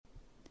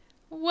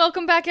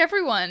Welcome back,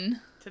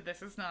 everyone. To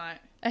This Is Not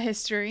A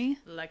History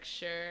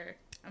Lecture.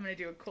 I'm going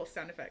to do a cool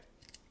sound effect.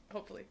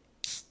 Hopefully.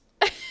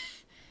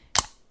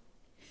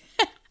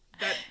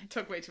 That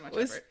took way too much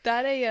Was effort.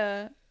 that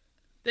a,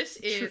 This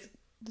is...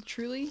 the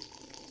Truly?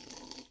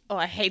 Oh,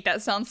 I hate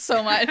that sound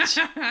so much.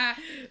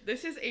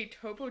 This is a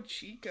Topo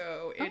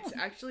Chico. It's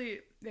actually...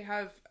 They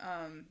have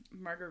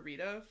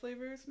margarita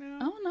flavors now.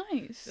 Oh,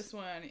 nice. This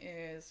one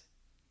is...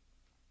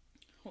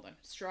 Hold on.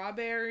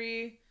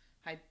 Strawberry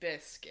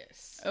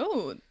hibiscus.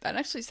 Oh, that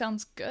actually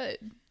sounds good.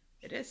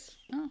 It is.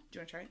 Oh. Do you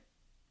want to try it?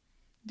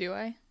 Do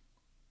I?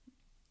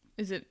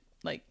 Is it,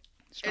 like,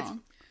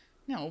 strong?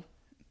 No.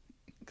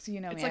 Because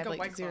you know It's me, like I a have,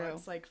 White Claw. zero.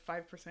 It's like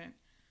 5%.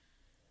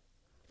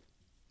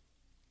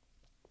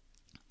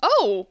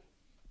 Oh!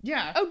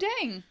 Yeah. Oh,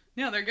 dang.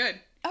 No, they're good.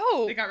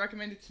 Oh. They got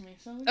recommended to me,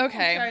 so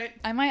Okay. I'll try it.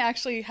 I might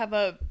actually have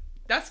a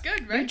That's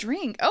good, new right?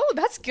 drink. Oh,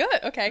 that's good.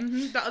 Okay.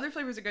 Mm-hmm. The other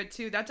flavors are good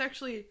too.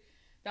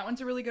 That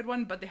one's a really good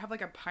one, but they have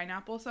like a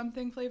pineapple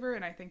something flavor,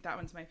 and I think that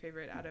one's my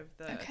favorite out of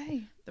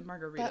the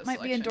margarita. That might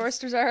be selections.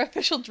 endorsed as our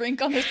official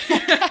drink on this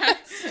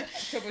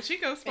podcast. Topo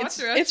Chico,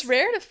 sponsor us. It's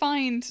rare to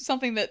find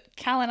something that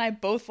Cal and I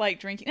both like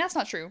drinking. That's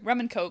not true. Rum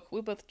and Coke.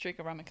 We both drink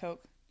a rum and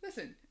Coke.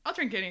 Listen, I'll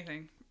drink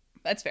anything.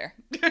 That's fair.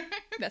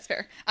 That's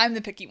fair. I'm the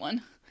picky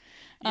one.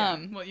 Yeah,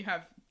 well, you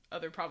have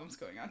other problems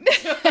going on.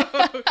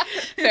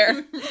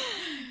 Fair.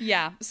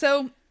 Yeah.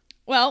 So,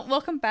 well,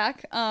 welcome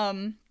back.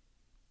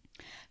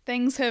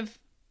 Things have...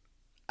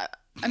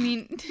 I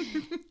mean,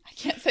 I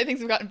can't say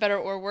things have gotten better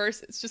or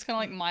worse. It's just kind of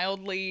like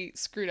mildly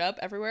screwed up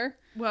everywhere.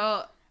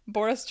 Well,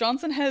 Boris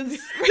Johnson has...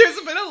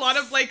 there's been a lot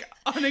of like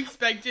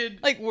unexpected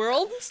like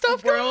world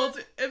stuff going on.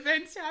 world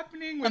events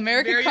happening with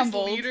America various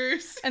crumbled.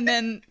 leaders. And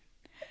then,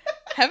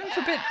 heaven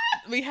forbid,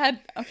 we had...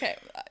 Okay,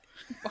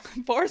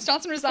 Boris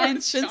Johnson resigned,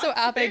 Boris Shinzo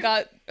Johnson. Abe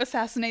got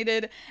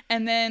assassinated,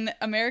 and then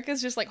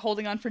America's just like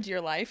holding on for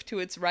dear life to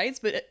its rights,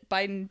 but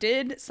Biden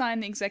did sign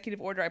the executive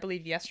order, I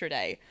believe,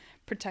 yesterday,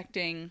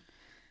 protecting...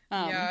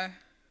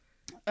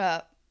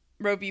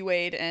 Roe v.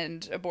 Wade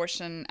and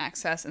abortion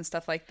access and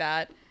stuff like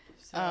that.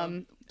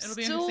 So it'll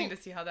be interesting to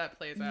see how that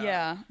plays out.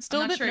 Yeah,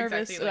 still I'm a not bit sure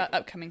nervous exactly, about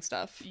upcoming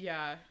stuff.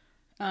 Yeah.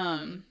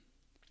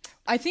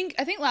 I think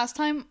last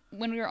time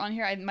when we were on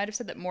here, I might have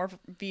said that Moore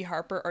v.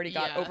 Harper already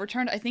got Yeah.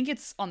 overturned. I think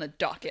it's on the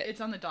docket. It's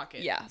on the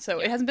docket. Yeah, so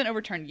it hasn't been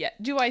overturned yet.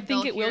 Do I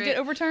think They'll it will hear get it.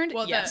 overturned?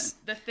 Well, yes.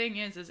 the thing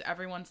is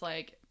everyone's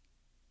like,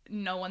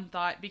 no one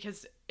thought,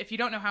 because if you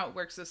don't know how it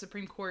works, the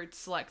Supreme Court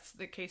selects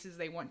the cases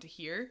they want to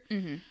hear.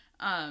 Mm-hmm.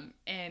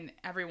 And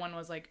everyone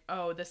was like,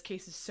 oh, this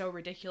case is so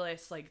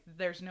ridiculous. Like,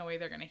 there's no way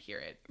they're going to hear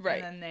it.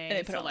 Right. And then And they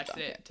they put it on the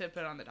selected it docket. to put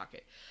it on the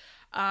docket.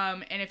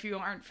 And if you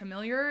aren't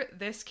familiar,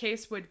 this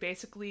case would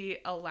basically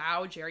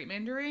allow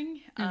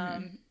gerrymandering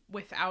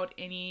without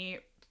any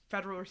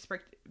federal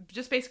restrict.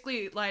 Just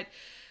basically let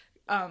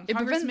It congressmen.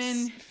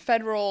 prevents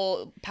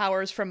federal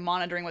powers from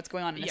monitoring what's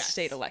going on in a Yes.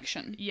 state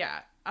election.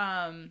 Yeah.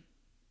 Are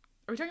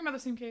we talking about the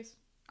same case?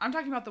 I'm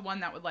talking about the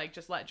one that would like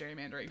just let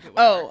gerrymandering do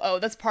whatever. Oh,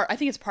 that's part. I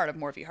think it's part of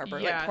Moore v. Harper.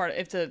 Yeah. Like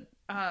it's a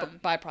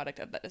byproduct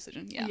of that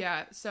decision. Yeah.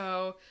 Yeah.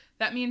 So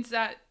that means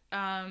that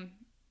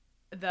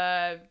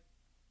the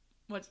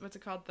what's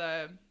it called,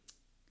 the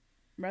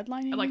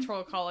Redlining?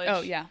 Electoral College.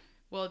 Oh, yeah.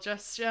 Will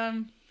just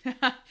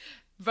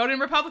vote in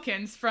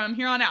Republicans from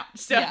here on out.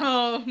 So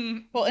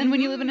Well, and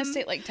when you live in a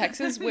state like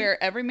Texas,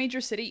 where every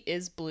major city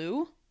is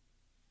blue,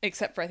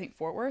 except for I think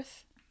Fort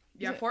Worth.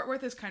 yeah, Fort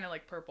Worth is kind of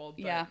like purple.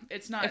 But Yeah,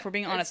 it's not. If we're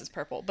being honest, it's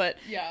purple. But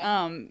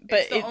Yeah. but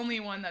it's the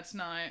only one that's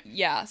not.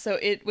 yeah, so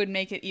it would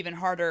make it even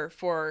harder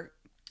for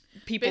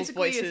people's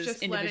Basically, it's voices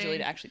just individually letting-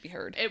 to actually be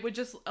heard. It would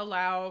just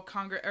allow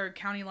Congress or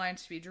county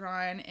lines to be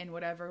drawn in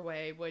whatever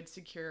way would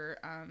secure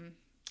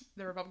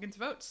the Republicans'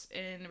 votes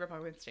in the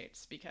Republican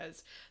states,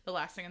 because the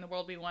last thing in the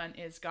world we want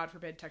is, God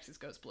forbid, Texas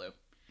goes blue.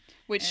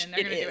 Which And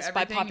they're it gonna do is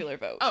by everything- popular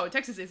vote. Oh,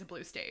 Texas is a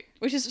blue state.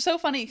 Which is so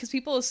funny because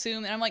people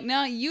assume, and I'm like,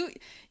 no, you,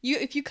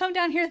 if you come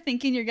down here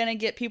thinking you're gonna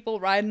get people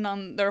riding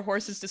on their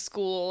horses to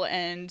school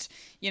and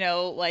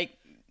like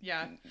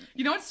Yeah.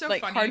 You know what's so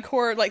like funny?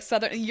 hardcore like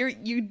Southern,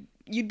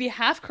 you'd be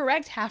half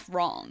correct, half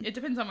wrong. It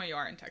depends on where you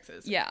are in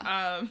Texas.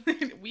 Yeah.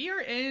 We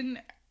are in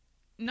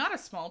not a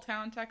small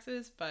town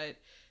Texas, but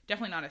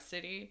definitely not a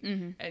city.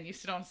 Mm-hmm. And you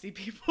still don't see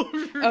people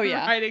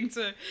yeah. riding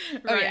to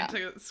yeah.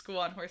 to school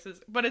on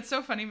horses. But it's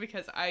so funny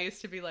because I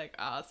used to be like,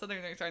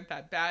 Southerners aren't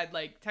that bad.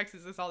 Like,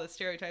 Texas is all the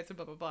stereotypes and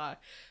blah, blah, blah.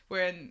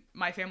 When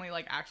my family,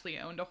 like, actually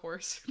owned a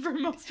horse for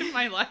most of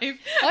my life.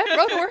 I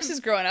rode horses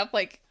growing up,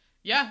 like,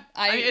 Yeah.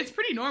 I mean, it's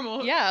pretty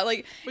normal. yeah,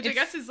 like, Which I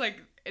guess is, like,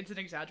 it's an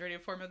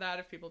exaggerated form of that,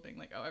 of people being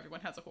like, oh,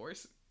 everyone has a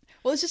horse.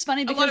 well, it's just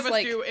funny A because lot of us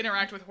like do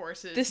interact with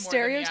horses the more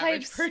than the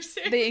average stereotypes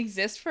person. they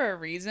exist for a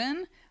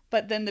reason,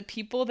 but then the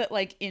people that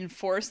like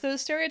enforce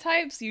those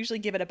stereotypes usually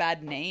give it a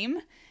bad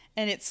name,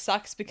 and it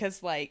sucks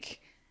because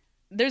like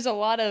there's a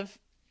lot of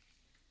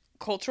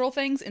cultural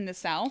things in the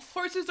South,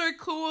 Horses are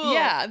cool.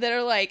 yeah, that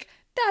are like,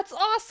 that's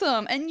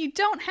awesome, and you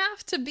don't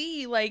have to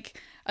be like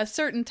a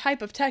certain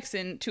type of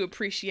Texan to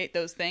appreciate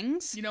those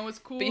things. You know what's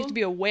cool? But you have to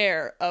be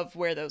aware of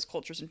where those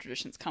cultures and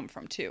traditions come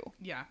from too.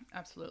 Yeah,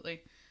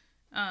 absolutely.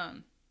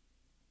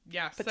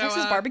 Yeah. But so,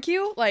 Texas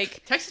barbecue,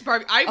 like Texas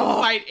barbecue, I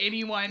will fight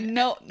anyone.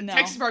 no.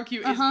 Texas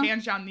barbecue is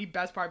hands down the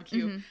best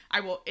barbecue.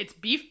 It's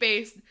beef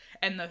based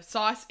and the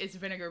sauce is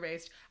vinegar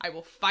based. I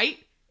will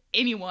fight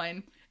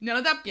anyone. None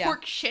of that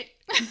pork shit.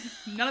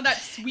 None of that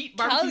sweet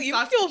barbecue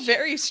sauce. You feel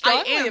very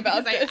strongly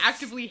about because this. I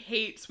actively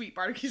hate sweet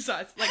barbecue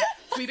sauce. Like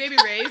Sweet Baby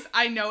Ray's,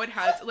 I know it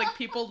has, like,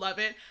 people love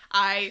it.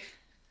 I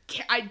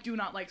do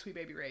not like Sweet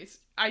Baby Ray's.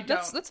 I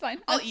don't. That's fine.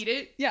 I'll eat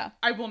it. Yeah.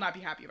 I will not be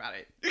happy about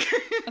it.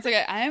 That's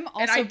okay. I am also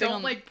and I big don't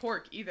on, like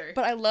pork either.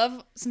 but I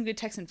love some good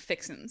Texan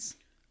fixins.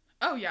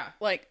 Oh yeah,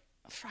 like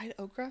fried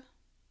okra.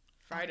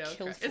 Fried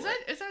okra. Is that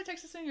a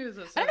Texas thing or is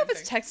it a Southern I don't know if it's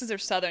thing? Texas or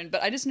Southern,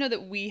 but I just know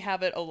that we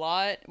have it a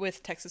lot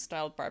with Texas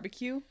style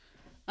barbecue.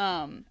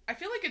 I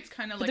feel like it's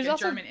kind of like there's a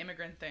also- German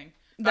immigrant thing.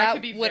 But I That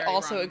could be would very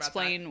also wrong about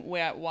explain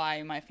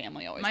why my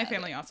family always. that. My has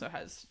family it. also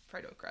has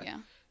fried okra. Yeah.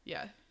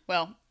 Yeah.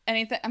 Well,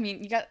 anything. I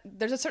mean,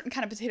 there's a certain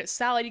kind of potato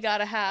salad you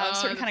gotta have, a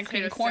certain the kind of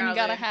cream potato corn you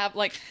gotta salad. have.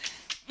 Like,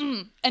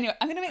 anyway,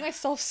 I'm gonna make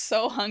myself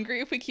so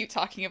hungry if we keep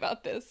talking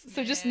about this.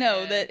 So just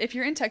know that if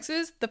you're in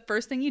Texas, the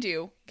first thing you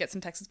do, get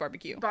some Texas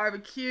barbecue.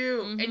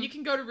 Barbecue. And you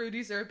can go to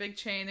Rudy's. They're a big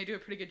chain. They do a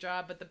pretty good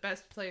job. But the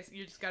best place,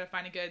 you just gotta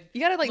find a good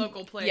You gotta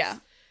local place. Yeah.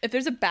 If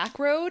there's a back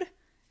road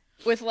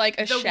with like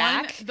a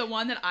shack. The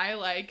one that I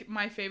like,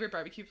 my favorite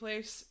barbecue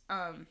place,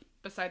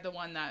 beside the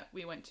one that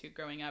we went to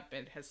growing up,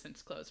 it has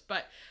since closed.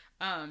 But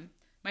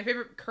my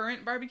favorite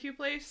current barbecue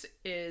place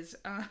is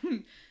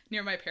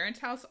near my parents'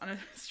 house on a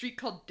street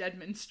called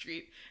Deadman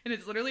Street, and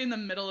it's literally in the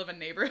middle of a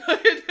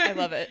neighborhood. I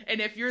love it.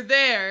 And if you're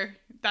there,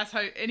 that's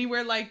how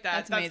anywhere like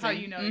that. That's how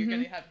amazing. you know you're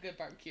gonna have good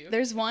barbecue.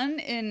 There's one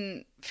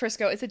in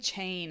Frisco. It's a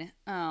chain.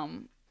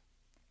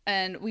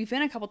 And we've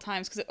been a couple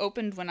times because it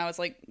opened when I was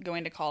like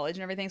going to college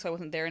and everything, so I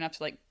wasn't there enough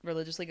to like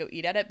religiously go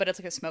eat at it. But it's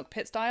like a smoke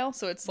pit style,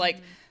 so it's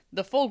like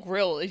the full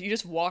grill. You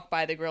just walk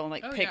by the grill and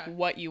like pick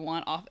what you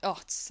want off. Oh,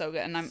 it's so good,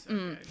 and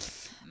I'm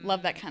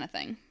love that kind of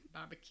thing.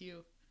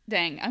 Barbecue.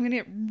 Dang, I'm gonna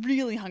get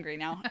really hungry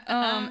now.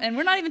 And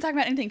we're not even talking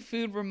about anything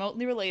food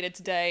remotely related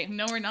today.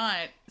 No, we're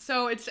not.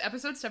 So it's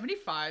episode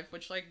 75,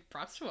 which, like,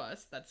 props to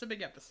us. That's a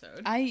big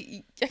episode.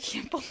 I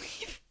can't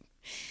believe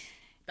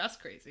That's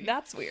crazy.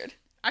 that's weird.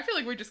 I feel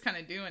like we're just kind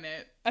of doing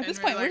it. At this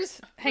point, we're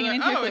just hanging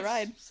in here for the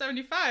ride.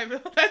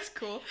 75. That's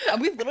cool.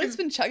 We've literally just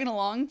been chugging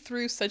along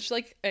through such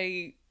like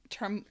a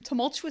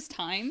tumultuous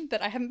time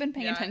that I haven't been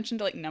paying attention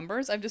to like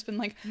numbers. I've just been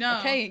like,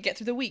 okay, get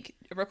through the week,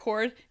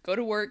 record, go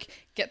to work,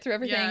 get through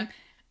everything. Yeah.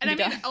 And I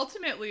mean, done.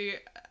 Ultimately,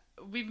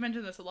 we've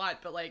mentioned this a lot,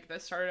 but like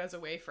this started as a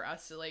way for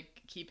us to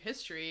like keep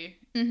history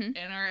in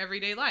our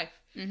everyday life.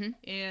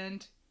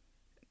 And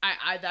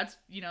I that's,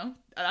 you know,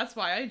 that's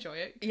why I enjoy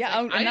it.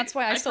 Yeah, like, and that's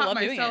why I still love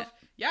doing it.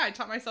 Yeah, I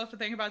taught myself a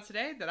thing about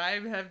today that I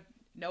have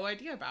no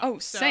idea about. Oh,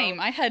 same.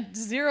 I had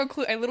zero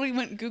clue. I literally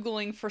went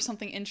Googling for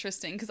something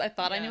interesting because I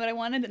thought I knew what I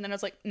wanted. And then I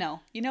was like, no,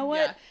 you know what?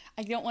 Yeah.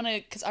 I don't want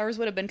to, because ours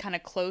would have been kind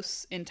of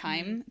close in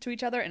time to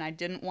each other. And I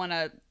didn't want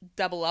to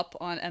double up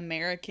on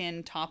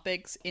American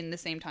topics in the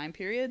same time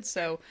period.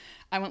 So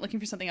I went looking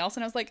for something else.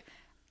 And I was like,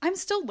 I'm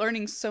still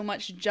learning so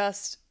much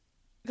just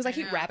because I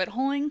keep rabbit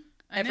holing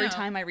every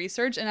time I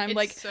research, and I'm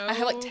I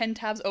have like 10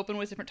 tabs open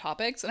with different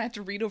topics, and I have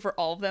to read over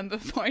all of them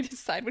before I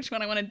decide which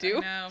one I want to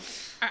do. No,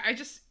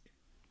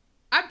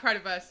 I'm proud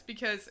of us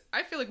because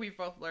I feel like we've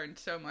both learned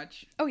so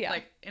much. Oh yeah,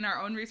 like in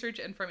our own research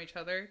and from each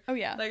other. Oh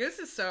yeah, like this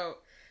is a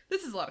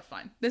lot of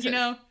fun. You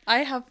know, I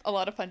have a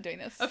lot of fun doing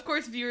this. Of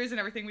course, viewers and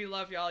everything, we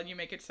love y'all, and you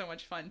make it so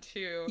much fun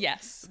too.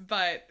 Yes,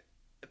 but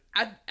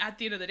at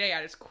the end of the day,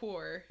 at its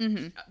core,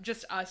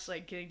 just us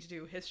like getting to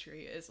do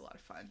history is a lot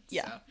of fun.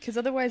 Yeah, because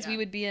otherwise we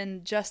would be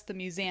in just the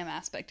museum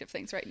aspect of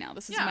things right now.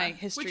 This is my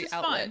history which is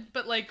outlet. Fun,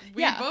 but like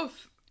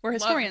we're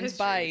historians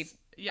by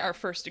our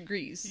first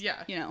degrees.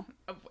 Yeah, you know,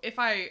 if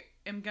I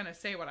am gonna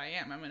say what I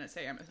am, I'm gonna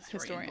say I'm a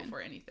historian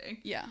before anything.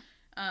 Yeah.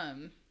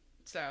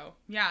 So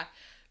yeah.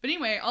 But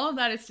anyway, all of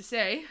that is to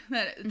say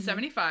that it's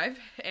 75,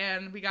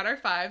 and we got our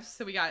 5s,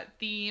 so we got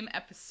theme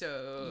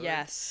episode.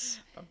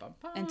 Yes. Bum, bum,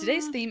 bum. And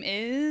today's theme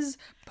is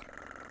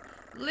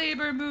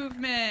labor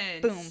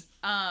movement.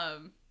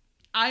 Boom.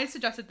 I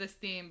suggested this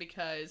theme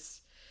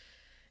because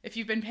if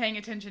you've been paying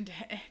attention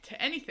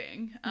to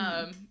anything,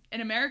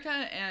 in America,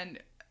 and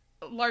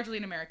largely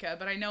in America,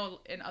 but I know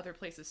in other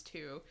places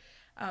too,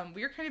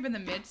 we are kind of in the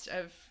midst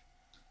of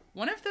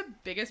one of the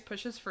biggest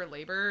pushes for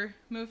labor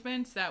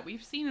movements that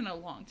we've seen in a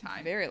long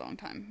time. Very long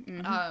time.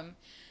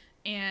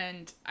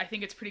 And I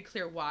think it's pretty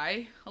clear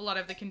why. A lot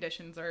of the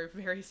conditions are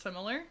very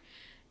similar,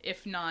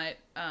 if not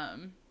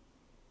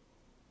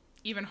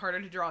even harder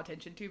to draw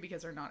attention to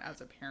because they're not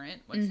as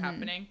apparent what's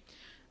happening.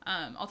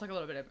 I'll talk a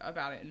little bit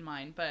about it in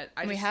mine, but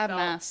we have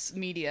mass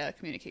media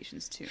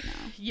communications too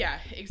now. Yeah,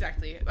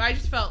 exactly. I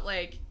just felt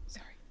like,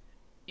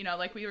 you know,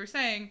 like we were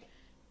saying,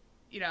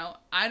 you know,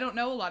 I don't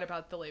know a lot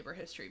about the labor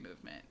history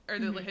movement or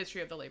the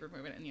history of the labor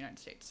movement in the United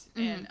States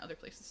and other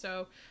places.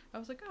 So I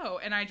was like, oh,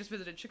 and I just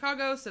visited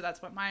Chicago, so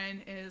that's what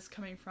mine is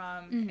coming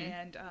from.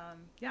 And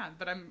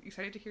but I'm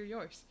excited to hear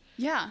yours.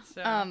 Yeah.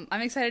 So.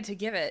 I'm excited to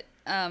give it.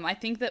 I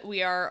think that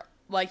we are,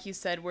 like you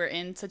said, we're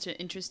in such an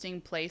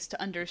interesting place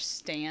to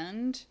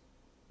understand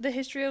the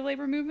history of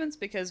labor movements,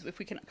 because if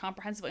we can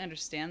comprehensively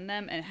understand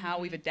them and how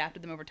we've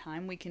adapted them over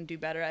time, we can do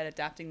better at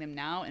adapting them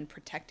now and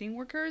protecting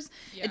workers.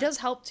 Yeah. It does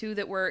help, too,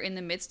 that we're in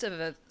the midst of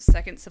a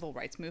second civil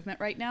rights movement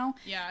right now.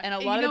 Yeah. And a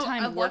lot of the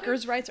time,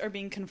 workers' rights are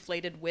being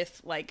conflated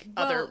with, like,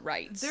 other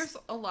rights. There's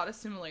a lot of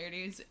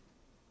similarities,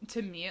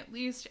 to me at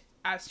least,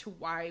 as to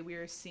why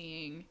we're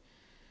seeing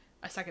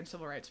a second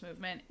civil rights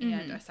movement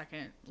and a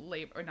second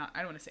labor, or not, I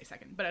don't want to say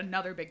second, but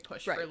another big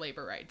push for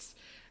labor rights.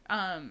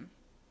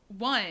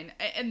 One,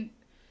 and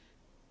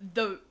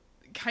the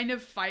kind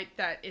of fight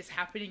that is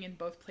happening in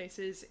both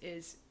places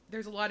is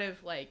there's a lot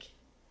of, like,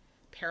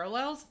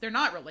 parallels. They're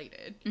not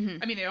related.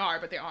 I mean, they are,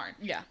 but they aren't.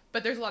 Yeah.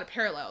 But there's a lot of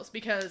parallels,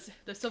 because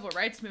the civil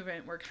rights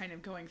movement we're kind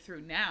of going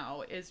through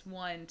now is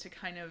one to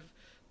kind of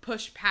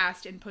push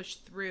past and push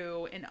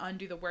through and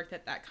undo the work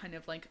that kind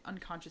of, like,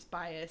 unconscious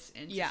bias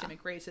and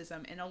systemic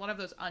racism and a lot of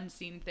those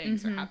unseen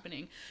things are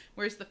happening.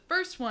 Whereas the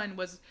first one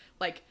was,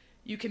 like,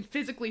 you can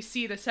physically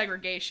see the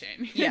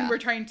segregation. And we're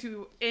trying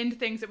to end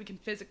things that we can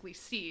physically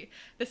see.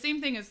 The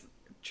same thing is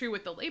true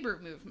with the labor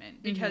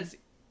movement, because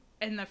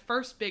in the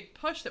first big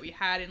push that we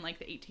had in, like,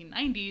 the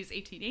 1890s,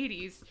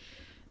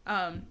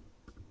 1880s,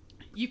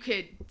 you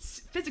could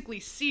physically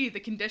see the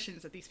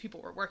conditions that these people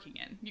were working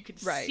in. You could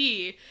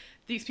see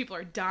these people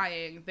are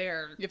dying.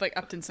 You have, like,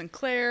 Upton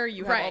Sinclair.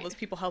 You have all those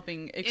people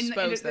helping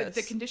expose this.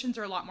 The conditions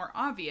are a lot more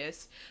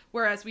obvious,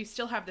 whereas we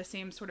still have the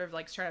same sort of,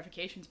 like,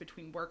 stratifications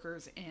between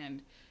workers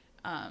and,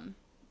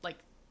 like,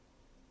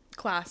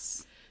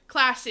 class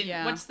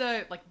and what's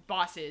the, like,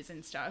 bosses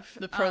and stuff.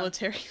 The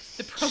proletariat.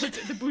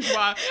 The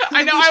bourgeois.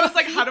 I know, I was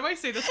like, how do I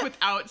say this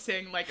without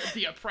saying, like,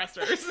 the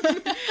oppressors?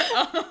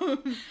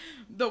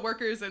 The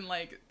workers and,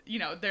 like, you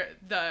know,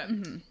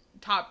 the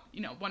top,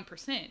 you know,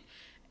 1%.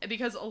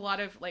 Because a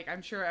lot of, like,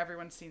 I'm sure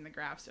everyone's seen the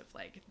graphs of,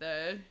 like,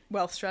 the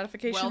wealth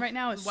stratification right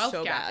now is wealth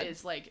so gap bad.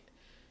 Is, like,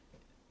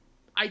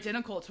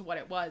 identical to what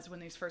it was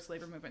when these first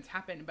labor movements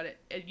happened. But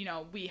it, you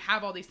know, we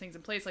have all these things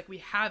in place. Like, we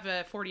have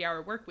a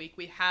 40-hour work week,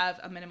 we have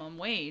a minimum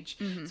wage,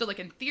 so, like,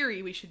 in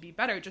theory we should be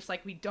better, just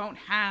like we don't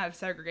have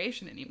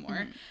segregation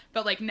anymore.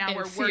 But, like, now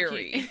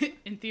working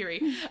in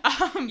theory.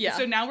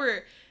 So now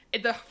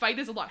the fight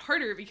is a lot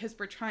harder, because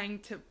we're trying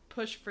to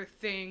push for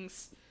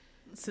things,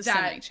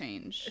 systemic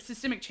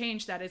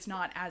change that is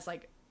not as,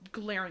 like,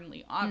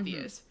 glaringly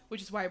obvious,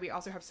 which is why we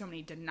also have so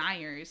many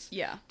deniers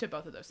to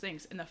both of those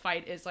things. And the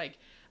fight is, like,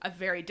 a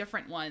very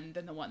different one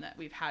than the one that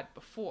we've had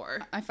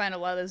before. I find a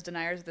lot of those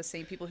deniers are the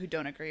same people who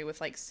don't agree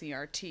with, like,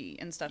 CRT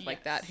and stuff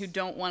like that, who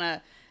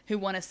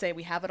want to say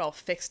we have it all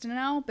fixed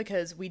now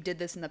because we did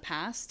this in the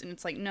past. And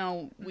it's like,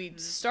 no, we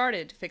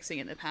started fixing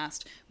it in the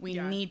past. We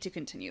need to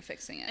continue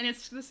fixing it. And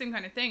it's the same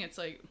kind of thing. It's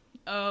like,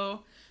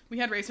 oh, we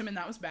had racism and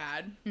that was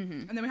bad.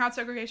 And then we had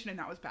segregation and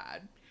that was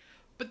bad.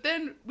 But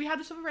then we had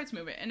the civil rights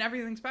movement and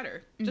everything's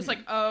better. Just like,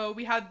 oh,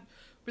 we had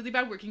really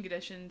bad working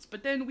conditions,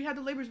 but then we had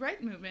the labor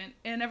rights movement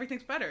and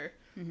everything's better.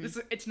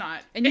 It's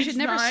not. And you should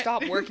never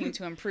stop working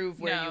to improve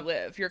where you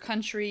live. Your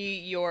country,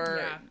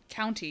 your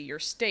county, your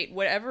state,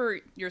 whatever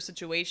your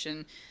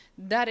situation,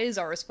 that is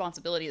our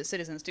responsibility as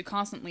citizens to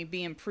constantly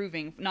be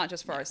improving, not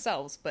just for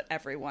ourselves, but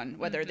everyone,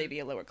 whether they be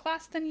a lower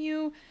class than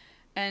you.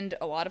 And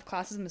a lot of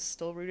classism is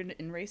still rooted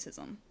in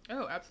racism.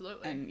 Oh,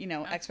 absolutely. And, you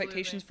know,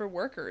 expectations for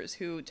workers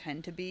who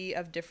tend to be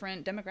of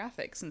different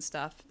demographics and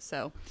stuff.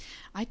 So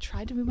I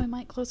tried to move my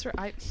mic closer.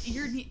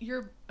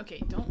 You're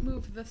okay. Don't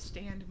move the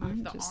stand.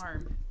 Move the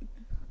arm.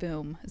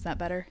 Boom. Is that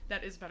better?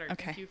 That is better.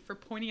 Okay. Thank you for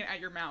pointing it at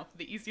your mouth.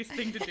 The easiest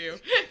thing to do.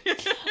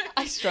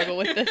 I struggle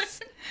with this.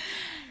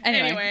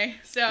 Anyway,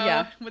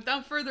 so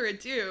without further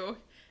ado,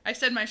 I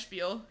said my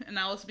spiel, and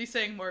I'll be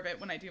saying more of it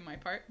when I do my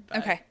part. But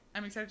okay.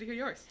 I'm excited to hear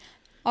yours.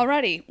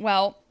 Alrighty.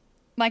 Well,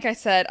 like I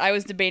said, I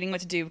was debating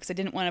what to do because I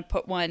didn't want to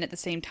put one at the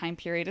same time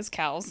period as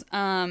Cal's.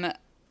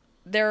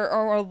 There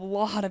are a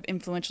lot of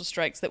influential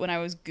strikes that when I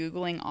was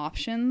Googling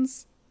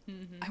options,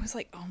 I was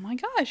like, oh my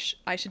gosh,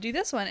 I should do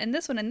this one and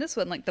this one and this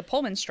one. Like the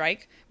Pullman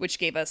strike, which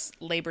gave us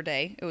Labor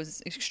Day. It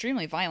was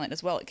extremely violent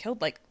as well. It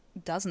killed like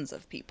dozens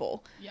of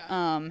people.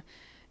 Yeah.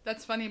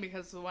 That's funny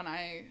because the one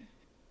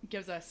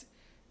gives us,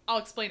 I'll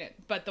explain it,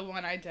 but the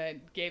one I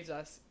did gives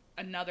us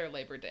another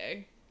Labor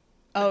Day.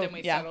 But then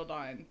we settled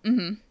on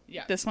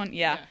this one.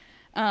 Well,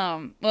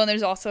 and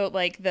there's also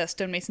like the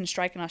stonemason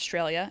strike in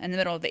Australia in the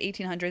middle of the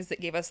 1800s that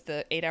gave us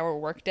the 8-hour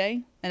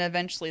workday, and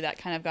eventually that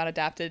kind of got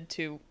adapted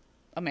to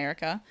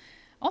America.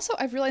 Also,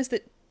 I've realized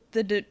that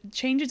the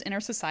changes in our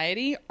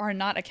society are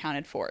not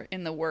accounted for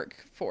in the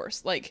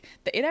workforce. Like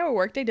the 8-hour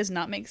workday does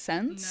not make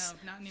sense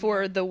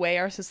for the way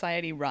our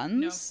society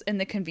runs and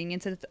the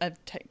convenience of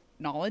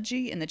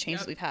technology and the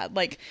changes we've had.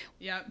 Like,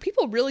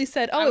 people really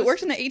said, it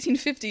worked in the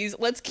 1850s.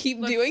 Let's do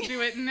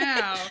it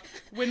now.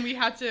 When we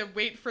had to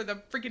wait for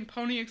the freaking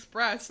Pony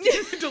Express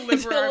to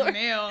deliver our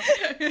mail.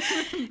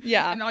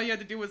 And all you had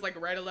to do was like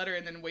write a letter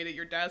and then wait at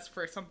your desk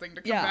for something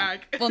to come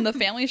back. Well, and the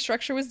family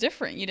structure was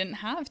different. You didn't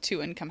have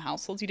 2-income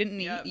households. You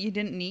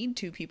didn't need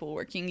 2 people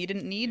working. You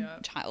didn't need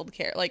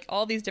childcare. Like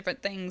all these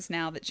different things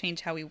now that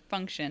change how we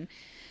function.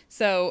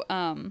 So,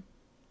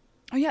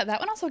 that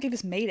one also gave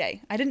us May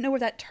Day. I didn't know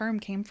where that term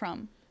came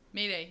from.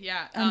 May Day,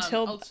 yeah.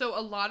 Until so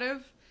a lot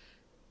of,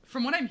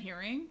 from what I'm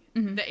hearing,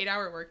 Mm-hmm. the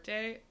 8-hour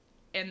workday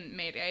and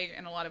May Day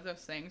and a lot of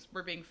those things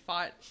were being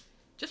fought,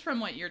 just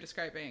from what you're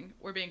describing,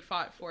 were being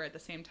fought for at the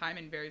same time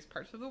in various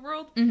parts of the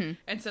world. Mm-hmm.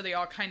 And so they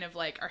all kind of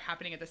like are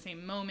happening at the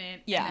same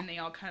moment. Yeah. And then they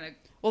all kind of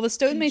Well, the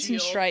stonemason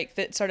congeal. strike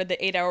that started the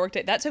 8-hour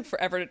workday, that took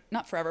forever,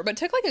 not forever, but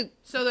took like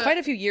quite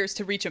a few years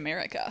to reach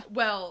America.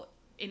 Well,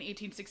 in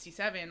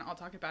 1867, I'll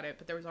talk about it,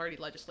 but there was already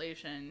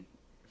legislation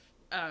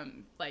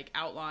like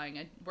outlawing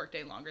a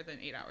workday longer than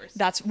 8 hours.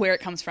 That's where it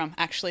comes from,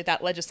 actually,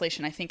 that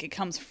legislation. I think it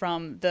comes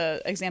from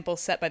the example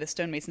set by the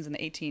stonemasons in the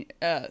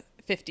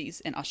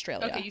 1850s in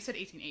Australia. Okay, you said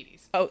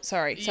 1880s. Oh,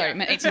 sorry, Yeah. I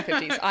meant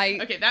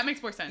 1850s. Okay, that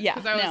makes more sense. Yeah,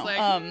 Because I was no,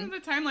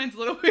 like, the timeline's a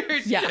little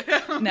weird. Yeah,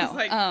 I was no,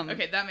 like,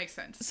 okay, that makes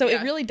sense. So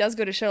Yeah. it really does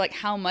go to show like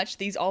how much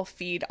these all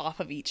feed off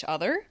of each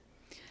other.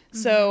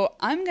 So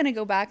I'm going to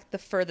go back the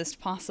furthest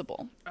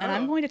possible, and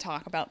I'm Oh. going to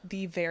talk about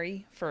the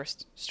very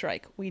first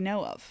strike we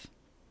know of.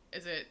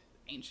 Is it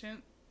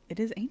ancient? It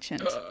is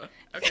ancient.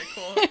 Okay,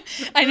 cool.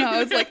 I know. I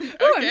was like,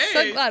 oh, I'm so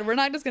Okay. glad. We're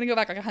not just going to go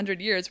back like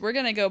 100 years. We're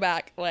going to go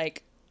back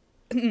like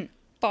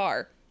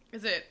far.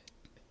 Is it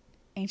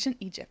Ancient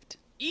Egypt.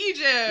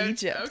 Egypt?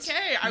 Egypt.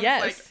 Okay. I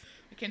Yes. was like,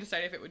 I can't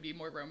decide if it would be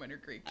more Roman or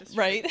Greek to strike.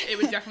 Right. It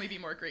would definitely be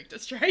more Greek to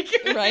strike.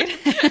 Right?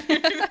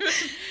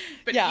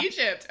 But Yeah.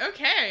 Egypt.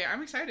 Okay,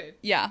 I'm excited.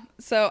 Yeah.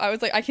 So I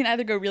was like, I can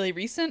either go really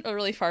recent or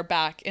really far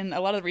back. And a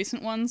lot of the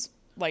recent ones,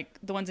 like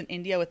the ones in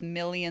India with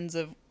millions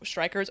of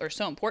strikers, are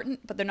so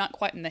important, but they're not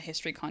quite in the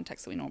history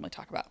context that we normally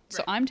talk about. So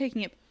Right. I'm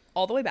taking it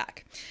all the way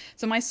back.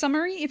 So my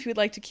summary, if you would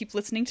like to keep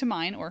listening to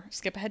mine or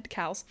skip ahead to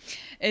Cal's,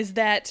 is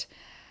that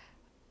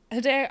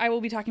today I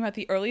will be talking about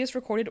the earliest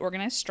recorded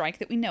organized strike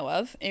that we know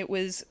of. It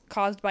was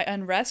caused by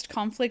unrest,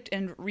 conflict,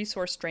 and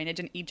resource drainage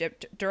in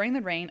Egypt during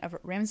the reign of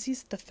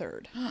Ramses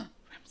III.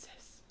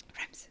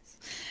 Ramses.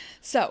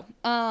 So,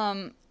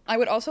 I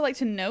would also like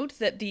to note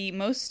that the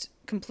most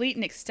complete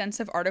and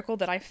extensive article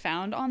that I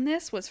found on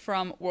this was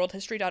from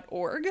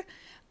worldhistory.org,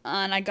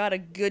 and I got a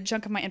good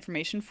chunk of my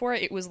information for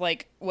it. It was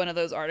like one of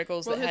those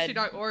articles that had...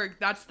 Worldhistory.org,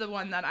 that's the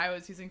one that I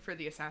was using for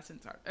the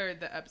Assassins or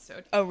the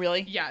episode. Oh,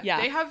 really? Yeah,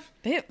 Yeah. they have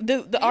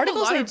the a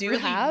articles lot they of do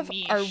really have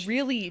niche- are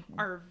really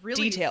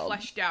detailed.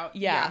 fleshed out.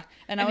 Yeah.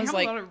 And I they was have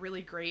like... a lot of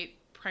really great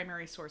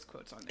primary source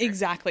quotes on there.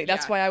 Exactly.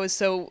 That's why I was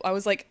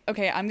like,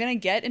 okay, I'm going to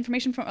get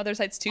information from other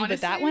sites too, but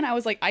that Honestly, one, I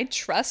was like, I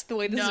trust the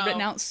way this is written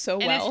out so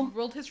and well. it's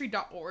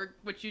worldhistory.org,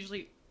 which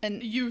usually A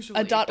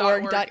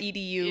 .org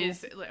 .edu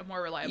is a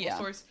more reliable Yeah.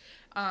 source.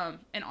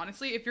 And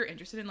honestly, if you're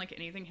interested in like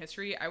anything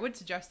history, I would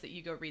suggest that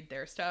you go read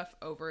their stuff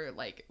over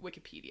like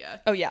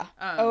Wikipedia. Oh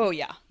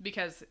yeah.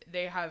 Because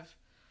they have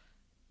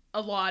a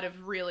lot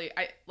of really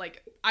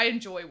I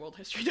enjoy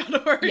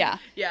worldhistory.org. Yeah.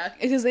 Yeah.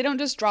 Because they don't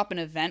just drop an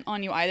event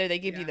on you either. They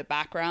give you Yeah. the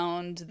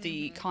background,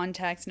 the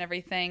context, and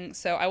everything.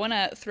 So I want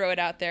to throw it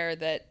out there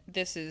that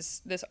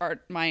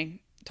my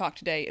talk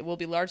today, it will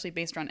be largely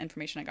based on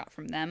information I got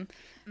from them.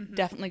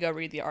 Definitely go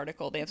read the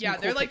article. They have some Yeah,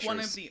 cool they're like pictures. one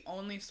of the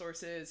only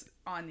sources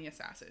on the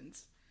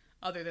Assassins,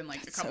 other than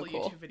like That's a couple so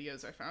cool. YouTube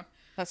videos I found.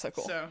 That's so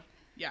cool. So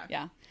yeah.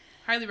 Yeah.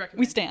 Highly recommend.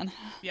 We stand.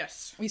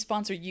 Yes. We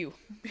sponsor you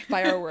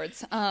by our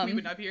words. We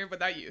would not be here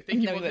without you.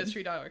 Thank you, No, we wouldn't.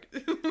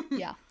 worldhistory.org.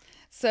 Yeah.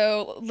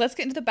 So let's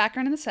get into the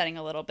background and the setting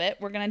a little bit.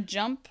 We're going to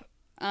jump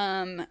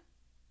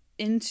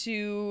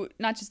into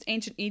not just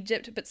ancient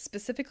Egypt, but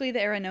specifically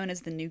the era known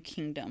as the New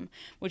Kingdom,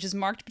 which is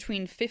marked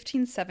between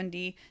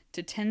 1570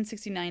 to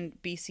 1069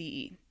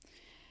 BCE.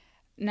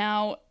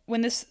 Now,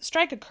 when this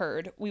strike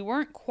occurred, we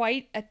weren't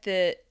quite at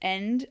the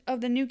end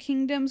of the New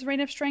Kingdom's reign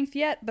of strength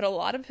yet, but a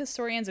lot of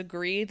historians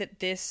agree that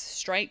this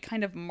strike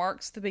kind of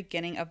marks the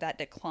beginning of that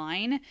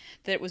decline,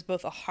 that it was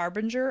both a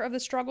harbinger of the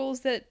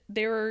struggles that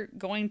they were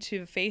going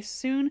to face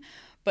soon,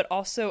 but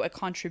also a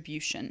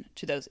contribution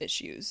to those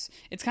issues.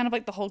 It's kind of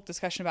like the whole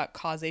discussion about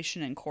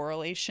causation and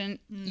correlation.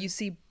 You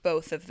see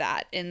both of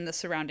that in the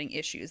surrounding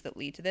issues that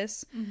lead to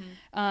this.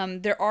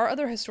 There are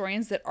other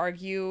historians that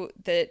argue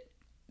that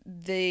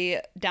the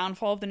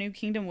downfall of the New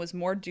Kingdom was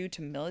more due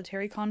to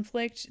military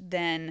conflict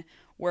than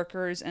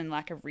workers and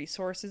lack of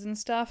resources and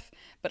stuff.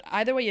 But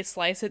either way you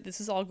slice it,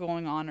 this is all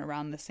going on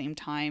around the same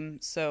time.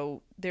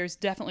 So there's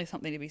definitely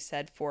something to be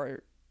said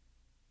for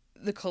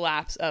the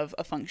collapse of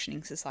a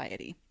functioning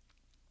society.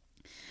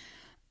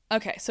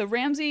 Okay, so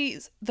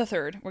Ramses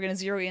III, we're going to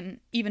zero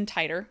in even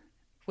tighter.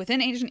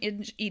 Within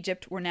ancient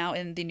Egypt, we're now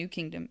in the New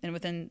Kingdom. And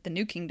within the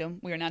New Kingdom,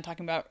 we are now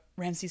talking about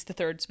Ramses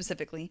III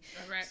specifically.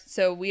 All right.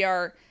 So we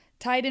are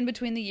tied in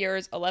between the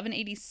years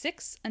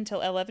 1186 until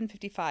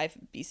 1155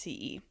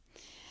 BCE.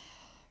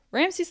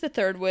 Ramses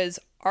III was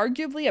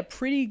arguably a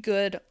pretty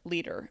good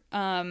leader.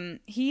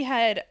 He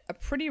had a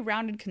pretty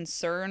rounded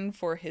concern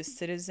for his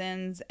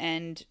citizens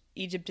and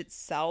Egypt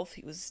itself.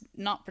 He was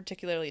not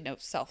particularly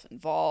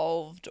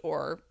self-involved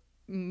or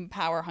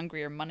power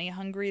hungry or money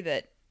hungry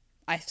that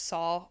I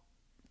saw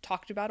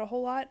talked about a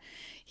whole lot.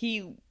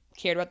 He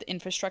cared about the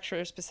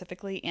infrastructure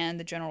specifically and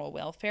the general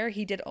welfare.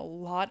 He did a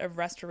lot of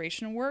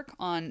restoration work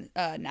on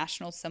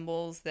national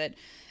symbols that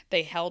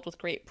they held with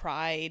great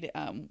pride,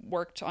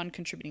 worked on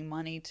contributing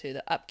money to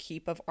the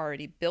upkeep of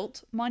already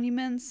built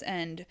monuments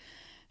and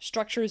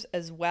structures,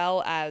 as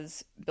well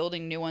as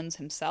building new ones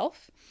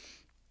himself.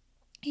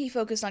 He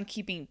focused on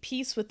keeping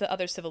peace with the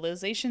other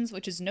civilizations,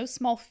 which is no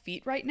small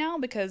feat right now,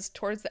 because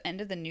towards the end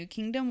of the New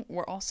Kingdom,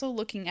 we're also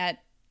looking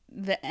at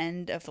the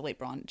end of the late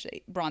Bronze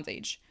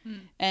Age.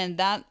 And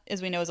that,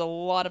 as we know, is a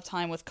lot of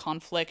time with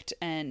conflict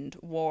and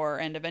war,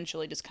 and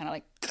eventually just kind of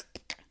like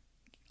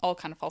all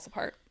kind of falls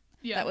apart.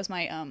 Yeah. That was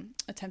my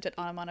attempt at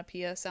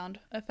onomatopoeia sound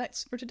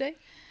effects for today.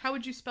 How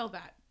would you spell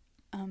that?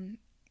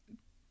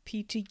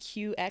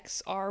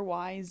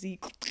 PTQXRYZ.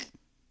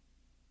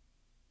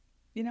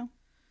 You know?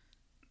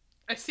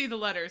 I see the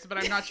letters, but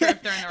I'm not sure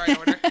if they're in the right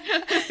order.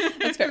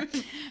 That's fair.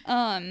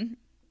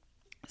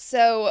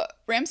 So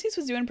Ramses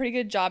was doing a pretty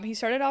good job. He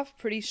started off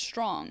pretty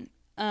strong.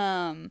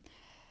 The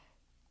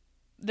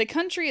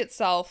country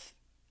itself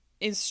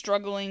is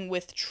struggling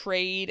with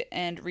trade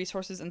and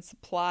resources and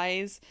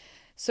supplies.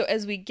 So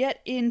as we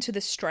get into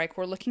the strike,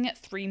 we're looking at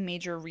 3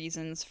 major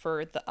reasons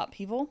for the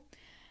upheaval.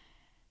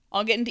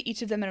 I'll get into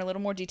each of them in a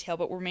little more detail,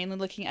 but we're mainly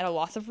looking at a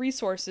loss of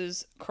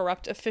resources,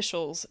 corrupt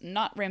officials,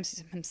 not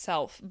Ramses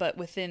himself, but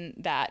within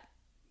that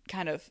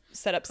kind of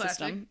setup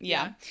system.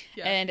 Yeah.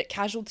 And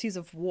casualties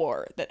of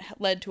war that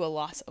led to a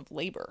loss of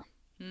labor.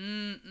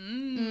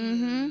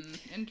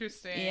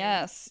 Interesting.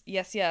 Yes.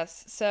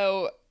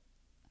 So,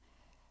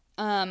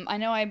 I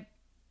know I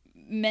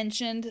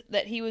mentioned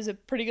that he was a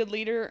pretty good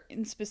leader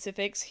in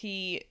specifics.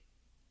 He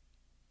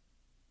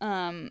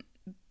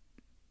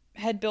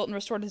had built and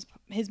restored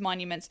his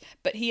monuments,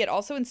 but he had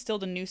also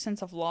instilled a new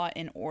sense of law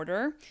and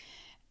order.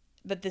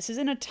 But this is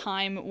in a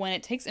time when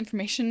it takes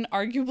information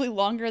arguably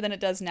longer than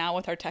it does now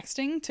with our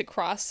texting to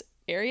cross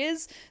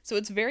areas. So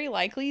it's very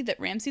likely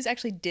that Ramses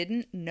actually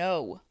didn't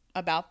know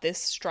about this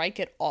strike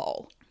at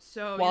all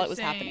while it was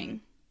happening.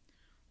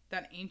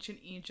 That ancient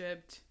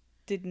Egypt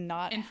did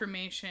not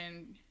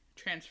information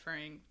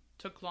transferring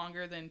took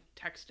longer than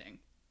texting.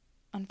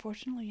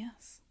 Unfortunately,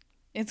 yes.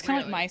 It's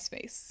kind of like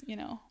MySpace,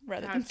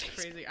 rather than Facebook.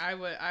 That's crazy. I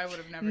would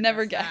have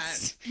never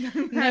guessed.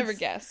 Never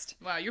guessed.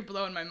 Wow, you're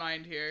blowing my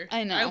mind here.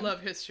 I know. I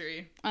love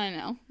history. I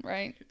know,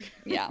 right?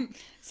 Yeah.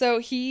 So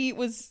he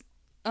was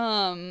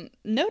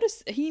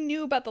noticed he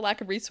knew about the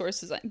lack of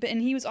resources, and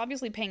he was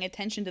obviously paying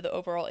attention to the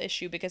overall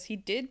issue because he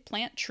did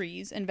plant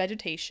trees and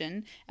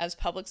vegetation as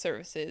public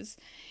services.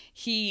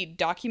 He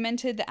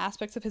documented the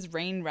aspects of his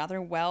reign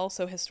rather well,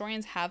 so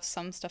historians have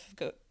some stuff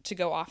to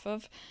go off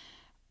of.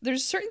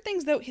 There's certain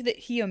things, though, that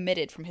he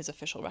omitted from his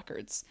official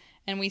records.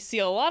 And we see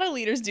a lot of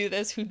leaders do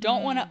this who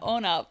don't want to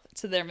own up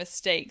to their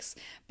mistakes.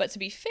 But to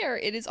be fair,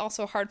 it is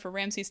also hard for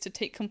Ramses to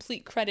take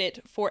complete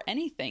credit for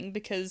anything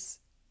because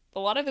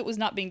a lot of it was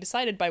not being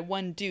decided by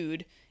one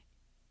dude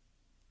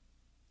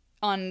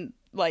in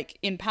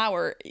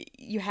power.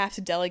 You have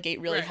to delegate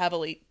really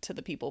heavily to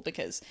the people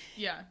because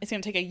it's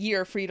going to take a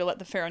year for you to let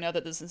the pharaoh know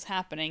that this is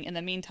happening. In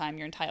the meantime,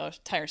 your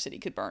entire city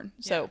could burn.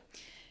 So...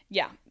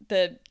 yeah,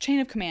 the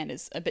chain of command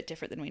is a bit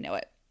different than we know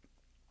it.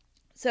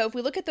 So if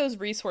we look at those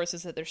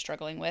resources that they're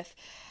struggling with,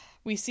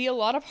 we see a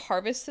lot of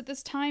harvests at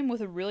this time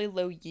with a really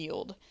low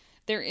yield.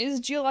 There is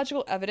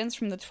geological evidence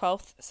from the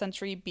 12th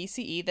century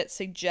BCE that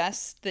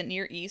suggests the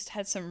Near East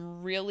had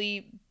some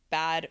really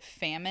bad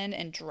famine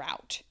and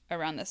drought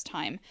around this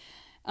time.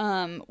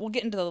 We'll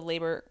get into the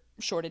labor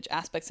shortage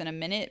aspects in a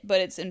minute,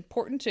 but it's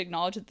important to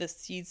acknowledge that the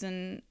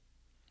season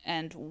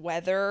and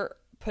weather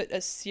put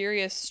a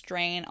serious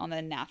strain on the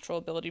natural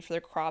ability for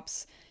their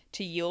crops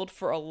to yield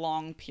for a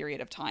long period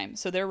of time.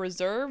 So their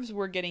reserves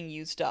were getting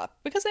used up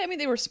because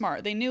they were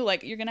smart. They knew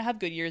you're going to have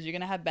good years, you're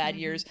going to have bad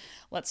years.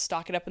 Let's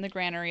stock it up in the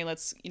granary.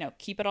 Let's,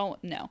 keep it all.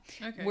 No,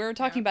 we're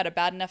talking about a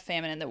bad enough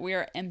famine and that we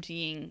are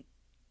emptying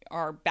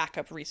our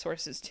backup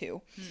resources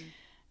too.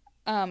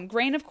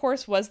 Grain, of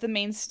course, was the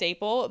main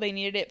staple. They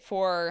needed it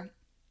for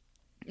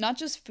not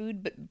just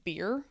food, but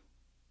beer,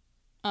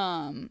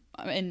 and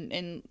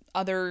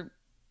other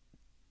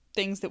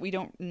things that we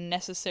don't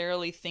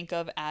necessarily think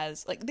of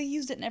as they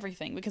used it in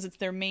everything because it's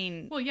their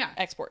main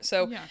export.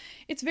 So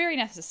it's very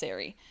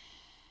necessary.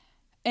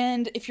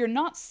 And if you're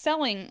not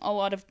selling a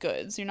lot of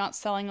goods, you're not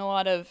selling a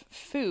lot of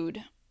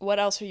food, what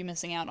else are you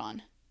missing out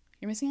on?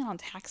 You're missing out on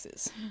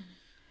taxes.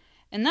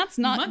 And that's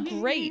not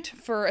great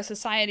for a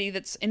society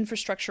that's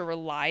infrastructure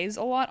relies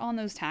a lot on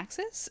those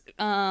taxes.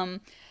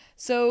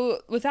 So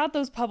without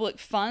those public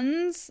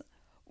funds,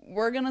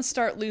 we're going to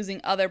start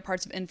losing other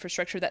parts of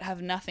infrastructure that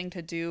have nothing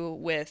to do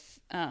with,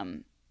 oh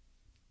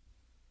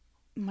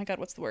my God,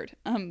 what's the word?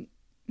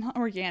 Not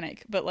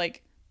organic, but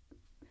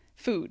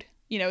food,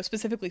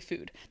 specifically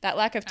food. That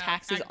lack of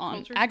taxes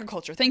on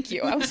agriculture. Thank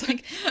you. I was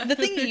like, the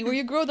thingy where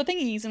you grow the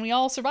thingies and we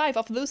all survive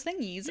off of those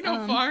thingies.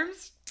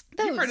 Farms?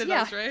 You've heard of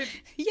those, right?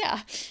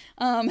 Yeah.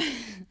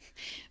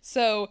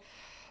 So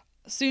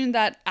soon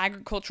that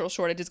agricultural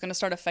shortage is going to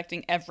start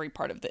affecting every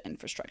part of the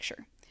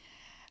infrastructure.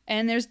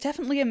 And there's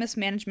definitely a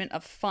mismanagement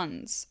of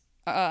funds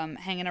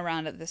hanging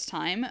around at this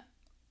time.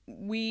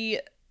 we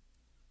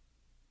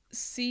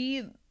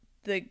see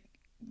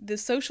the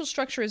social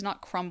structure is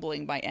not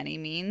crumbling by any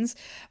means,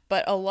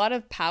 but a lot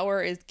of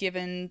power is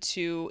given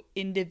to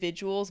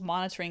individuals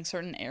monitoring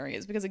certain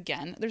areas because,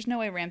 again, there's no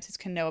way Ramses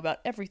can know about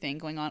everything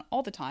going on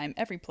all the time,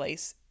 every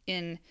place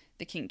in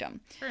the kingdom.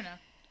 Fair enough.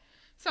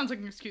 Sounds like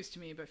an excuse to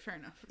me, but fair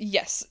enough.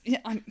 Yes.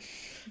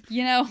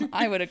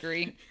 I would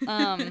agree.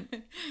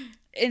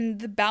 In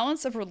the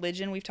balance of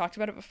religion, we've talked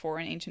about it before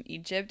in ancient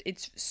Egypt,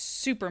 it's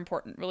super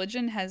important.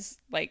 Religion has,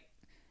 like,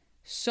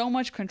 so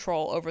much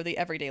control over the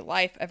everyday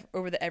life,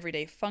 over the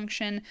everyday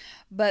function.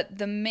 But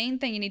the main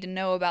thing you need to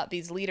know about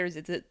these leaders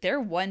is that their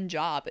one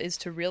job is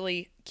to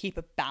really keep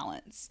a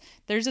balance.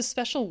 There's a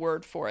special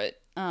word for it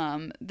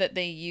that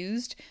they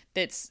used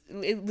it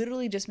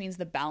literally just means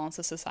the balance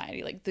of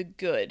society, like the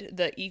good,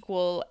 the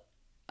equal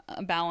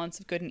balance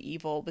of good and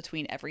evil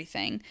between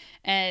everything.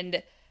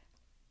 And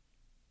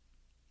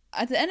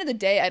at the end of the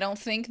day, I don't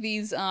think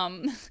these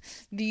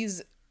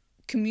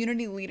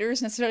community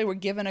leaders necessarily were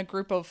given a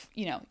group of,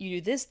 you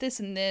do this, this,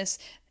 and this,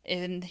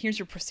 and here's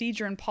your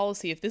procedure and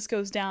policy if this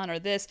goes down or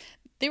this.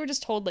 They were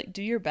just told, like,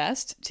 do your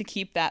best to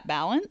keep that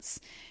balance.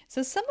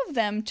 So some of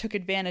them took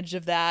advantage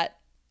of that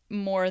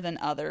more than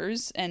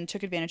others and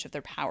took advantage of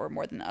their power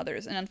more than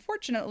others. And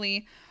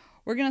unfortunately,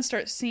 we're going to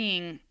start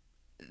seeing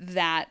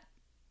that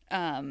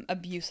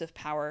abuse of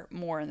power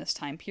more in this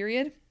time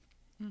period.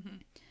 Mm-hmm.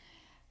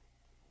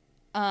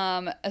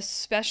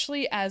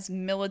 Especially as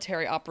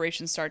military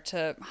operations start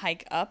to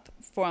hike up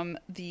from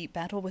the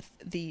battle with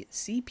the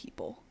sea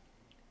people.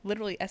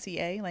 Literally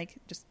SEA, like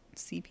just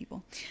sea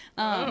people.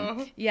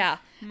 Yeah.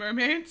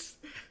 Mermaids?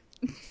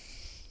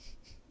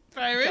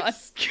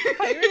 Pirates?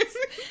 Pirates?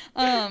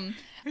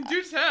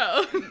 Do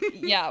tell.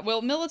 Yeah,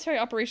 well, military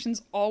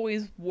operations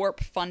always warp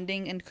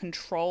funding and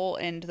control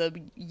and the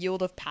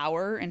yield of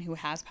power and who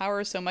has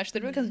power so much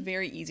that it becomes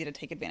very easy to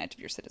take advantage of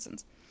your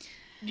citizens.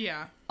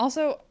 Yeah.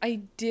 Also,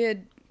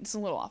 it's a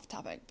little off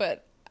topic,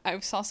 but I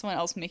saw someone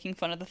else making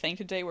fun of the thing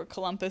today where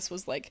Columbus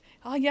was like,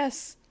 oh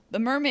yes, the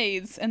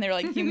mermaids. And they're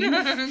like, you mean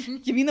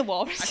the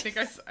walrus?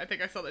 I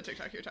think I saw the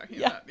TikTok you're talking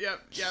about.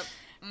 Yep.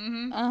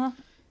 Mm-hmm.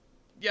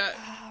 Yeah.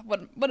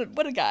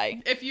 What a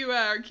guy. If you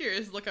are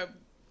curious, look up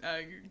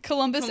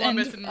Columbus and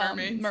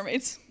mermaids.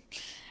 Mermaids.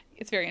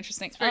 It's very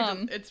interesting.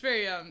 It's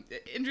very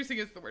interesting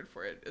is the word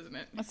for it, isn't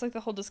it? That's like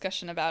the whole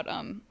discussion about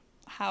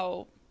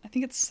how I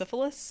think it's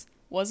syphilis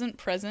wasn't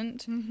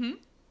present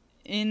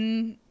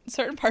in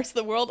certain parts of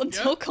the world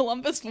until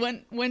Columbus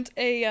went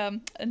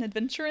an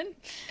adventuring.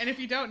 And if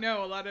you don't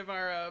know, a lot of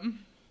our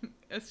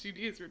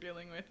STDs we're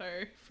dealing with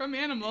are from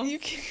animals.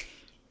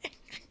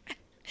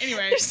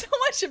 Anyway, there's so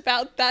much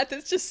about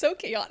that's just so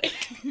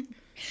chaotic.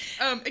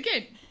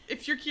 Again,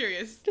 if you're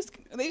curious,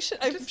 I'm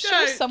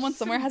sure someone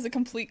somewhere has a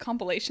complete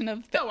compilation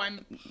of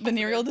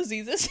venereal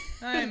diseases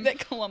that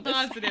Columbus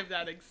positive had.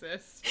 That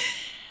exists.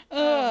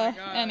 Oh my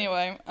God.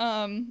 Anyway,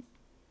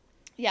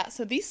 yeah,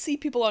 so these sea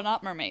people are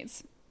not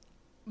mermaids,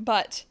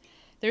 but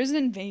there's an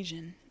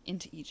invasion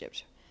into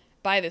Egypt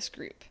by this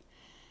group.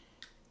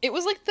 It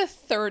was like the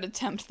third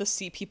attempt the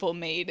sea people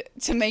made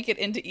to make it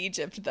into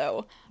Egypt,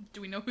 though.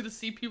 Do we know who the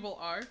sea people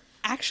are?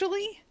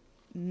 Actually,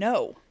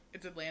 no.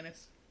 It's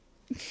Atlantis.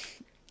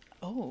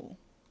 Oh,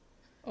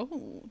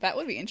 that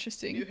would be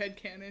interesting. New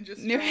headcanon,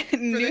 just new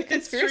the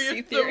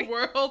conspiracy theory. Of the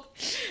world.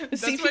 The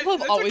sea people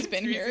have always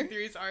been here. Conspiracy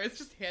theories are. It's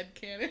just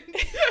headcanon,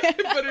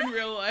 but in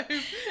real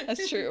life.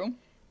 That's true.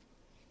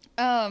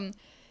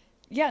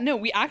 Yeah, no,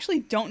 we actually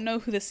don't know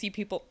who the sea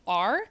people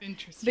are.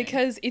 Interesting.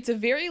 Because it's a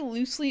very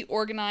loosely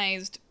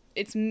organized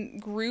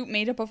group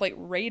made up of like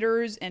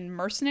raiders and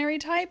mercenary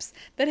types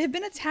that have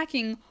been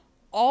attacking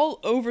all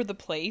over the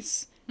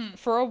place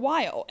for a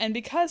while. And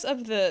because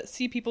of the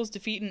sea people's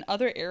defeat in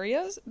other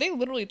areas, they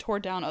literally tore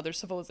down other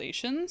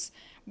civilizations.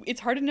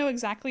 It's hard to know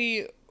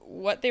exactly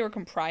what they were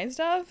comprised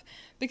of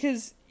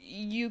because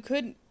you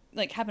could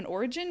like have an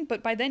origin,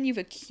 but by then you've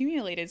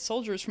accumulated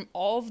soldiers from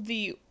all of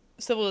the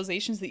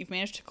civilizations that you've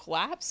managed to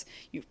collapse.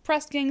 You've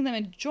pressed gang them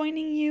into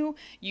joining you.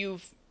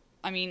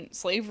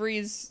 Slavery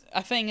is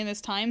a thing in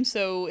this time,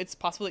 so it's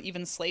possible that you've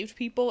enslaved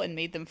people and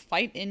made them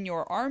fight in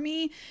your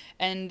army.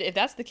 And if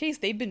that's the case,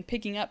 they've been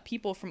picking up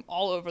people from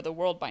all over the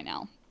world by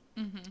now.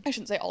 Mm-hmm. I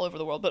shouldn't say all over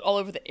the world, but all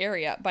over the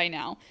area by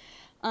now.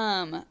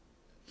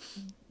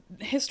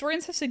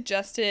 Historians have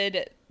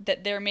suggested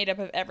that they're made up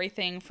of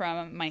everything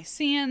from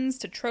Mycenaeans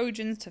to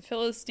Trojans to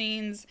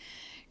Philistines,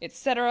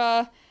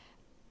 etc.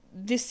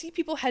 The sea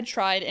people had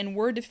tried and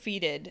were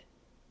defeated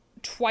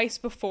twice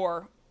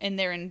before in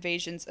their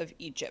invasions of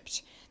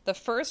Egypt. The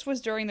first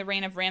was during the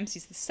reign of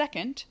Ramses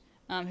II,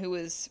 who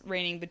was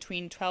reigning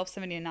between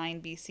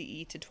 1279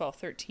 BCE to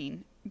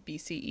 1213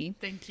 BCE.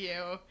 Thank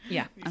you.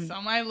 Yeah. You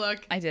saw my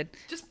look. I did.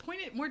 Just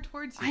point it more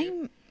towards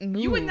you. I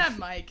move. You and that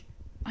mic.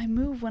 I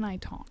move when I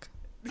talk.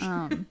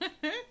 And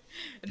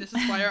this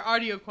is why our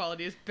audio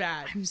quality is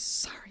bad. I'm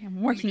sorry.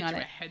 I'm working on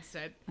it. A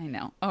headset. I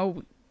know.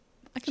 Oh,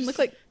 I can look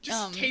like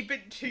tape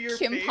it to your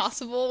Kim face.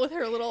 Possible with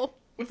her little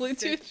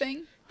Bluetooth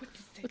thing.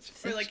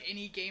 Or like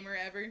any gamer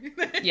ever.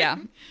 Yeah.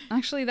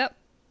 Actually, that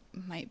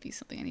might be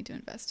something I need to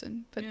invest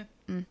in. But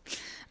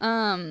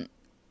Yeah.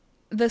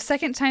 The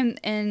second time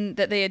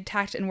that they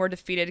attacked and were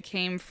defeated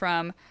came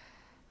from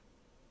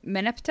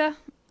Meneptah,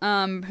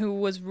 who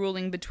was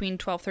ruling between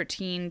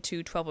 1213 to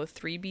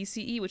 1203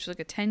 BCE, which was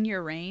like a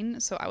 10-year reign.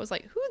 So I was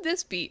like, who'd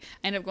this be?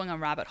 I ended up going on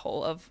a rabbit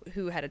hole of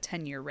who had a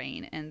 10-year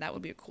reign, and that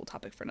would be a cool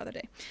topic for another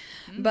day.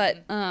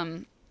 But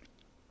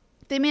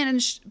they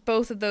managed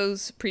both of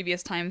those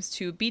previous times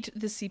to beat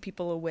the Sea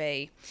People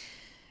away.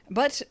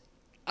 But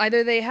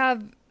either they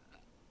have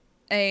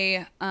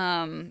a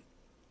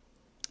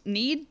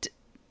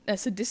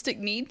sadistic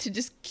need to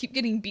just keep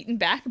getting beaten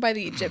back by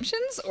the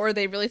Egyptians, or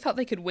they really thought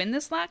they could win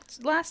this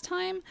last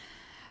time.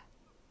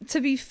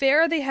 To be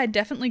fair, they had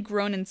definitely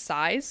grown in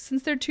size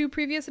since their 2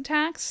 previous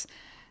attacks,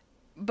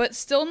 but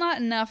still not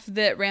enough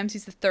that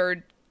Ramses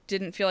III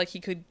didn't feel like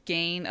he could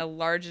gain a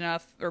large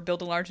enough or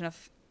build a large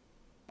enough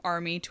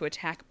army to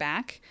attack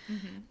back.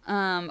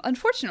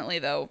 Unfortunately,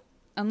 though,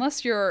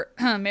 unless you're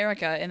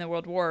America in the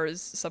World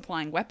Wars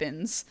supplying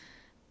weapons,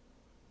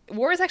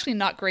 war is actually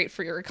not great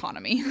for your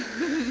economy.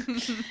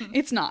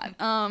 It's not.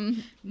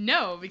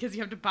 No, because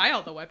you have to buy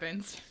all the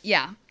weapons.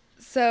 Yeah.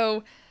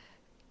 So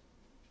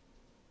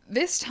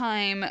this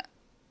time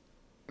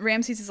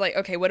Ramses is like,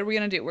 okay, what are we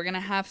going to do? We're going to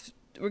have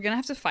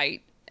to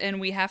fight,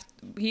 and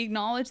he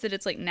acknowledged that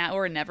it's like now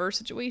or never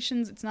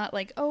situations. It's not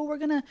like, oh, we're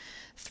going to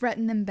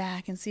threaten them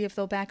back and see if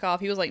they'll back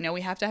off. He was like, no,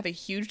 we have to have a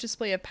huge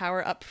display of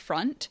power up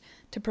front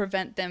to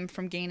prevent them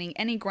from gaining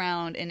any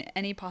ground and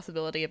any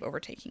possibility of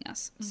overtaking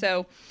us.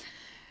 So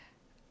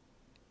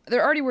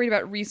they're already worried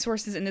about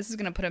resources, and this is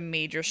going to put a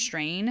major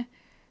strain.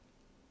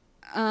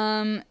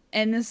 And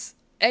this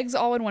eggs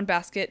all in one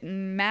basket,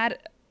 mad,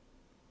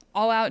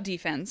 all-out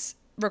defense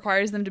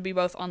requires them to be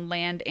both on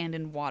land and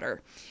in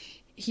water.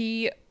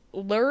 He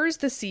lures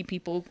the Sea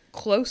People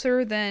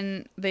closer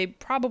than they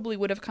probably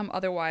would have come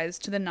otherwise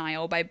to the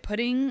Nile by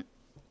putting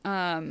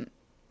all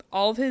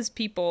of his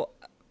people...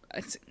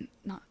 It's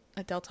not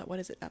a delta, what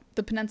is it?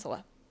 The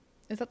peninsula.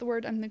 Is that the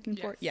word I'm looking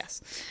for?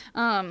 Yes.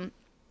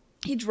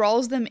 He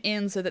draws them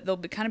in so that they'll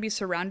kind of be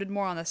surrounded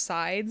more on the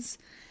sides.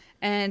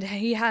 And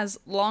he has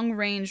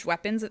long-range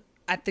weapons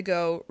at the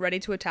go, ready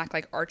to attack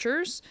like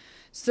archers,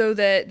 so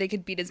that they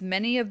could beat as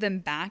many of them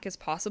back as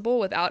possible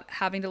without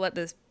having to let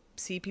the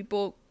Sea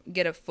People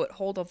get a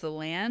foothold of the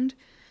land.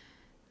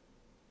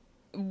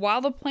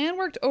 While the plan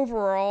worked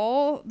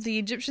overall, the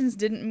Egyptians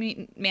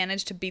didn't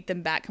manage to beat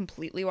them back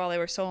completely while they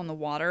were still in the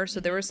water, so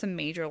there were some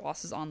major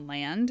losses on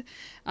land.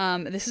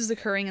 This is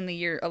occurring in the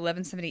year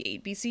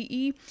 1178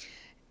 BCE.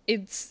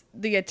 It's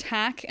the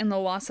attack and the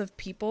loss of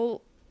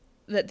people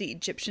that the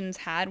Egyptians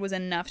had was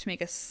enough to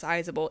make a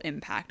sizable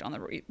impact on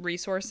the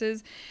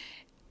resources.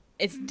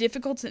 It's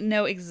difficult to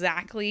know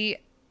exactly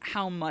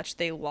how much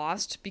they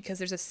lost because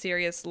there's a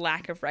serious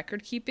lack of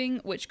record keeping,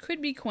 which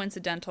could be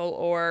coincidental,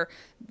 or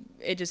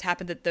it just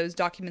happened that those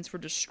documents were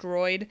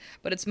destroyed.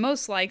 But it's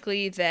most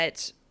likely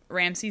that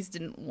Ramses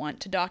didn't want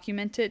to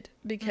document it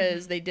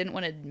because they didn't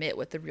want to admit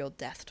what the real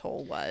death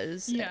toll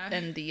was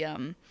and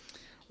the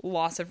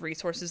loss of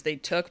resources they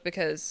took.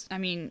 Because, I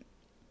mean,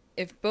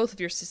 if both of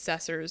your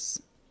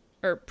successors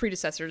or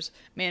predecessors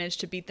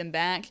managed to beat them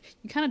back,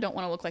 you kind of don't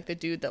want to look like the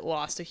dude that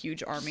lost a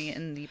huge army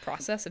in the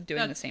process of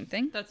doing the same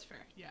thing. That's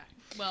fair, yeah.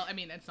 Well, I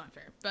mean, it's not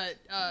fair, but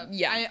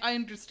I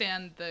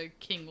understand the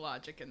king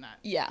logic in that.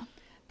 Yeah.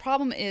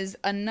 Problem is,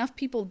 enough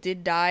people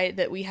did die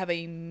that we have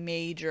a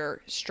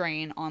major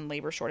strain on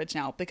labor shortage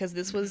now, because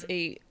this was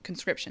a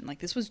conscription. Like,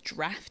 this was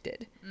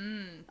drafted.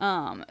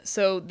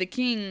 So the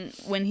king,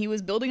 when he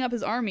was building up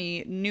his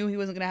army, knew he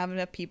wasn't going to have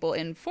enough people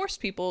and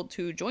forced people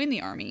to join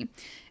the army.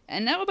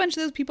 And now a bunch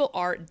of those people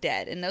are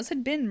dead. And those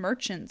had been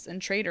merchants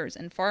and traders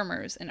and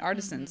farmers and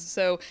artisans.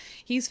 So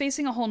he's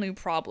facing a whole new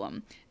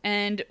problem.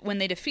 And when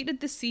they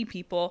defeated the Sea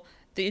People,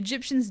 the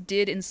Egyptians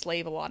did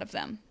enslave a lot of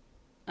them.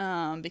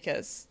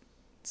 Because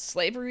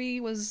slavery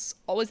was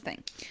always a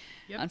thing,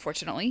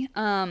 unfortunately.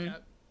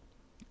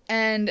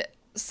 And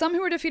some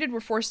who were defeated were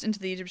forced into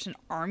the Egyptian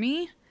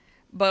army.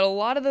 But a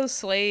lot of those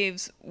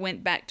slaves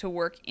went back to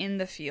work in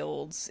the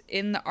fields,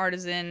 in the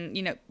artisan.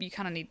 You know, you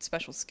kind of need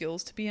special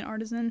skills to be an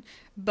artisan.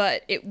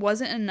 But it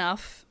wasn't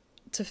enough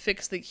to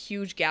fix the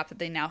huge gap that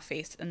they now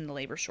faced in the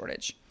labor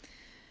shortage.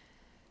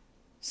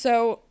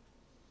 So,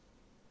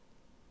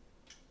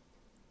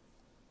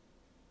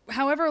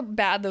 however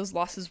bad those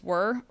losses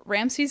were,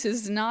 Ramses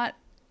is not...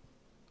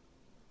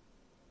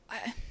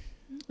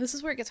 This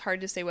is where it gets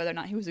hard to say whether or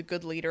not he was a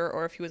good leader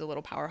or if he was a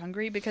little power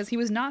hungry, because he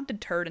was not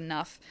deterred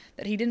enough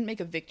that he didn't make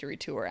a victory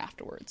tour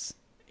afterwards.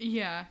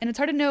 Yeah. And it's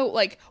hard to know,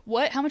 like,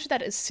 how much of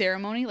that is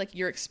ceremony, like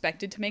you're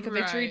expected to make a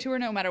victory tour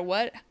no matter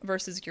what,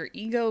 versus your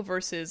ego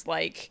versus,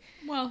 like...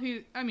 Well,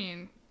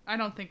 I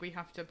don't think we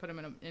have to put him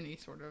in any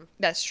sort of...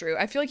 That's true.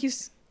 I feel like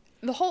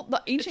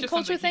the ancient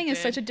culture thing is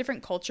such a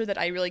different culture that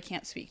I really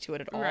can't speak to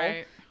it at all.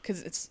 Right.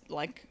 Because it's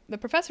like the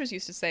professors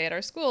used to say at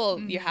our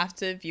school, you have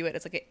to view it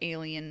as like an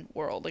alien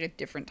world, like a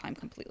different time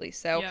completely.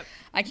 So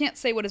I can't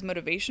say what his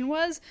motivation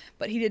was,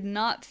 but he did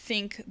not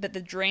think that the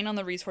drain on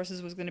the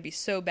resources was going to be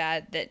so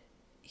bad that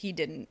he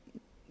didn't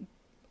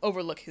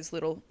overlook his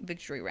little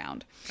victory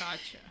round.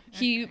 Gotcha.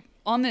 He,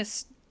 on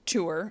this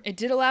tour, it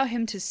did allow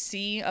him to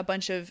see a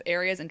bunch of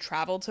areas and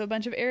travel to a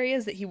bunch of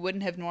areas that he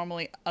wouldn't have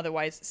normally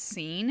otherwise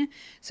seen.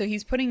 So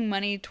he's putting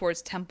money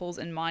towards temples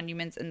and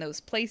monuments in those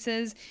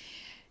places.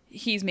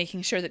 He's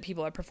making sure that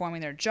people are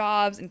performing their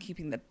jobs and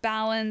keeping the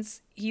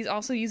balance. He's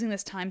also using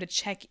this time to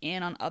check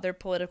in on other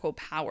political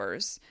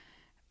powers.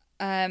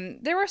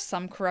 There were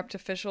some corrupt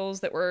officials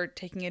that were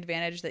taking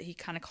advantage that he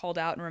kind of called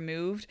out and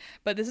removed,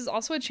 but this is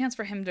also a chance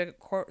for him to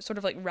sort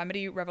of like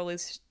remedy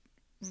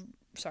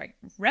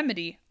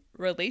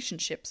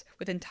relationships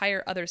with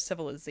entire other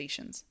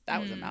civilizations.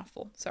 That was a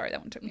mouthful. Sorry, that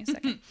one took me a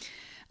second.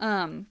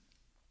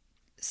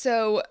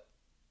 So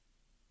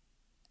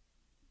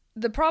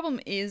the problem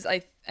is,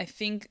 I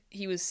think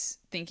he was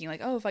thinking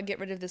like, oh, if I get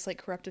rid of this like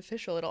corrupt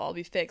official, it'll all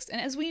be fixed.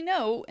 And as we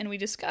know, and we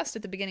discussed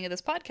at the beginning of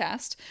this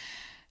podcast,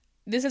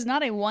 this is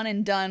not a one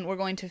and done, we're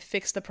going to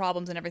fix the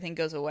problems and everything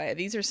goes away.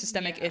 These are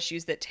systemic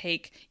issues that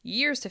take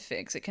years to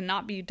fix. It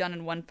cannot be done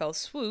in one fell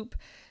swoop.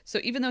 So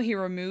even though he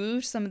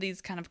removed some of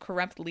these kind of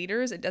corrupt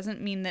leaders, it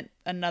doesn't mean that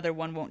another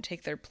one won't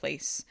take their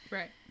place.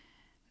 Right.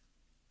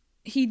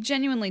 He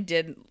genuinely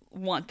did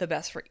want the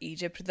best for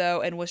Egypt,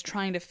 though, and was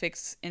trying to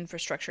fix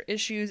infrastructure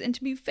issues. And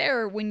to be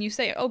fair, when you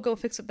say, oh, go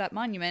fix up that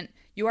monument,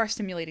 you are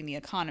stimulating the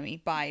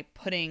economy by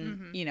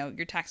putting,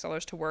 your tax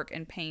dollars to work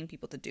and paying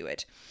people to do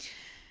it.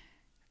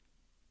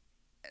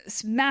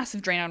 It's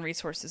massive drain on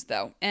resources,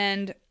 though.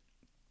 And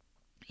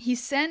he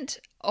sent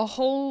a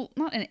whole,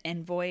 not an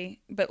envoy,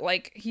 but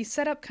like he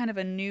set up kind of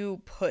a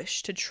new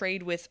push to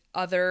trade with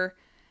other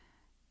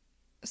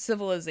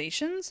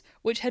civilizations,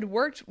 which had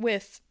worked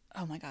with,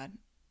 oh my God,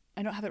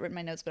 I don't have it written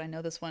in my notes, but I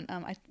know this one.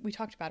 We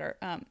talked about her.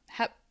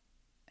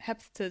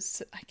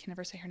 Hephaestus, I can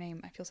never say her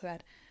name. I feel so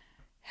bad.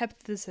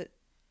 Hephaestus.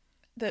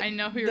 I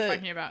know who you're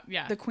talking about.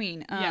 Yeah. The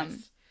queen.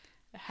 Yes.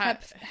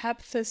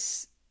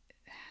 Hephaestus.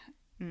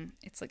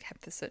 It's like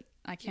Hephaestus.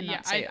 I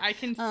cannot say it. I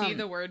can see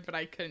the word, but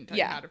I couldn't tell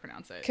you how to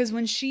pronounce it. Because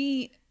when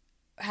she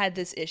had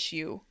this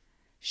issue,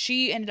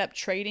 she ended up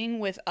trading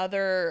with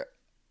other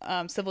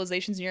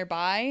civilizations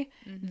nearby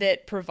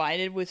that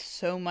provided with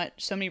so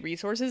many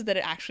resources that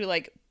it actually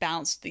like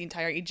bounced the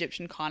entire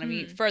Egyptian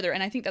economy further.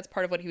 And I think that's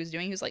part of what he was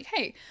doing. He was like,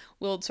 hey,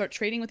 we'll start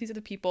trading with these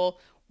other people.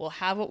 We'll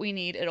have what we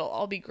need. It'll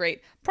all be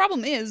great.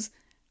 Problem is,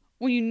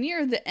 when you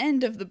near the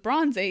end of the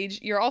Bronze Age,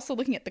 you're also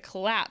looking at the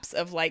collapse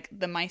of like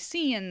the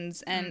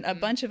Mycenaeans and a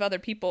bunch of other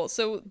people.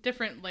 So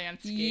different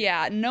landscape.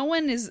 Yeah, no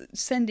one is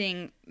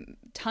sending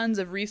tons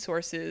of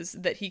resources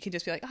that he could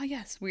just be like, oh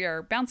yes, we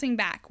are bouncing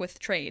back with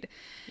trade.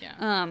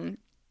 Yeah.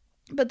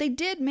 But they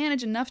did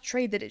manage enough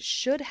trade that it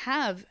should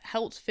have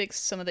helped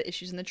fix some of the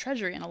issues in the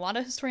treasury, and a lot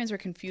of historians are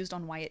confused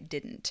on why it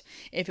didn't.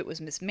 If it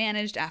was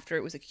mismanaged after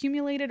it was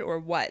accumulated or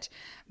what.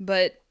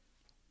 But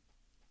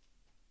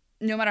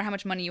no matter how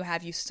much money you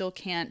have, you still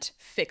can't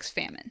fix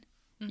famine.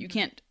 You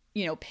can't,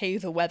 pay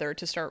the weather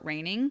to start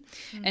raining.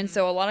 And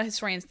so a lot of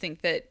historians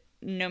think that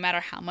no matter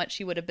how much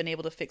he would have been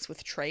able to fix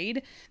with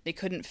trade, they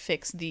couldn't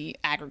fix the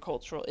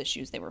agricultural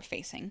issues they were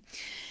facing.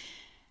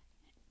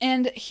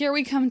 And here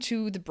we come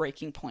to the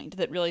breaking point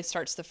that really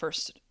starts the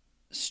first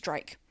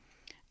strike.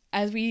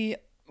 As we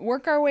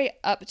work our way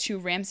up to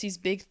Ramses'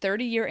 big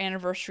 30-year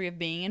anniversary of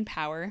being in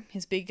power,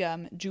 his big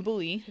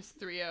jubilee. His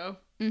 3-0.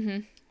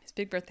 His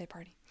big birthday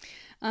party.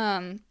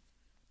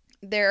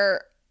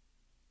 They're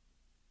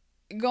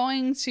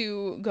going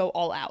to go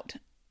all out.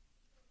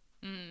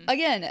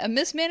 Again, a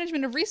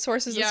mismanagement of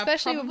resources,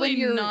 especially when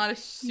you're not a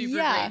super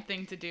great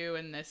thing to do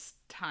in this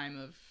time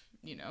of,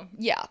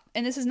 Yeah,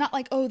 and this is not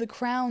like, oh, the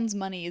crown's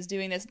money is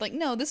doing this. Like,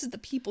 no, this is the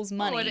people's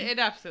money. Oh, it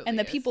absolutely and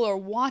the is. people are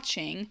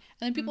watching, and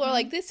then people are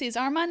like, this is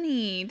our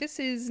money. This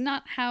is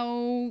not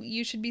how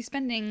you should be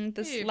spending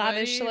this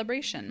lavish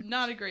celebration.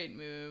 Not a great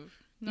move.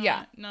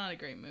 Not a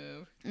great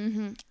move.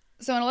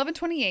 So in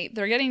 1128,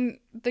 they're getting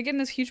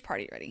this huge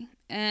party ready,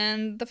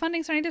 and the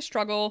funding's starting to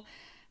struggle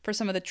for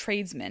some of the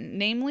tradesmen,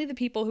 namely the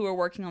people who are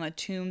working on the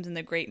tombs and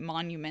the great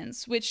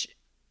monuments, which,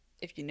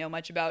 if you know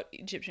much about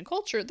Egyptian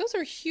culture, those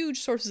are huge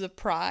sources of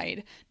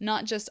pride,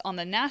 not just on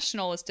the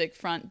nationalistic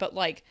front, but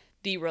like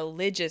the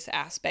religious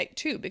aspect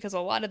too, because a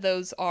lot of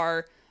those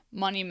are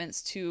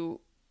monuments to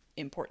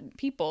important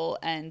people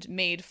and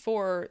made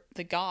for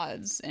the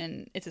gods,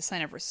 and it's a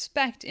sign of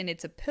respect, and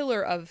it's a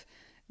pillar of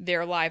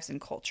their lives and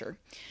culture.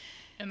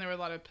 And there were a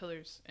lot of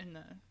pillars in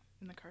the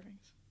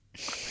carvings.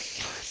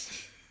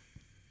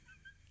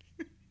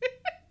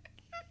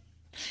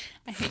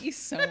 I hate you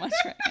so much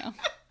right now.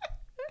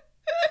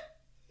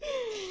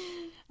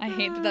 I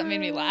hate that made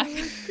me laugh.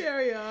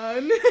 Carry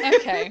on.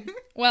 Okay.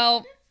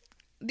 Well,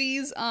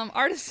 these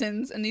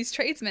artisans and these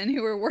tradesmen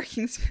who were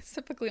working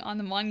specifically on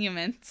the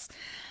monuments,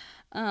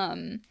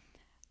 their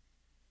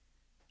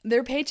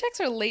paychecks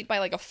are late by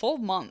like a full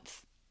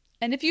month.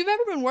 And if you've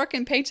ever been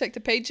working paycheck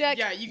to paycheck,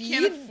 you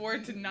can't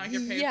afford to not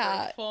get paid for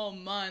a full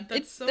month.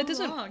 That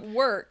doesn't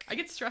work. I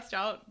get stressed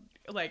out.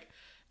 Like,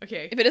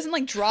 okay, if it doesn't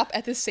like drop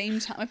at the same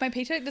time, if my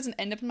paycheck doesn't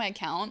end up in my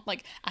account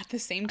like at the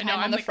same time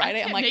on the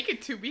Friday, I'm like, make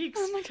it 2 weeks.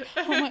 I'm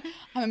like,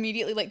 I'm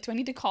immediately like, do I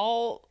need to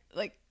call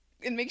like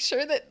and make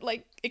sure that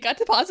like it got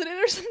deposited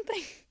or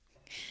something.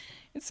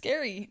 It's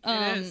scary.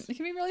 It is. It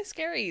can be really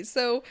scary.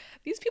 So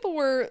these people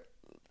were,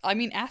 I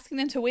mean, asking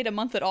them to wait a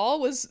month at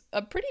all was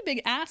a pretty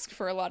big ask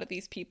for a lot of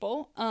these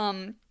people.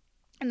 And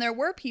there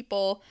were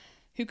people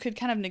who could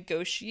kind of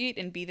negotiate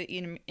and be the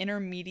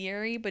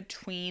intermediary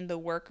between the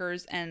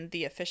workers and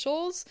the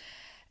officials.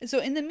 So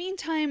in the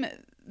meantime,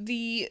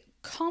 the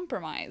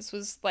compromise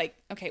was like,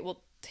 okay,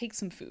 we'll take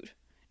some food.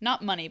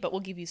 Not money, but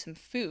we'll give you some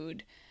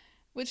food,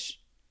 which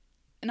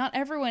not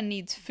everyone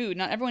needs food.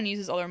 Not everyone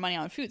uses all their money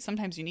on food.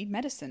 Sometimes you need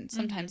medicine.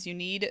 Sometimes you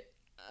need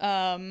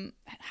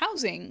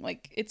housing.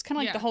 Like, it's kind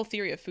of like the whole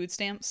theory of food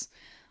stamps.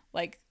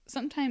 Like,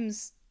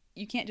 sometimes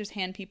you can't just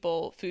hand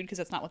people food because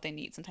that's not what they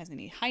need. Sometimes they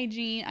need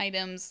hygiene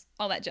items,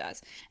 all that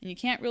jazz. And you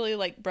can't really,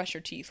 like, brush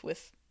your teeth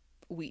with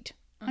wheat.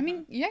 I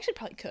mean, you actually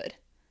probably could.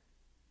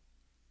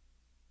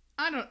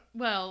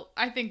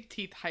 I think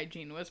teeth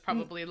hygiene was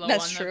probably low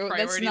That's on true. the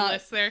priority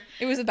list there.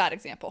 It was a bad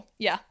example.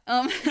 Yeah.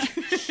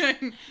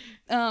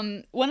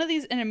 One of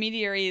these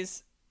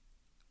intermediaries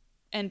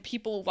and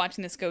people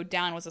watching this go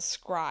down was a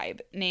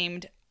scribe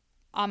named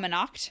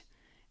Amenacht.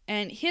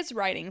 And his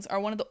writings are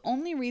one of the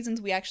only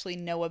reasons we actually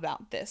know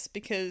about this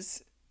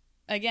because,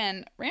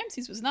 again,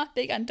 Ramses was not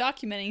big on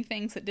documenting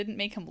things that didn't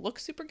make him look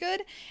super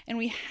good. And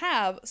we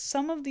have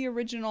some of the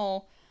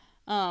original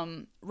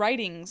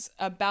writings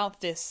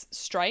about this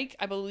strike.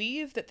 I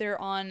believe that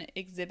they're on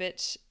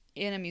exhibit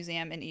in a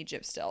museum in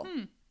Egypt still.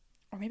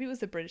 Or maybe it was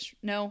the British.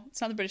 No, it's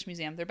not the British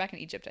Museum. They're back in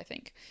Egypt, I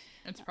think.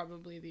 It's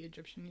probably the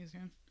Egyptian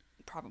Museum.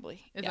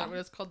 Probably. Is that what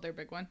it's called? Their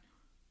big one?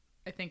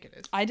 I think it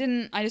is. I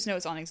just know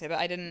it's on exhibit.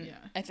 I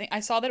think I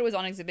saw that it was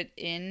on exhibit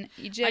in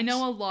Egypt. I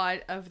know a lot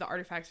of the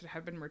artifacts that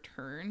have been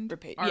returned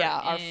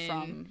are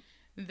from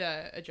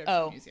the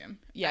Egyptian Museum.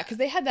 Yeah, because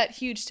they had that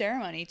huge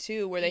ceremony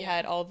too where they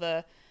had all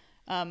the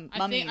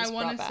mummies I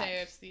want to brought back.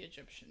 say it's the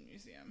Egyptian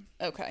Museum.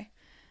 Okay.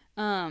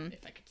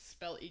 If I could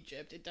spell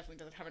Egypt, it definitely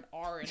doesn't have an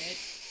R in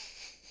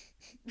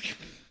it.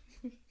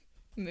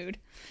 Mood.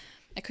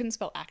 I couldn't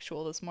spell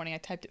actual this morning. I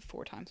typed it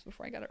 4 times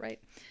before I got it right.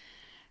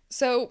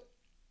 So,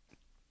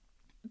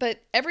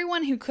 but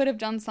everyone who could have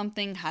done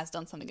something has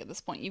done something at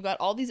this point. You've got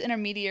all these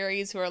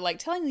intermediaries who are like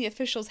telling the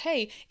officials,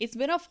 hey, it's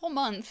been a full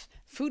month.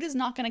 Food is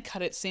not going to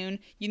cut it soon.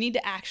 You need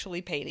to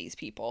actually pay these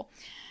people.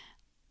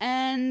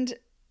 And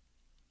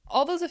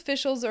all those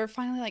officials are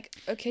finally like,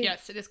 okay.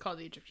 Yes, it is called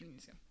the Egyptian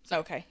Museum. So,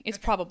 okay. It's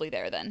probably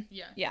there then.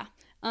 Yeah. Yeah.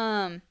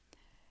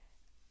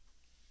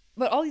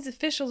 But all these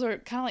officials are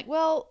kind of like,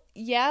 well,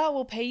 yeah,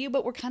 we'll pay you,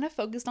 but we're kind of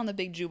focused on the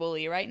big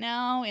jubilee right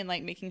now and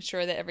like making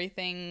sure that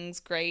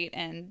everything's great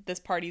and this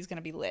party's going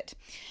to be lit.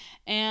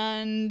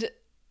 And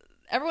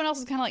everyone else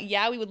is kind of like,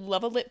 yeah, we would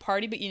love a lit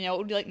party, but you know, it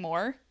would be like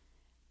more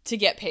to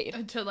get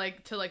paid.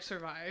 To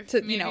survive.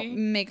 To, maybe. you know,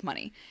 make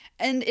money.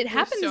 And it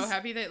happens. I'm so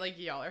happy that like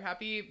y'all are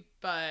happy,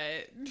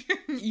 but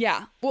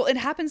yeah. Well, it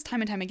happens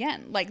time and time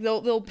again. Like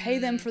they'll pay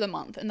them for the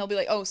month and they'll be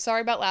like, oh,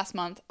 sorry about last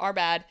month. Our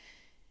bad.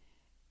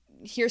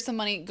 Here's some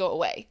money, go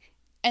away.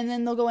 And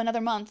then they'll go another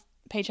month,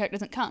 paycheck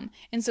doesn't come.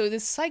 And so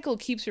this cycle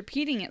keeps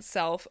repeating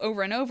itself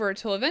over and over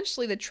until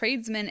eventually the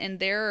tradesmen and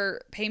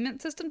their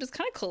payment system just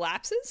kind of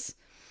collapses.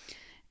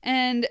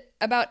 And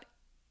about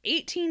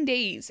 18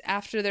 days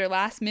after their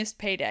last missed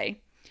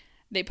payday,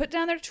 they put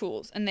down their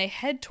tools and they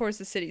head towards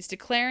the cities,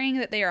 declaring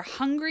that they are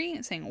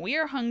hungry, saying, we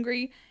are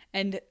hungry,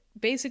 and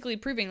basically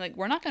proving like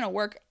we're not going to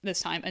work this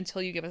time until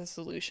you give us a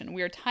solution.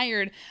 We are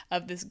tired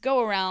of this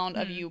go around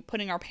of you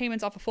putting our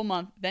payments off a full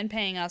month, then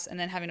paying us, and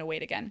then having to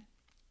wait again.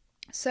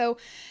 So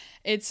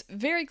it's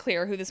very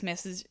clear who this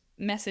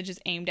message is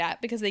aimed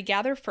at because they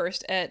gather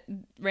first at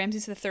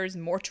Ramses III's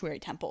mortuary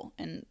temple,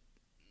 and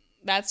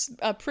that's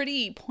a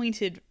pretty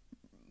pointed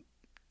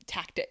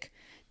tactic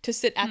to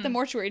sit at the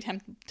mortuary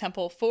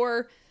temple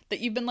for that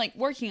you've been like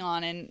working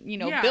on and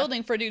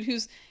building for a dude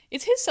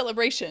it's his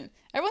celebration.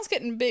 Everyone's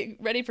getting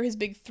ready for his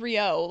big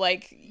 3-0.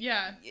 Like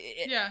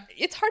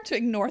it's hard to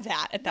ignore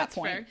that at that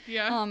point. Fair.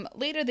 Yeah.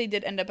 Later they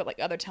did end up at like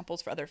other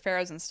temples for other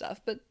pharaohs and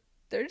stuff, but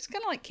they're just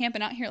kind of like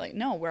camping out here like,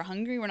 no, we're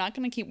hungry. We're not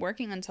going to keep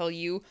working until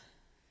you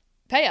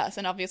pay us.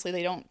 And obviously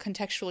they don't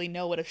contextually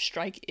know what a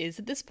strike is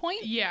at this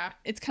point. Yeah.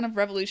 It's kind of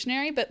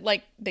revolutionary, but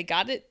like they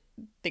got it.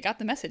 They got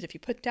the message. If you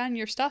put down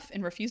your stuff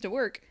and refuse to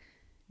work,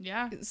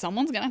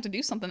 someone's gonna have to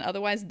do something,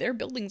 otherwise their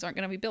buildings aren't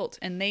gonna be built,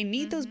 and they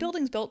need those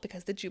buildings built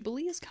because the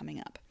Jubilee is coming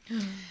up.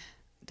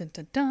 Dun,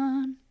 dun,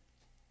 dun.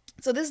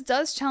 So this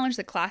does challenge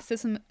the class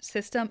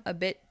system a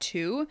bit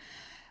too,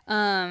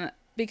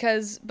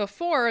 because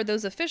before,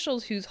 those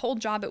officials whose whole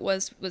job it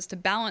was to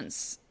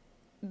balance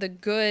the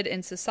good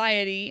in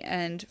society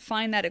and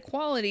find that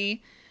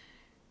equality,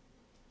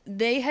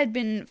 they had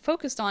been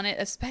focused on it,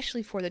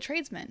 especially for the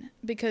tradesmen,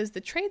 because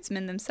the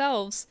tradesmen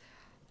themselves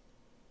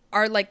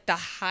are like the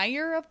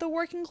higher of the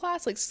working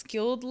class. Like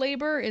skilled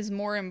labor is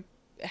more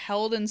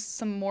held in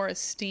some more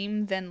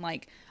esteem than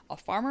like a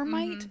farmer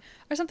might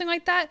or something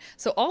like that.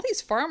 So all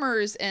these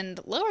farmers and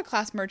lower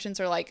class merchants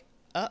are like,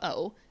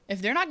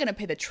 if they're not going to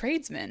pay the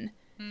tradesmen,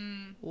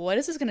 what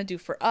is this going to do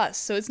for us?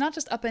 So it's not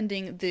just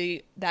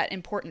upending that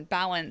important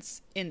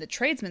balance in the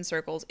tradesman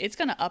circles. It's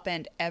going to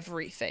upend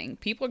everything.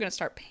 People are going to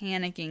start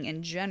panicking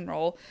in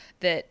general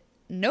that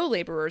no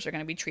laborers are going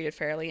to be treated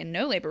fairly and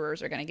no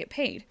laborers are going to get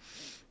paid.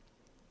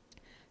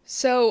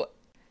 So,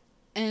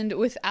 and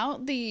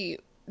without the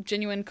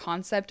genuine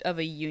concept of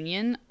a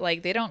union,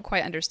 like, they don't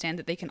quite understand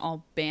that they can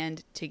all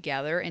band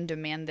together and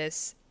demand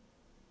this,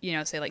 you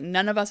know, say like,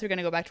 none of us are going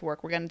to go back to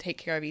work. We're going to take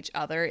care of each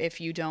other if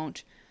you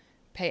don't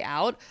pay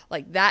out.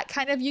 Like, that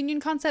kind of union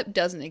concept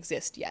doesn't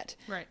exist yet.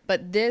 Right.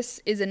 But this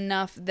is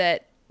enough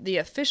that the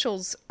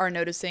officials are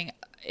noticing,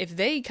 if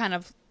they kind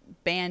of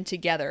band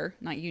together,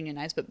 not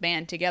unionize, but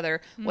band together,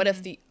 what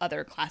if the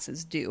other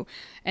classes do?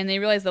 And they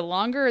realize the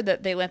longer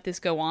that they let this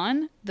go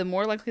on, the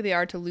more likely they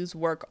are to lose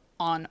work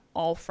on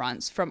all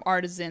fronts, from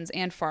artisans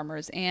and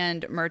farmers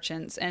and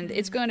merchants. And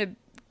it's going to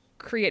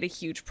create a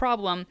huge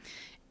problem.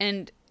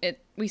 And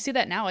we see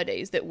that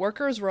nowadays, that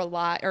workers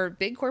rely, or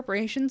big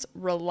corporations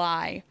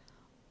rely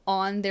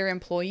on their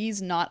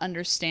employees not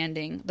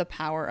understanding the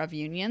power of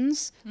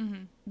unions.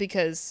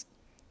 Because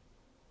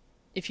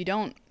if you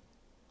don't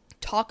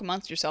talk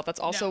amongst yourself, that's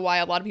also why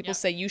a lot of people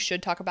say you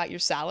should talk about your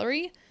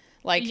salary.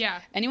 Like,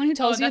 anyone who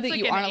tells you that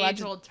you aren't allowed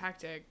to... That's like an age-old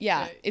tactic.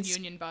 It's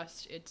union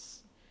bust.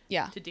 It's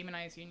to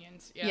demonize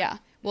unions.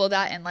 Well,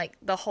 that, and like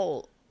the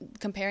whole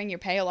comparing your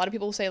pay, a lot of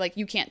people say like,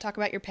 you can't talk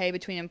about your pay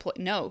between employees.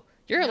 No,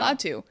 you're allowed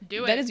to.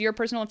 Do it. That is your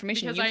personal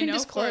information. Because you can I know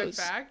disclose.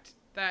 for a fact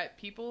that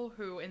people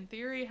who in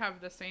theory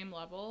have the same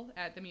level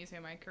at the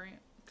museum I'm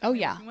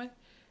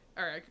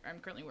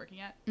currently working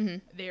at,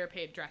 they are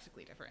paid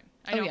drastically different.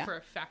 I know for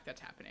a fact that's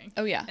happening.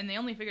 And they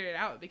only figured it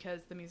out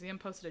because the museum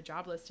posted a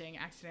job listing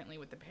accidentally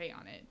with the pay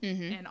on it.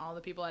 And all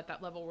the people at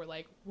that level were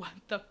like, what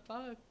the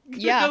fuck?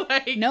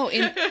 Like... No,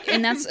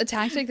 and that's a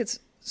tactic that's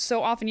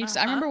so often used.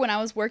 I remember when I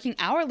was working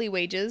hourly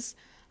wages,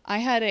 I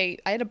had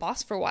a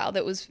boss for a while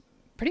that was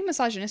pretty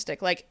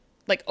misogynistic, like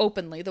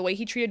openly. The way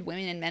he treated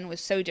women and men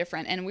was so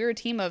different. And we were a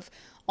team of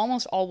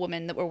almost all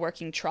women that were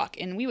working truck.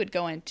 And we would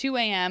go in 2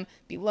 a.m.,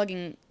 be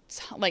lugging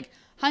like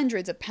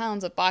hundreds of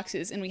pounds of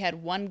boxes, and we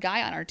had one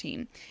guy on our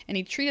team, and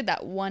he treated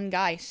that one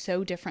guy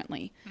so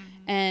differently.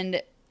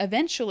 And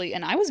eventually,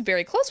 and I was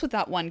very close with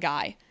that one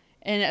guy,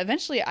 and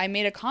eventually I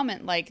made a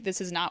comment like, this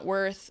is not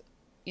worth,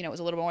 you know, it was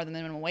a little more than the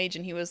minimum wage,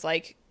 and he was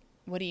like,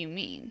 what do you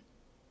mean?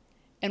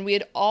 And we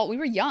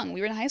were young,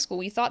 we were in high school,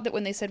 we thought that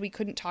when they said we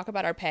couldn't talk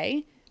about our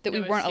pay, that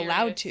we weren't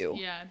allowed to.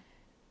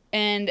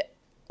 And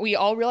we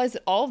all realized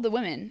that all of the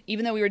women,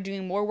 even though we were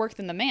doing more work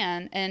than the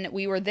man, and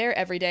we were there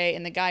every day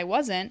and the guy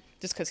wasn't,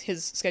 just because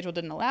his schedule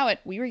didn't allow it,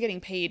 we were getting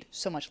paid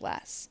so much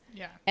less.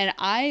 And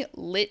I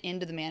lit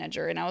into the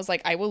manager, and I was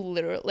like, I will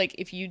literally, like,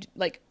 if you,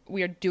 like,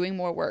 we are doing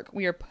more work,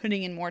 we are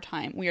putting in more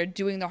time, we are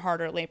doing the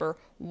harder labor,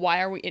 why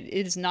are we, it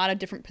is not a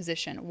different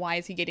position, why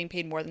is he getting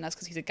paid more than us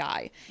because he's a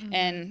guy?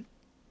 And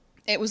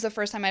it was the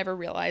first time I ever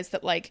realized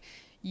that, like,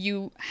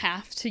 you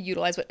have to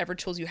utilize whatever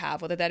tools you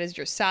have, whether that is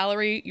your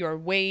salary, your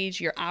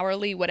wage, your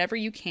hourly, whatever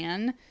you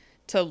can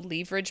to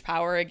leverage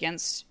power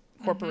against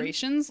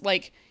corporations.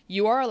 Like,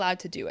 you are allowed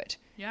to do it.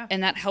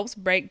 And that helps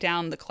break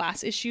down the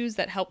class issues.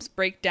 That helps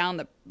break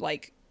down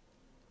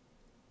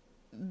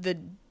the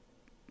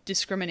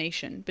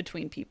discrimination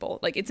between people.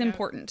 Like, it's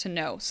important to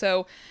know.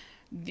 So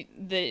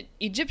the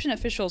Egyptian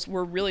officials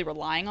were really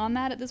relying on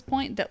that at this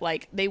point, that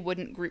like they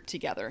wouldn't group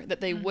together,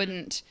 that they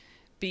wouldn't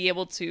be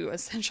able to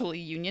essentially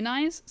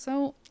unionize.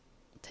 So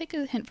take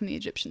a hint from the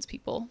Egyptians,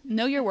 people.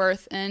 Know your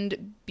worth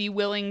and be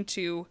willing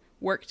to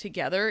work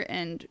together,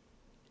 and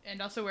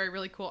also wear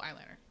really cool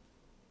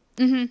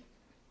eyeliner.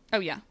 Oh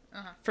yeah,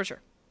 for sure.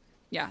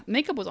 Yeah,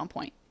 makeup was on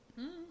point,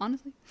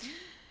 honestly.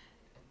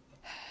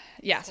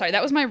 Yeah, sorry,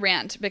 that was my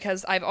rant,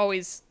 because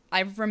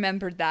I've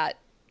remembered that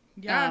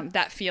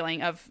that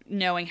feeling of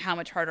knowing how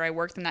much harder I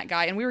worked than that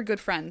guy, and we were good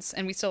friends,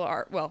 and we still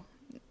are. Well,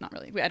 not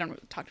really. I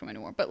don't talk to him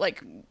anymore, but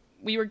like,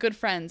 we were good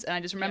friends, and I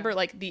just remember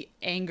like the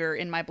anger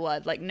in my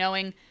blood, like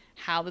knowing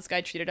how this guy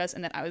treated us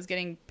and that I was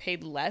getting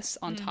paid less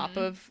on top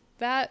of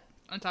that.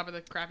 On top of the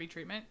crappy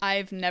treatment.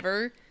 I've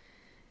never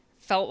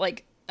felt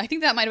like, I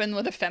think that might have been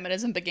where the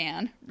feminism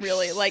began,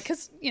 really. Like,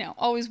 because, you know,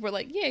 always we're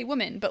like, yay,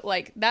 women. But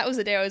like, that was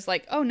the day I was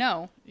like, oh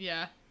no.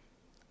 Yeah.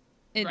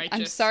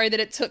 I'm sorry that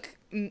it took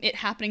it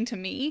happening to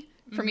me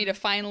for me to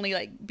finally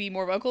like be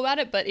more vocal about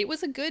it. But it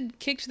was a good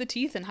kick to the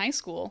teeth in high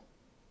school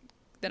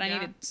that I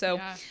needed. So,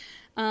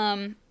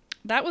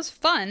 that was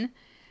fun.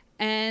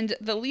 And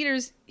the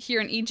leaders here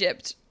in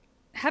Egypt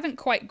haven't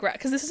quite grasped,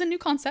 because this is a new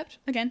concept.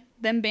 Again,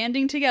 them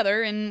banding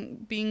together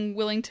and being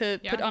willing to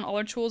put on all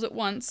our tools at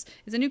once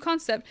is a new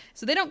concept.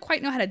 So they don't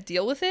quite know how to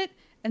deal with it.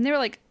 And they're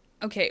like,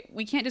 okay,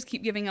 we can't just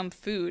keep giving them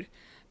food.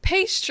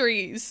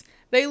 Pastries.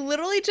 They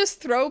literally just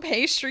throw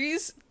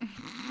pastries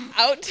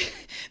out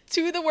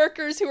to the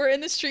workers who are in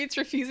the streets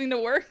refusing to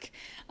work.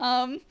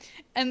 And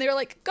they're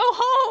like, go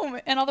home.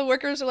 And all the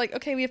workers are like,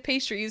 okay, we have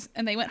pastries.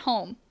 And they went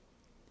home.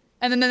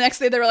 And then the next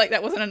day they were like,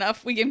 that wasn't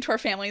enough. We gave them to our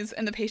families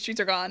and the pastries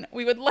are gone.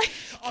 We would like...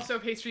 Also,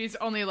 pastries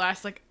only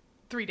last like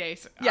 3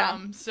 days. Yeah.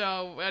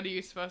 So what are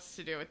you supposed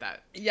to do with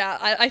that? Yeah,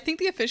 I think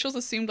the officials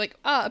assumed, like,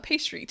 a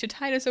pastry to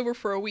tide us over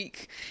for a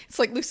week. It's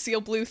like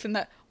Lucille Bluth and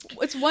that.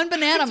 It's one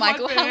banana, It's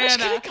Michael. one How much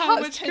banana. can it cost? How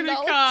much can it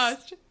 $10?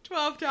 cost?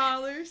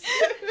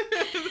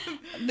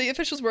 $12. The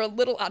officials were a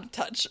little out of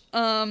touch.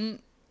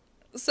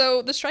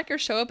 So the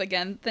strikers show up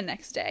again the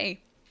next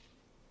day.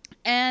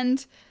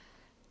 And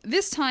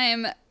this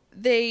time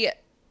they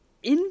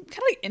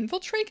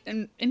infiltrate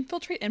and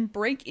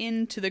break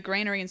into the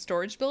granary and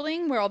storage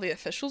building where all the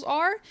officials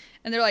are,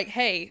 and they're like,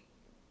 "Hey,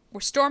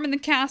 we're storming the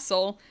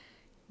castle.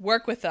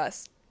 Work with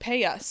us,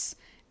 pay us."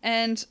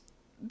 And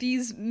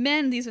these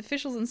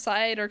officials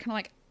inside are kind of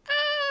like,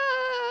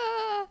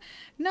 "Ah,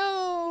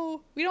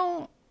 no,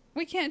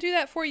 we can't do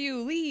that for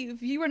you.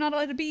 Leave. You are not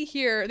allowed to be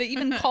here." They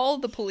even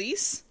called the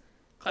police.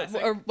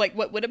 Classic. Or like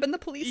what would have been the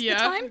police at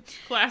the time.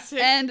 Classic.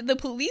 And the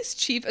police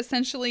chief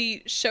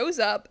essentially shows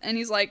up and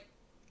he's like,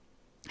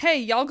 "Hey,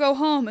 y'all go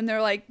home." And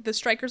they're like, the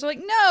strikers are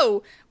like,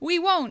 "No, we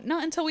won't.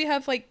 Not until we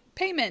have like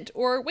payment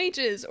or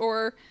wages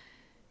or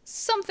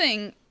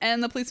something."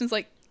 And the policeman's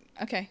like,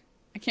 "Okay,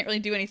 I can't really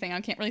do anything. I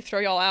can't really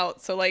throw y'all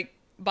out. So like,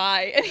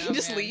 bye." And he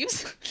just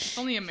leaves.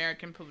 Only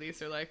American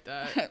police are like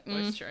that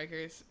with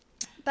strikers.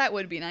 That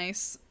would be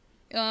nice.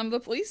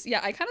 The police, yeah,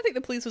 I kind of think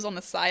the police was on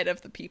the side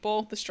of the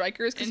people, the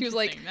strikers, because he was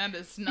like, that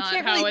is not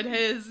how it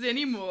is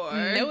anymore.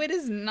 No, it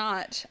is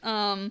not.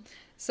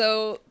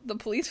 So the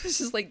police was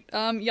just like,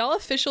 y'all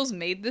officials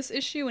made this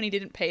issue and he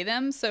didn't pay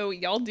them, so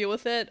y'all deal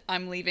with it.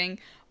 I'm leaving.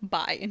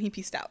 Bye. And he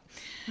peaced out.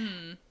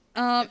 And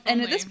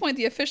at this point,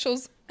 the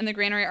officials in the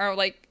granary are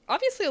like,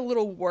 obviously a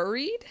little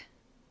worried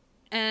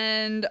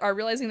and are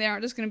realizing they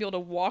aren't just going to be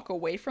able to walk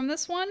away from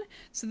this one.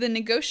 So they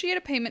negotiate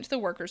a payment to the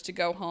workers to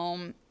go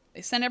home.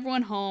 They send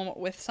everyone home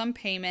with some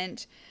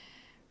payment.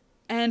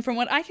 And from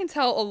what I can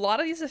tell, a lot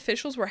of these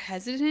officials were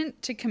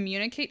hesitant to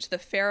communicate to the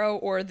pharaoh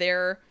or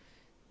their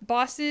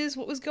bosses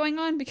what was going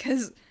on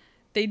because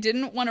they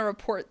didn't want to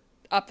report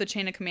up the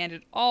chain of command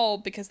at all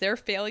because their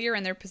failure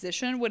and their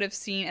position would have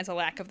seen as a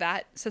lack of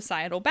that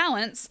societal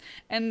balance.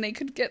 And they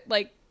could get,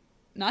 like,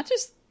 not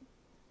just,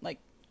 like,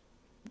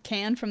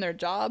 canned from their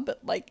job, but,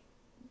 like,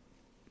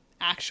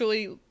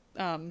 actually,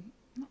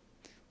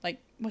 like,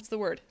 what's the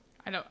word?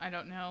 I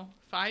don't know.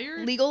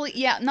 Fired? Legally,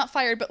 yeah, not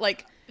fired, but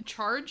like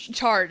charged.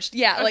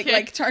 Yeah, Okay.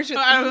 like charged with.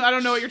 I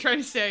don't know what you're trying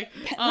to say.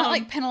 Not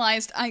like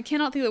penalized. I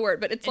cannot think of the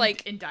word, but it's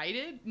like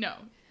indicted. No,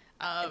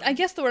 I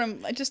guess the word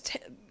I'm just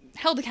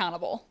held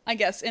accountable. I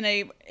guess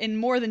in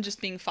more than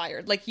just being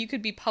fired. Like you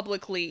could be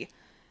publicly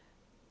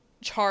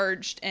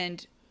charged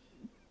and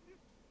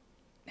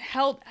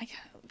held.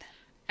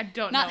 I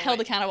don't not know.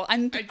 held accountable.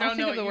 I'll think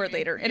of the word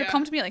later. It'll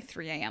come to me at like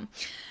 3 a.m.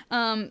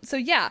 So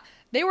yeah,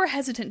 they were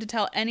hesitant to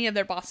tell any of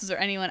their bosses or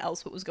anyone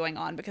else what was going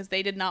on because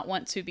they did not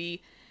want to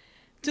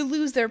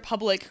lose their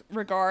public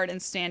regard and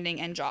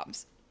standing and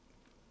jobs.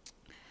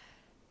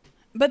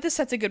 But this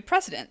sets a good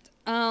precedent.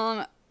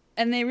 And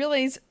they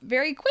realize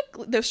very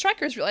quickly, the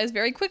strikers realize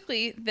very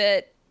quickly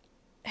that,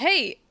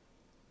 hey,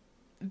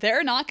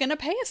 they're not going to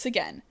pay us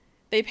again.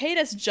 They paid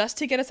us just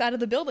to get us out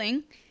of the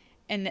building.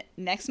 And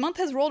next month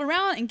has rolled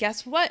around, and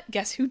guess what?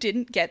 Guess who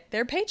didn't get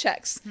their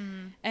paychecks?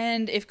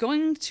 And if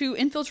going to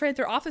infiltrate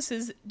their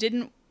offices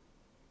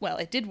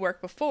it did work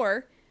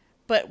before,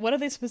 but what are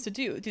they supposed to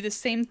do? Do the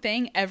same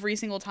thing every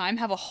single time?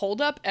 Have a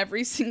holdup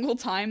every single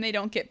time they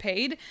don't get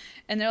paid?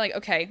 And they're like,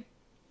 okay,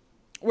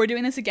 we're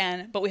doing this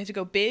again, but we have to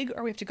go big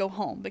or we have to go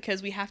home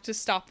because we have to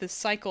stop this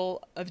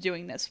cycle of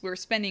doing this. We're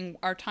spending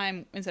our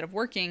time, instead of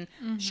working,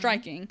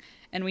 striking,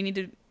 and we need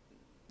to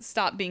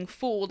stop being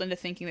fooled into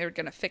thinking they were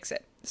going to fix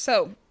it.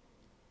 So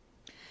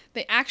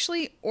they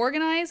actually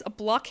organize a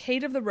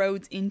blockade of the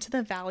roads into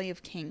the Valley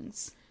of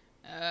Kings.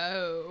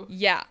 Oh.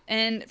 Yeah,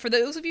 and for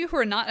those of you who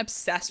are not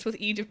obsessed with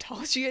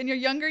Egyptology in your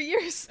younger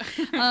years,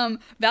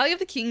 Valley of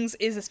the Kings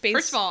is a space...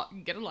 First of all,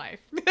 get a life.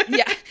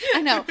 Yeah,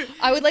 I know.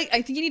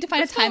 I think you need to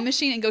find a time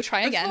machine and go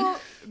try again.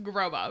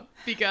 Grow up,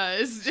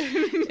 because...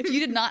 If you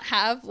did not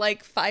have,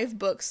 like, 5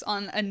 books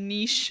on a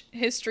niche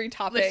history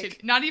topic... Listen,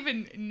 not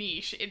even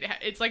niche.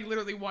 It's, like,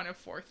 literally one of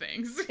 4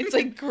 things. It's,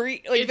 like,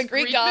 Greek... Like, it's the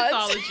Greek gods.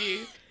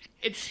 mythology,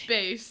 it's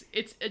space,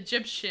 it's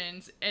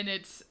Egyptians, and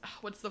it's...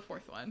 What's the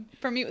 4th one?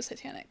 For me, it was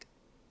Titanic.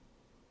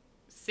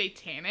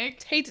 Satanic?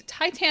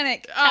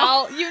 Titanic,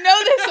 Cal. Oh. You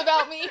know this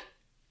about me.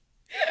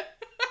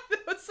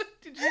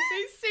 Did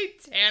you say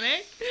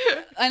satanic?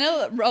 I know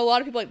that a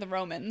lot of people like the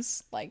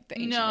Romans, like the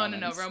ancient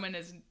Romans. No. Roman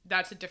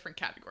that's a different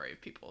category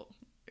of people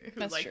who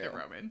That's like true. the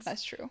Romans.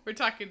 That's true. We're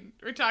talking.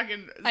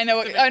 I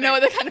know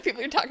the kind of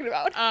people you're talking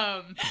about.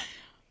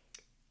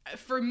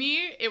 For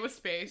me, it was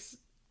space,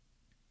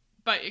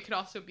 but it could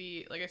also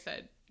be, like I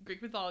said,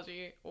 Greek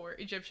mythology or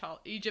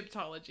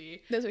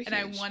Egyptology. Those are huge. And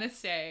I want to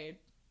say,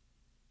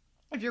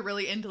 if you're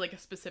really into like a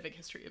specific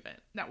history event,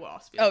 that will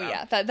also be about. Oh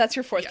yeah, that's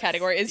your 4th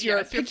category. Is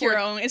your pick your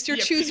own. It's your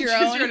choose your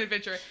own. Choose your own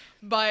adventure.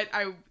 But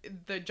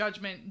the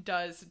judgment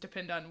does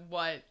depend on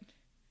what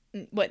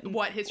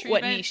history what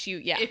event, niche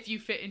if you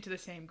fit into the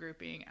same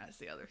grouping as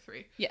the other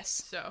 3. Yes.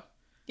 So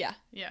Yeah.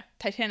 Yeah.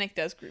 Titanic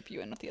does group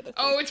you in with the other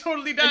three. Oh, it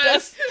totally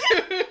does.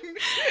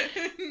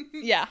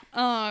 Yeah.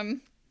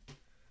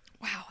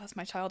 Wow, that's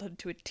my childhood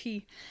to a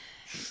T.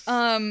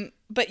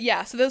 But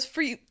yeah, so those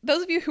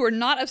of you who are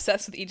not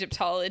obsessed with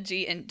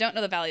Egyptology and don't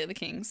know the Valley of the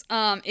Kings,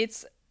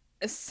 it's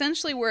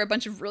essentially where a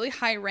bunch of really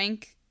high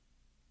rank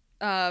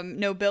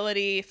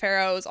nobility,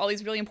 pharaohs, all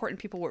these really important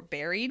people were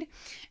buried.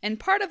 And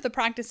part of the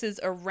practices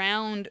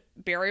around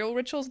burial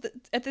rituals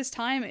at this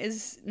time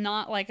is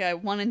not like a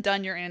one and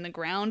done, you're in the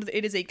ground.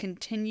 It is a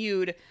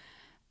continued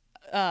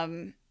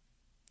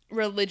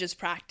religious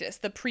practice.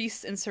 The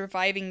priests and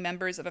surviving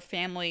members of a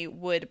family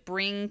would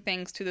bring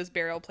things to those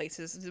burial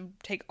places,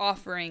 take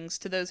offerings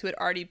to those who had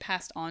already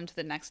passed on to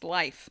the next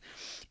life.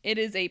 It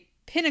is a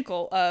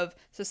pinnacle of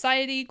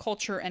society,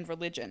 culture, and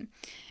religion.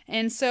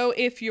 And so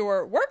if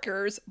your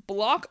workers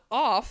block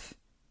off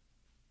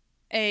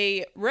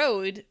a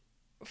road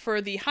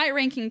for the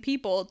high-ranking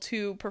people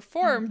to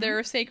perform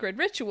their sacred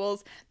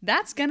rituals,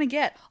 that's going to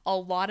get a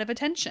lot of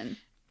attention.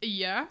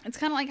 Yeah. It's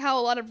kind of like how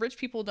a lot of rich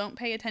people don't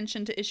pay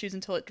attention to issues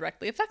until it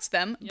directly affects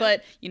them. Yep.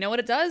 But you know what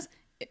it does?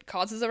 It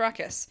causes a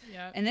ruckus.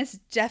 Yep. And this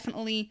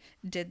definitely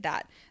did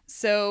that.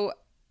 So,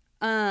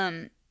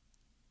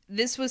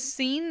 this was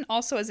seen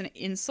also as an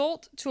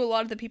insult to a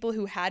lot of the people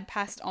who had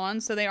passed on.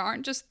 So they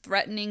aren't just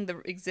threatening the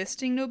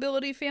existing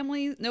noble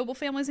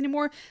families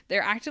anymore.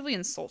 They're actively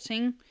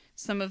insulting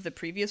some of the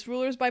previous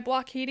rulers by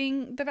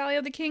blockading the Valley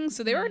of the Kings.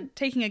 So they were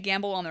taking a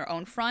gamble on their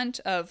own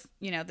front of,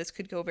 this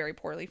could go very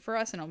poorly for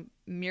us in a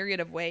myriad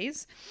of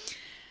ways.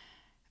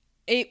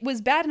 It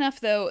was bad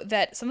enough, though,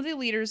 that some of the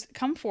leaders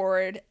come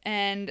forward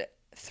and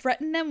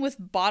threaten them with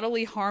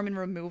bodily harm and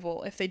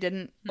removal if they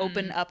didn't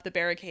open up the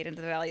barricade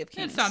into the Valley of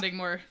Kings. That's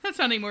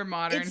sounding more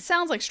modern. It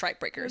sounds like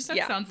strikebreakers.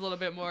 That sounds a little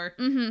bit more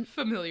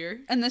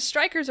familiar. And the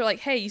strikers are like,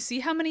 hey, you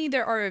see how many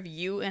there are of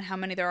you and how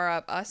many there are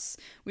of us?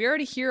 We're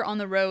already here on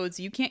the roads.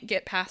 You can't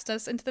get past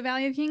us into the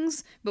Valley of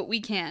Kings, but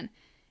we can.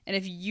 And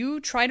if you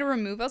try to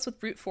remove us with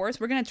brute force,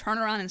 we're going to turn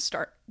around and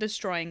start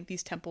destroying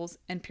these temples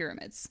and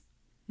pyramids.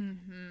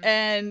 Mm-hmm.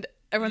 And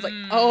everyone's like,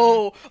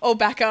 oh,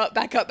 back up.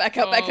 Wait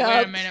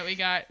a minute,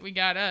 we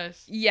got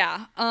us.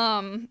 Yeah.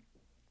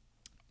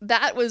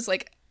 That was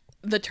like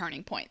the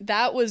turning point.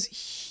 That was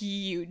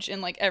huge in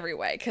like every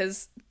way,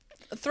 because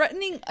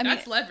threatening,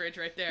 that's leverage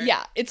right there.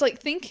 Yeah. It's like,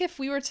 think if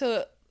we were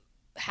to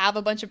have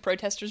a bunch of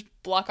protesters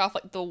block off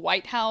like the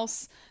White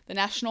House, the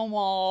National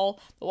Mall,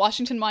 the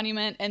Washington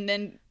Monument, and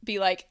then be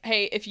like,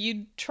 hey, if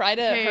you try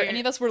to hurt any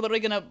of us, we're literally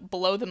gonna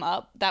blow them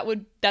up.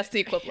 That's the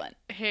equivalent.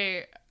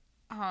 Hey,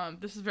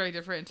 this is a very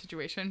different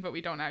situation, but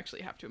we don't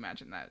actually have to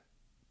imagine that.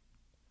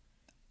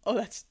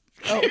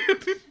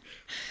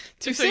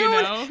 Too so soon. You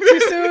know.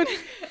 Too soon.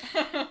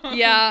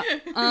 Yeah.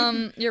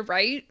 You're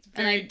right.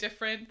 Very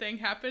different thing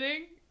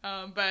happening.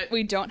 But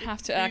we don't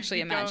have to actually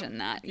imagine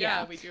that.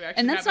 Yeah, we do actually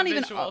and that's have not a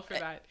even visual for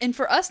that. And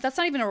for us, that's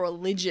not even a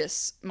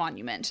religious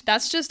monument.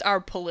 That's just our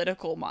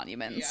political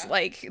monuments. Yeah.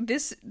 Like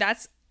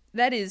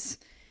that is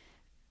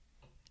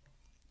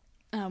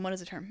what is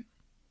the term?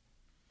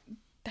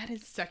 That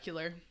is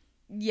secular.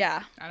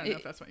 Yeah. I don't know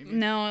if that's what you mean.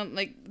 No,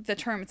 like the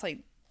term, it's like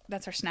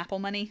that's our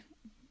Snapple money.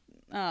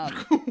 No,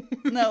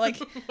 like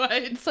what?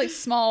 It's like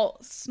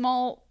small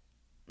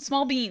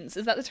beans.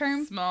 Is that the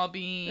term? Small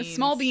beans. It's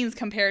small beans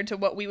compared to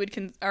what we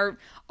would our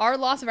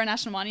loss of our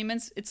national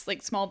monuments. It's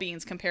like small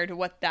beans compared to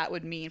what that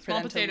would mean for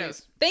small them potatoes.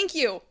 To lose. Thank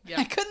you. Yeah.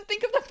 I couldn't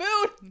think of the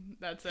food.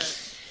 That's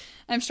it.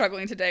 I'm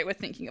struggling today with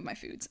thinking of my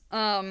foods.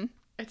 I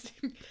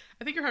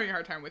think you're having a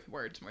hard time with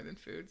words more than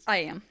foods. I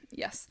am.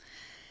 Yes.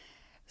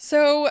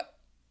 So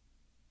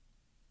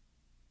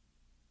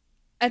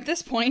at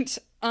this point,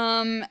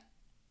 the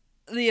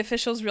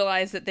officials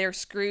realize that they're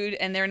screwed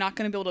and they're not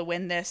going to be able to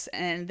win this,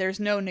 and there's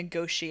no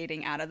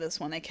negotiating out of this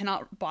one. They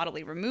cannot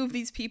bodily remove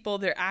these people.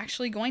 They're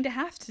actually going to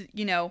have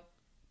to,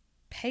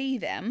 pay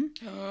them.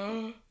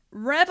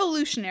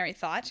 Revolutionary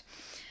thought.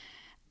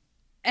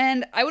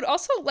 And I would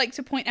also like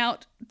to point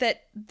out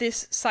that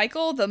this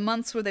cycle, the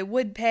months where they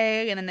would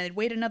pay and then they'd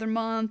wait another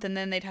month and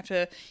then they'd have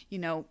to,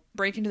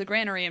 break into the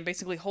granary and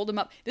basically hold them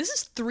up. This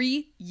is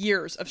 3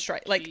 years of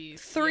strike. Like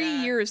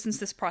 3 years since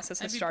this process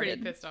has started. I'd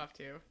be pretty pissed off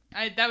too.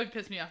 That would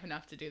piss me off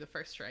enough to do the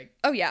first strike.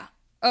 Oh yeah.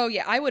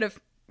 I would have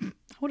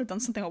done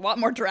something a lot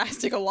more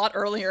drastic a lot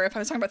earlier if I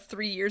was talking about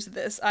 3 years of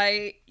this.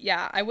 I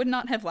would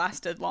not have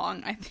lasted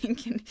long, I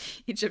think, in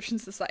Egyptian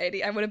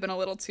society. I would have been a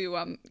little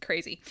too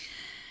crazy.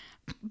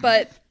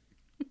 But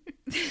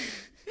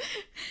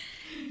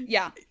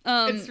yeah,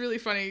 it's really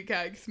funny,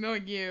 Kag,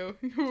 knowing you.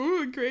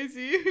 Ooh,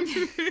 crazy.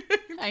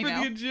 I know. For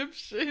the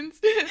Egyptians.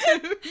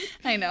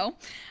 I know.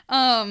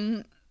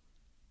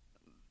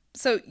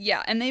 So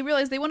yeah, and they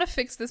realize they want to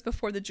fix this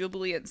before the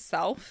Jubilee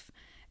itself,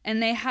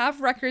 and they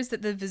have records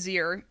that the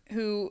vizier,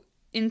 who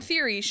in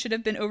theory should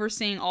have been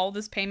overseeing all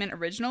this payment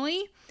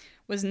originally,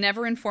 was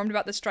never informed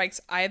about the strikes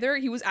either.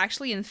 He was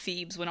actually in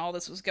Thebes when all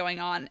this was going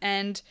on,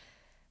 and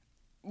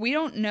we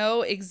don't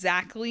know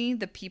exactly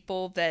the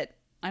people that,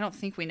 I don't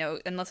think we know,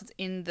 unless it's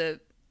in the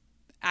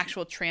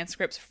actual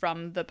transcripts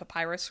from the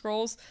papyrus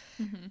scrolls.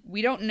 Mm-hmm.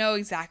 We don't know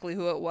exactly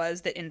who it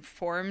was that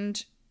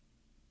informed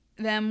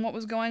them what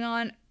was going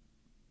on.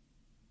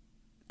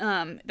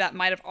 That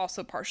might have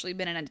also partially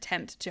been an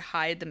attempt to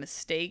hide the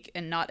mistake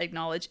and not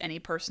acknowledge any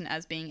person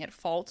as being at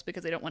fault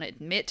because they don't want to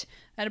admit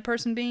that a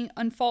person being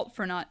on fault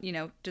for not,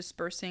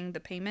 dispersing the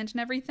payment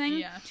and everything.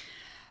 Yeah.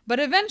 But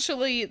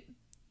eventually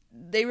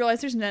they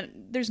realize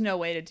there's no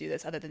way to do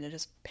this other than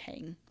just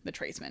paying the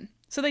tradesmen.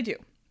 So they do.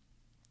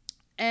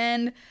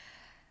 And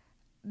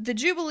the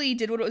Jubilee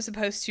did what it was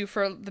supposed to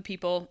for the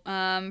people.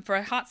 For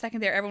a hot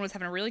second there, everyone was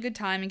having a really good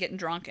time and getting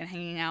drunk and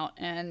hanging out,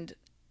 and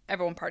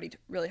everyone partied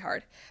really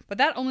hard. But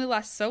that only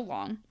lasts so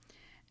long.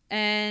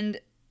 And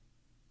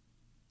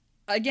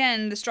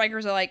again, the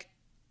strikers are like,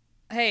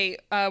 hey,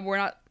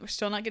 we're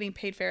still not getting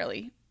paid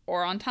fairly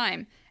or on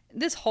time.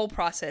 This whole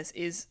process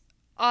is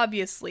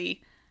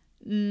obviously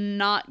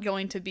not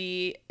going to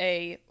be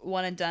a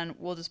one and done,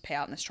 we'll just pay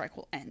out and the strike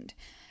will end.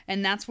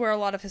 And that's where a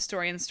lot of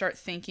historians start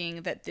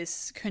thinking that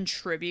this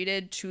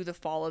contributed to the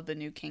fall of the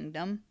New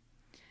Kingdom.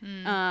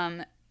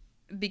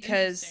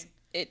 Because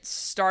it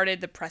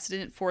started the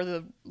precedent for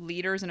the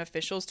leaders and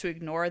officials to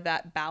ignore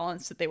that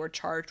balance that they were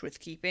charged with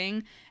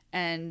keeping,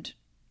 and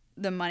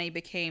the money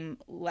became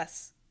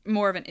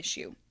more of an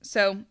issue.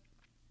 So,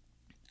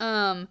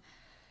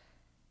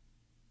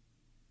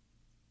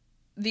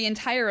 the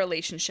entire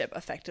relationship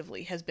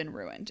effectively has been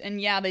ruined. And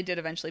yeah, they did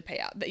eventually pay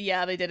out.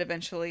 Yeah, they did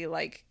eventually,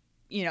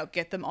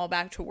 get them all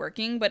back to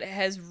working, but it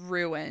has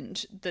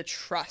ruined the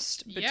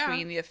trust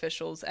between the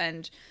officials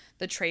and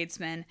the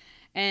tradesmen.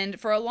 And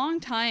for a long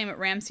time,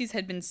 Ramses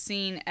had been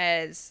seen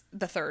as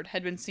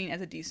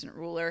a decent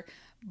ruler,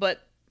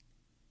 but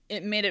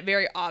it made it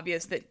very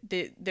obvious that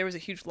there was a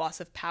huge loss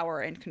of power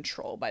and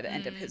control by the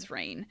end of his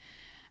reign.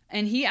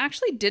 And he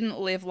actually didn't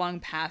live long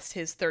past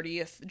his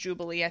 30th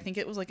Jubilee. I think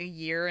it was like a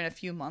year and a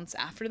few months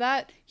after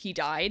that, he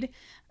died.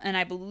 And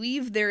I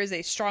believe there is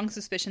a strong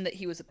suspicion that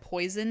he was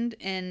poisoned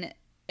in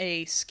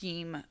a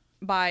scheme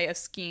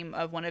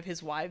of one of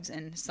his wives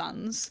and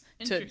sons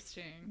to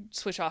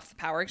switch off the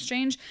power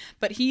exchange.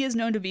 But he is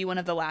known to be one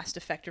of the last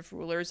effective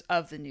rulers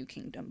of the New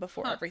Kingdom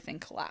before everything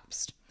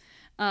collapsed.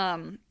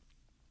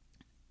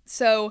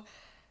 So,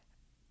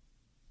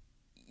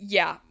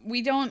 yeah,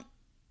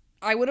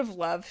 I would have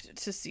loved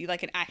to see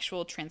an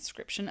actual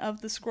transcription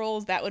of the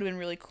scrolls. That would have been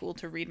really cool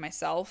to read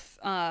myself,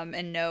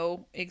 and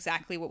know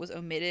exactly what was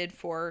omitted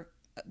for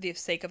the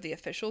sake of the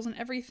officials and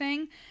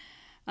everything.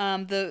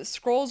 The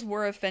scrolls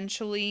were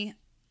eventually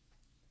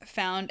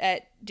found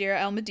at Deir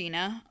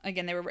el-Medina.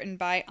 Again, they were written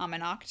by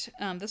Amenacht,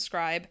 the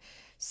scribe.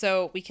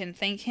 So we can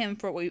thank him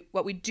for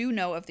what we do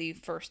know of the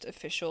first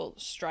official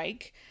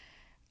strike.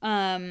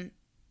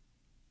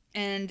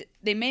 And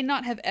they may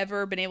not have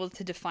ever been able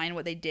to define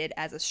what they did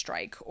as a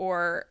strike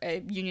or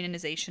a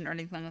unionization or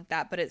anything like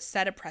that, but it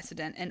set a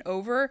precedent. And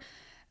over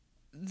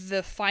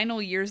the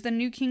final years of the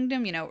New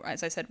Kingdom,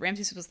 as I said,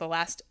 Ramses was the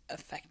last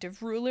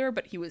effective ruler,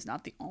 but he was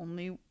not the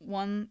only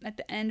one at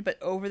the end.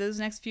 But over those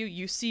next few,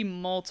 you see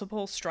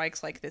multiple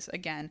strikes like this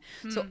again.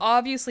 So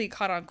obviously it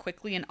caught on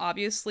quickly, and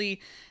obviously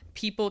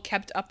people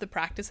kept up the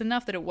practice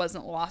enough that it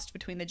wasn't lost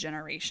between the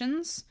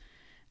generations.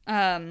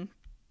 And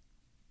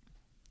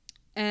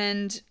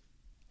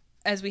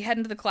as we head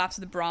into the collapse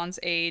of the Bronze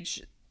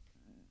Age,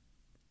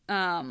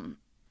 I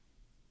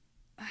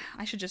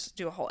should just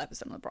do a whole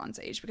episode on the Bronze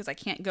Age because I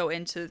can't go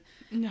into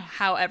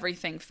how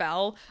everything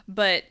fell.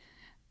 But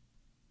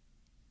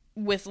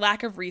with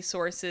lack of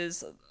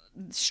resources,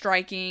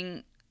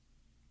 striking,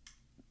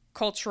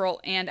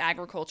 cultural and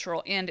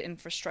agricultural and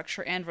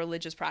infrastructure and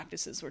religious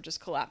practices were just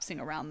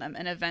collapsing around them.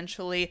 And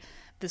eventually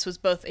this was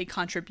both a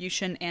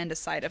contribution and a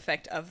side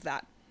effect of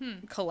that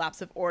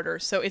collapse of order.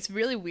 So it's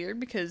really weird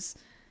because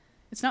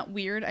it's not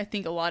weird. I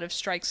think a lot of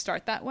strikes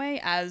start that way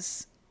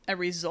as a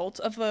result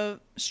of a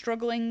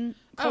struggling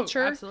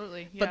culture. Oh,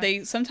 absolutely. Yeah. But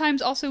they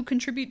sometimes also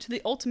contribute to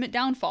the ultimate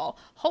downfall.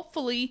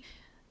 Hopefully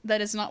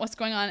that is not what's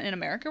going on in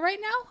America right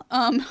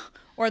now,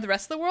 or the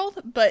rest of the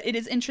world. But it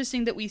is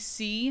interesting that we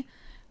see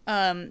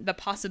the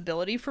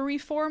possibility for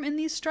reform in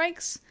these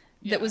strikes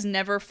that was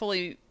never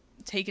fully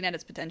taken at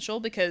its potential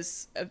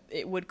because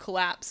it would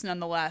collapse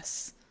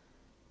nonetheless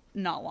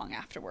not long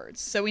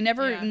afterwards. So we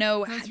never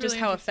know just really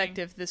how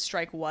effective this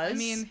strike was. I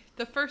mean,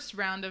 the first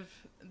round of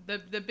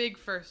the big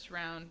first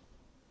round,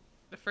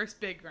 the first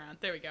big round,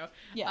 there we go,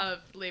 of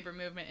labor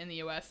movement in the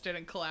U.S.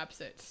 didn't collapse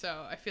it.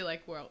 So I feel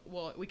like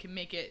we can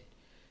make it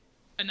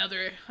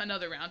another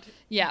round.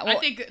 Yeah, well, I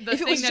think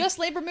if it was just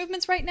labor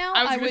movements right now,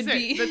 I would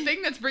be. The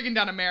thing that's bringing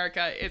down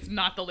America is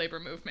not the labor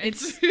movement.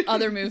 It's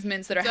other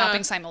movements that are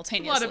happening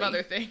simultaneously. A lot of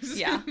other things.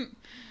 Yeah.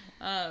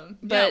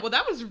 Well,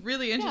 that was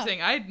really interesting.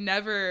 Yeah. I had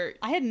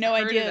no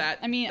heard idea of that.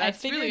 I mean, that's I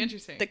figured really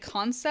interesting. The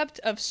concept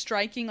of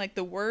striking,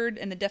 the word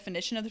and the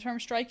definition of the term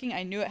striking,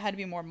 I knew it had to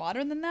be more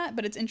modern than that.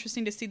 But it's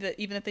interesting to see that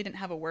even if they didn't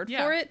have a word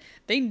for it,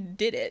 they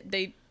did it.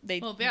 They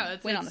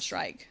went on the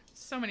strike.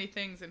 So many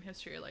things in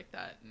history are like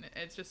that, and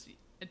it's just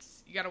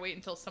you gotta wait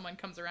until someone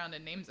comes around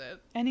and names it,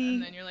 and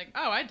then you're like,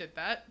 oh, I did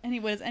that.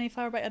 Any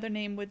flower by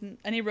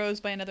rose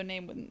by another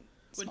name wouldn't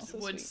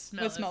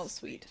smell so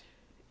sweet.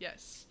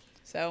 Yes.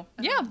 So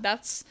yeah,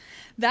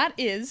 that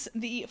is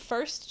the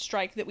first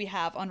strike that we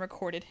have on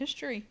recorded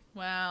history.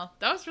 Wow,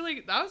 that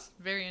was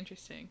very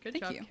interesting. Good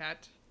Thank job, you.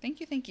 Kat.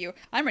 Thank you.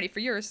 I'm ready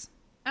for yours.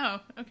 Oh,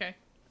 okay.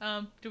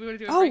 Do we want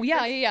to do a Oh break yeah,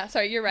 first? yeah.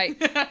 Sorry, you're right.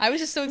 I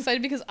was just so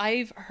excited because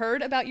I've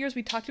heard about yours.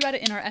 We talked about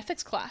it in our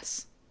ethics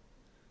class.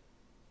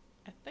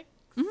 Ethics?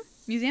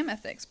 Museum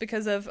ethics,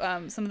 because of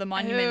some of the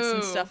monuments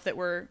and Oh. stuff that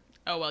were.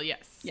 Oh, well,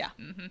 yes. Yeah.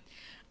 Mm-hmm.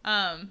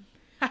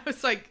 I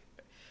was like,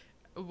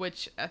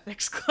 which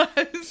ethics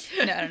class?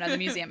 No, the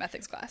museum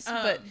ethics class.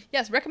 But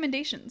yes,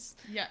 recommendations.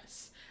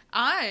 Yes.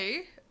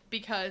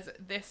 Because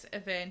this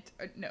event,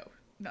 no,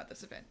 not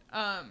this event,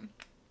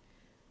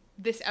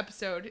 this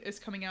episode is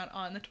coming out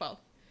on the 12th.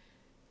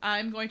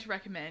 I'm going to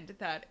recommend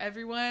that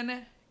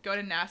everyone go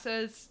to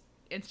NASA's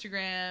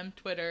Instagram,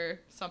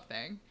 Twitter,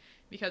 something,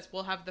 because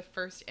we'll have the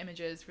first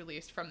images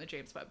released from the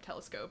James Webb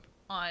Telescope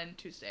on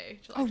Tuesday,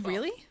 July 12th. Oh,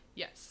 really?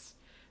 Yes.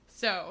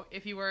 So,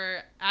 if you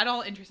were at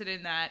all interested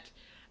in that,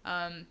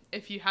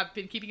 if you have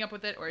been keeping up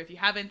with it, or if you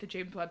haven't, the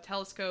James Webb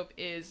Telescope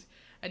is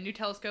a new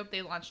telescope.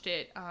 They launched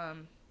it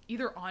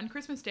either on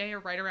Christmas Day or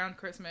right around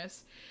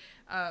Christmas,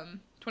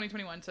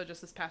 2021, so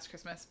just this past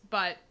Christmas.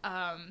 But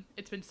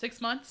it's been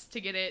 6 months to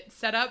get it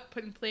set up,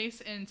 put in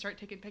place, and start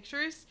taking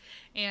pictures.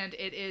 And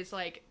it is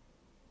like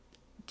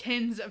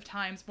tens of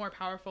times more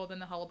powerful than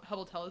the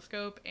Hubble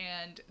telescope,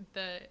 and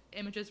the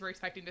images we're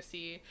expecting to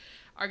see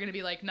are going to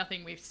be like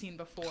nothing we've seen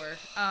before.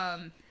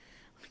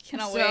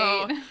 Cannot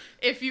So, wait.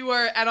 if you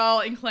were at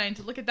all inclined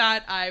to look at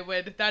that,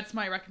 that's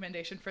my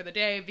recommendation for the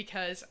day,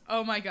 because,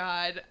 oh my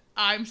god,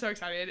 I'm so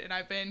excited, and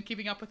I've been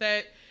keeping up with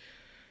it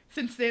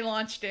since they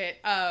launched it.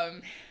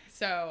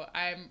 So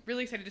I'm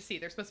really excited to see.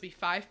 There's supposed to be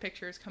 5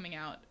 pictures coming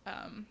out.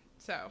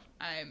 So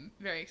I'm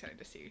very excited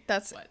to see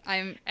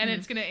and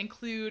it's going to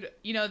include,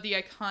 the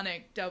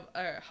iconic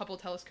Hubble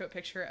telescope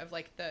picture of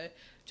like the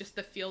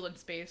field in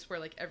space where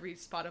like every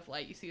spot of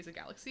light you see is a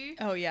galaxy.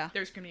 Oh yeah.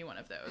 There's going to be one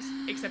of those,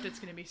 except it's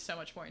going to be so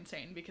much more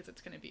insane because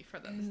it's going to be for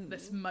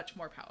this much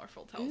more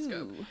powerful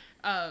telescope.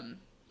 Ooh.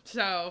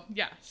 So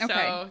yeah,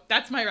 Okay.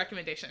 that's my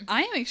recommendation.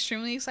 I am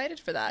extremely excited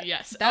for that.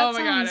 Yes. That oh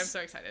my god, I'm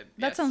so excited.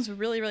 That Yes. sounds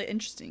really, really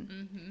interesting.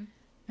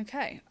 Mm-hmm.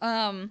 Okay.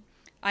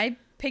 I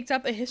picked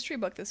up a history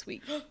book this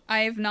week.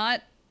 I'm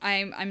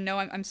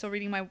still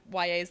reading my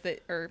YAs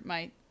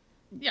my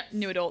Yes.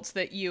 new adults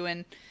that you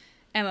and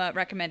Emma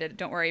recommended.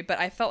 Don't worry, but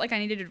I felt like I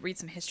needed to read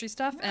some history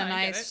stuff, and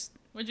I get it.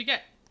 What'd you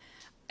get?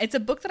 It's a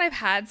book that I've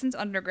had since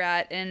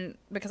undergrad, and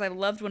because I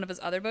loved one of his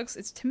other books,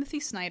 it's Timothy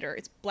Snyder.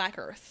 It's Black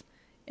Earth,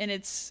 and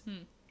it's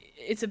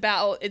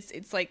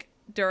like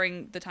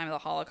during the time of the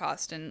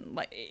Holocaust, and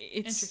like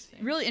it's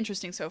really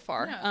interesting so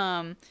far.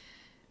 Yeah.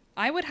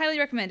 I would highly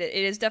recommend it.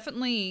 It is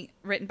definitely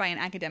written by an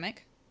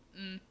academic.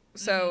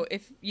 So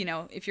if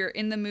you're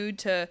in the mood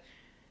to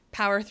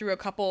power through a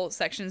couple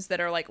sections that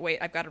are like, wait,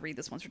 I've got to read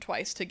this once or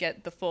twice to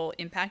get the full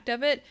impact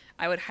of it,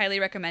 I would highly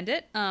recommend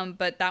it.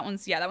 But that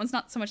one's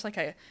not so much like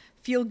a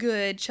feel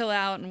good, chill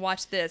out and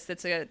watch this.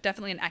 That's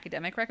definitely an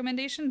academic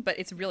recommendation, but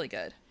it's really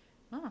good.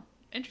 Oh,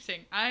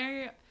 interesting.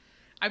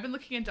 I've been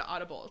looking into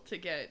Audible to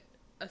get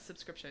a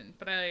subscription,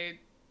 but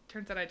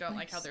turns out I don't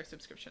like how their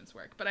subscriptions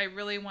work. But I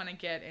really want to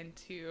get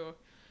into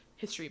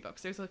history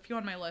books. There's a few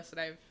on my list that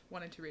I've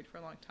wanted to read for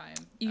a long time.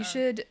 You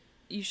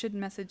should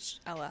message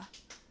Ella.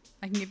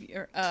 I can give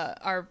you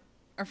our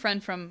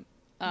friend from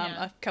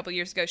a couple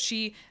years ago.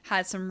 She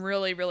had some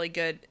really, really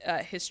good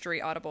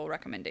history Audible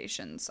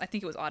recommendations. I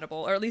think it was Audible,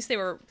 or at least they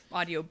were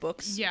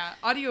audiobooks. Yeah,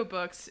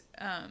 audiobooks.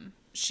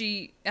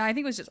 I think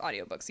it was just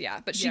audiobooks,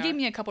 yeah. But she gave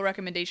me a couple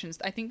recommendations.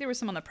 I think there were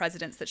some on the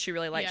presidents that she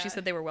really liked. Yeah. She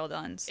said they were well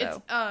done.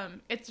 So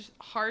it's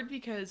hard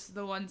because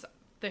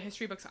the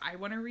history books I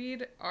want to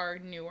read are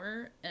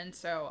newer, and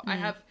so I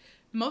have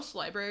most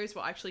libraries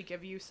will actually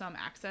give you some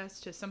access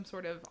to some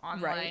sort of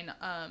online.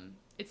 Right.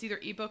 It's either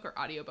ebook or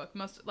audiobook.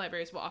 Most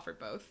libraries will offer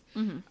both.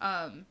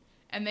 Mm-hmm.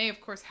 And they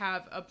of course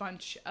have a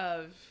bunch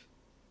of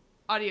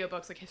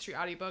audiobooks, like history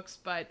audiobooks,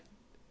 but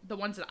the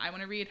ones that I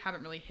want to read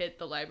haven't really hit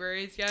the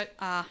libraries yet.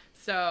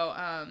 So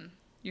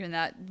you're in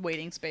that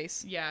waiting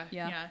space.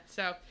 Yeah.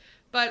 So,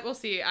 but we'll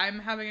see. I'm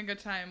having a good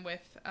time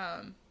with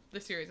the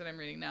series that I'm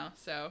reading now.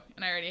 So,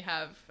 and I already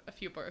have a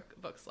few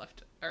books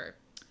left, or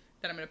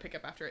that I'm going to pick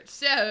up after it.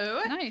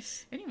 So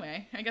nice.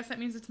 Anyway, I guess that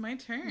means it's my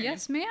turn.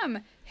 Yes,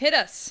 ma'am. Hit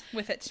us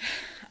with it.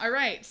 All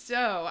right.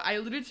 So I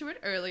alluded to it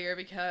earlier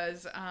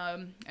because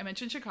I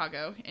mentioned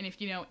Chicago, and if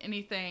you know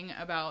anything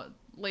about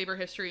labor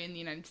history in the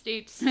United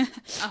States, then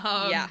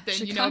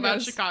you know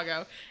about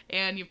Chicago,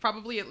 and you've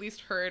probably at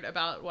least heard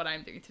about what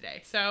I'm doing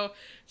today. So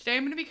today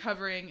I'm going to be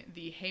covering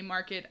the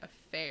Haymarket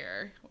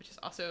Affair, which is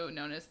also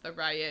known as the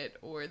riot,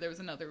 or there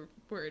was another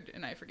word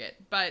and I forget.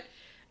 But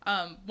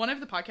one of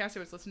the podcasts I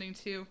was listening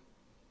to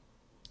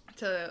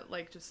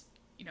like just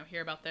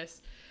hear about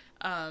this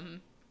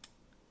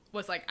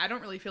was like, I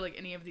don't really feel like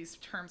any of these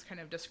terms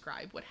kind of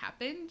describe what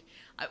happened.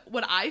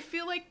 What I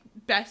feel like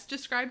best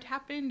described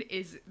happened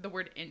is the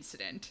word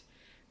incident,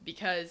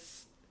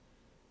 because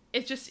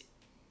it's just,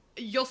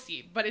 You'll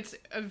see, but it's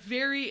a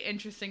very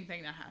interesting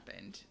thing that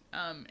happened.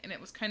 And it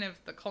was kind of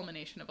the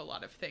culmination of a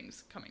lot of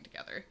things coming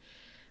together.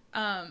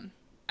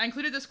 I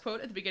included this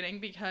quote at the beginning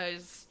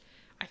because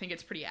I think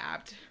it's pretty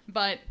apt,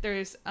 but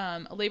there's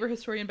a labor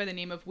historian by the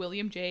name of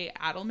William J.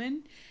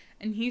 Adelman,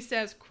 and he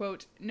says,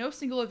 quote, "No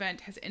single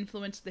event has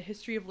influenced the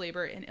history of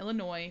labor in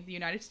Illinois, the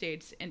United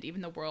States, and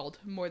even the world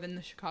more than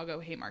the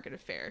Chicago Haymarket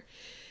Affair.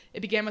 It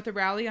began with a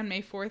rally on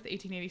May 4th,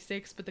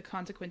 1886, but the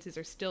consequences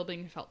are still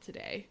being felt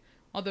today.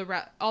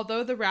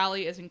 Although the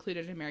rally is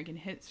included in American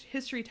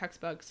history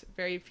textbooks,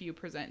 very few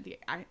present the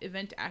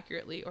event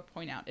accurately or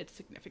point out its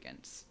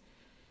significance."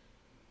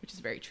 Which is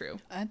very true.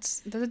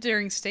 That's a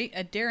daring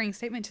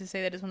statement to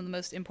say that it's one of the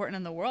most important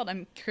in the world.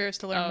 I'm curious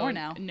to learn more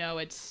now. No,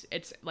 it's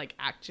like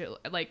actually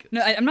like no,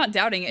 I'm not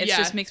doubting it. It Yeah.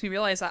 just makes me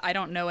realize that I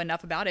don't know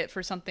enough about it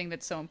for something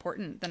that's so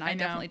important. Then I know.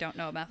 definitely don't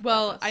know about.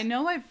 Well, about this. I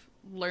know I've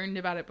learned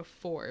about it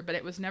before, but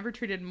it was never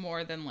treated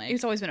more than like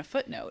It's always been a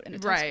footnote in a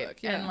textbook. right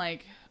Yeah. and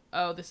like,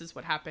 oh, this is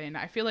what happened.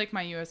 I feel like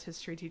my U.S.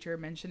 history teacher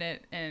mentioned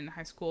it in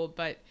high school,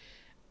 but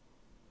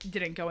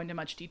didn't go into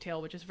much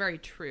detail, which is very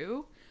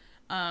true.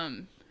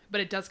 But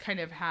it does kind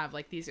of have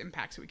like these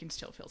impacts that we can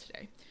still feel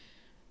today.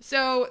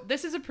 So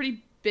this is a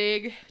pretty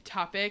big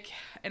topic,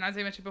 and as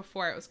I mentioned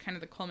before, it was kind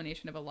of the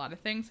culmination of a lot of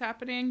things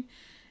happening,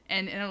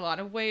 and in a lot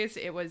of ways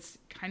it was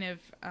kind of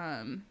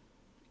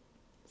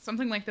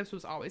something like this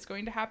was always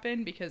going to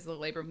happen because the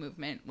labor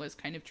movement was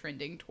kind of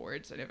trending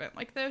towards an event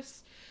like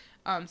this.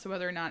 So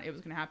whether or not it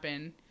was going to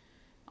happen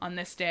on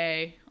this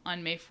day,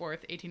 on May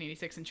 4th,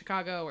 1886 in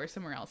Chicago or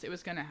somewhere else, it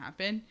was going to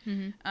happen.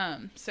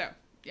 Mm-hmm. So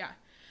yeah,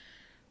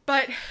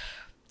 but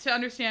to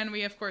understand,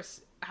 we of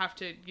course have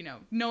to,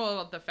 know all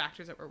of the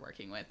factors that we're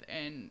working with.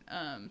 And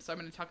so I'm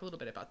going to talk a little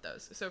bit about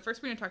those. So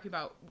first we're going to talk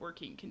about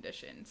working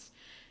conditions.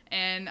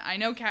 And I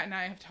know Kat and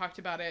I have talked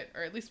about it,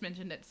 or at least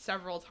mentioned it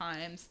several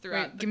times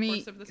throughout the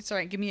course of this.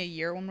 Sorry, give me a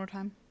year one more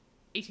time.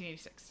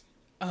 1886.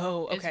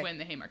 Oh, okay. Is when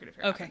the Haymarket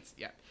Affair Okay. happens.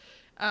 Yeah.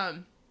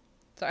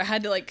 So I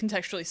had to like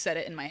contextually set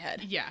it in my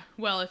head. Yeah.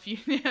 Well, if you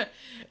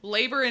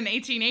labor in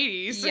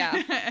 1880s.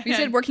 Yeah. You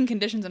said working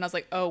conditions, and I was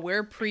like, oh,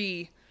 we're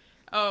pre.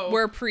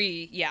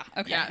 Yeah.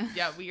 Okay.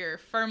 Yeah. We are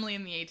firmly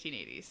in the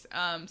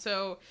 1880s.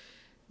 So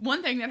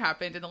one thing that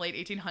happened in the late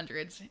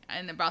 1800s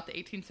and about the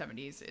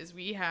 1870s is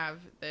we have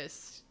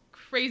this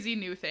crazy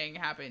new thing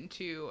happen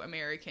to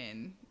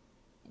American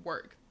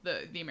work,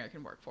 the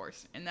American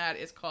workforce, and that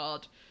is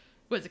called,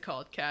 what is it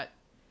called, Kat?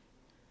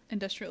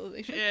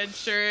 Industrialization. It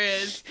sure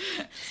is.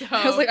 So,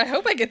 I was like, I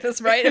hope I get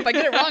this right. If I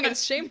get it wrong,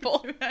 it's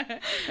shameful.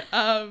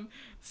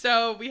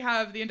 So we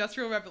have the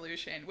Industrial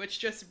Revolution, which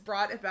just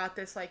brought about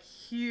this like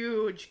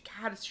huge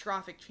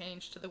catastrophic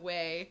change to the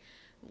way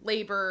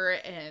labor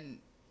and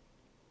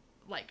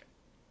like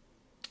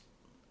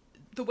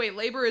the way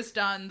labor is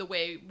done, the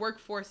way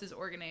workforce is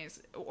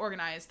organized,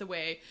 the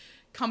way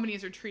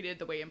companies are treated,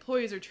 the way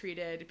employees are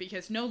treated,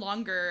 because no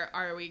longer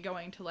are we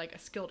going to like a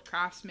skilled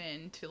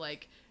craftsman to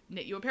like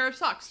knit you a pair of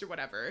socks or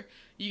whatever.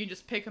 You can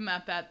just pick them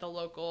up at the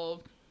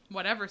local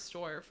whatever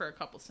store for a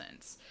couple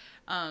cents.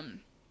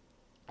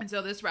 And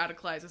so this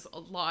radicalizes a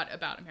lot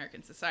about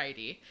American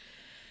society.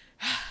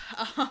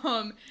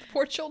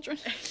 Poor children.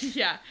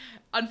 Yeah.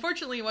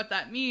 Unfortunately, what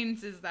that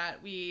means is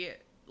that we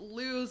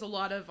lose a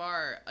lot of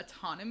our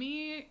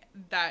autonomy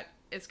that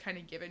is kind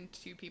of given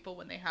to people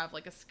when they have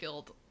like a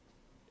skilled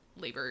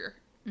labor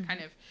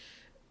kind of,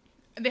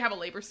 they have a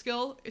labor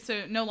skill.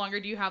 So no longer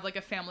do you have like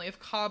a family of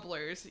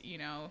cobblers,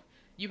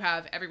 you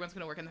have everyone's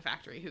going to work in the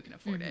factory who can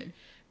afford it,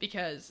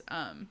 because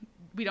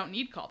we don't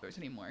need cobblers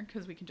anymore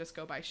because we can just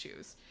go buy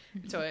shoes.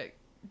 So it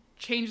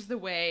changes the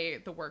way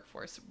the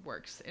workforce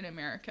works in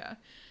America.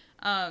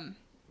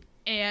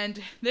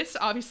 And this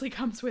obviously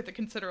comes with a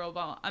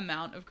considerable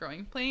amount of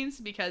growing pains,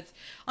 because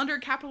under a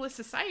capitalist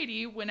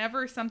society,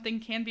 whenever something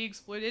can be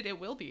exploited, it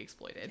will be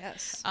exploited.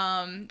 Yes.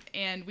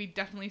 And we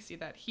definitely see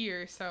that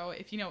here. So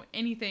if you know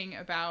anything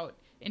about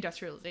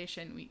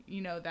industrialization,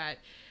 you know that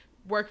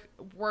work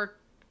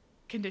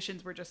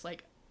conditions were just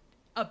like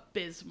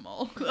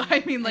abysmal.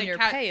 I mean, like, and your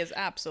pay is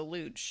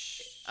absolute.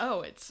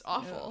 Oh, it's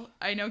awful. Ugh.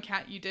 I know,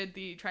 Kat, you did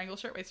the Triangle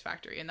Shirtwaist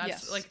Factory, and that's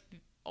Yes. like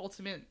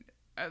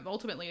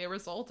ultimately a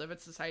result of a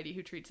society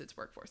who treats its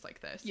workforce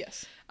like this.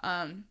 Yes.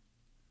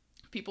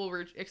 People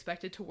were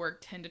expected to work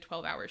 10 to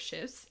 12 hour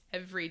shifts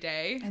every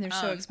day. And they're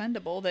so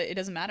expendable that it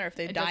doesn't matter if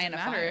they die in a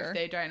fire. If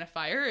they die in a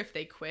fire, if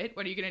they quit,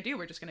 what are you going to do?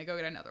 We're just going to go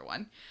get another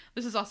one.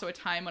 This is also a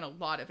time when a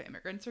lot of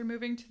immigrants are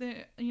moving to the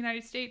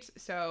United States.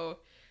 So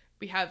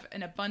we have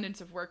an abundance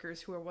of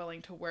workers who are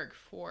willing to work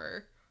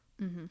for,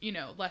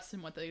 less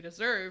than what they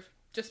deserve,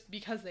 just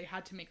because they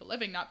had to make a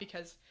living, not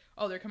because,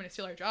 they're coming to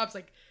steal our jobs.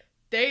 Like,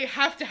 they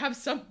have to have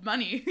some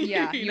money.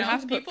 Yeah, you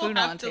have to put people food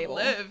have on the to table.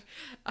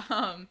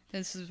 live.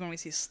 This is when we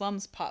see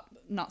slums pop,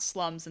 not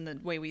slums in the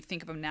way we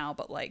think of them now,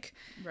 but like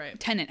Right.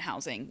 tenant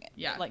housing,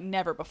 Yeah. like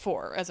never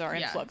before as our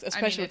Yeah. influx, I mean,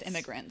 especially with it's-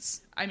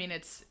 immigrants. I mean,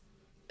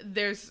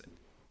 there's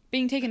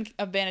Being taken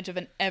advantage of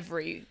in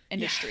every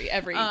industry,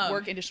 every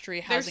work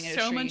industry, housing there's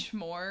industry. so much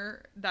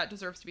more that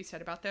deserves to be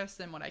said about this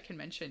than what I can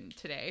mention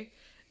today.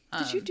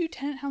 Did you do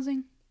tenant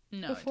housing?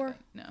 No, before? I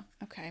didn't. No.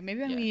 Okay,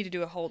 maybe we Yeah. need to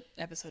do a whole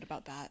episode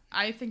about that.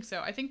 I think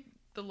so. I think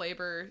the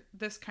labor,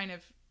 this kind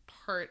of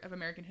part of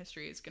American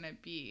history is going to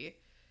be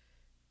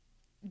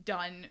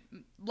done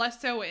less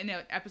so in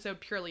an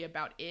episode purely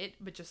about it,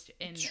 but just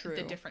in True.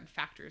 the different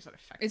factors that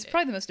affect It's it.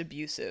 probably the most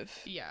abusive.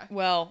 Yeah.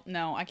 Well,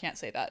 no, I can't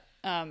say that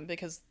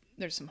because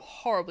there's some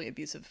horribly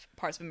abusive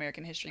parts of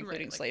American history,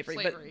 including Right, like slavery.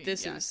 slavery, But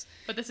this yeah. is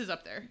But this is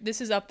up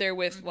there.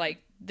 with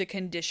like the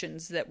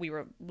conditions that we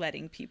were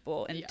letting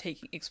people and Yeah.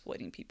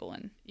 exploiting people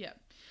in. Yeah.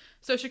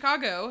 So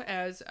Chicago,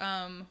 as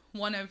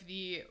one of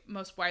the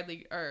most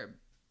widely or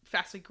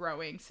fastly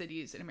growing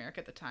cities in America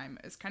at the time,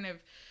 is kind of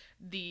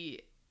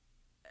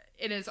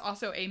it is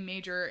also a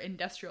major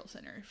industrial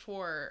center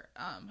for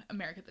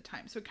America at the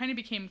time. So it kind of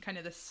became kind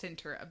of the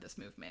center of this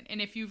movement.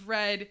 And if you've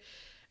read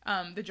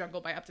The Jungle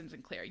by Upton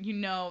Sinclair, you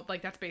know,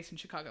 like that's based in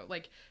Chicago.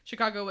 Like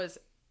Chicago was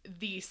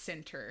the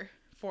center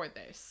for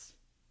this.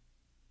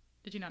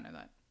 Did you not know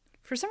that?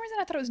 For some reason,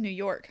 I thought it was New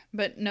York,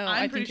 but no, I'm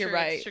I pretty think you're sure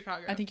it's right.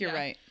 Chicago, I think you're yeah.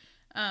 right.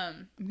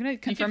 Um, I'm gonna you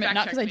can confirm it,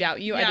 not fact because check I me.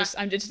 doubt you. Yeah.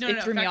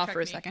 It threw me fact off check for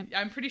a me. second.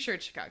 I'm pretty sure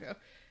it's Chicago.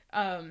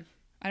 I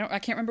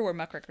can't remember where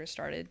Muckraker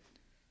started.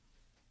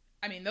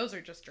 I mean, those are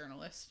just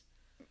journalists.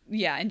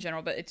 Yeah, in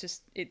general, but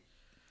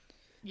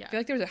Yeah. I feel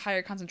like there was a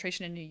higher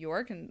concentration in New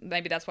York, and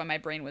maybe that's why my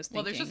brain was thinking.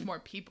 Well, there's just more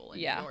people in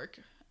Yeah. New York.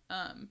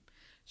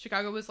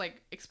 Chicago was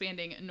like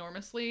expanding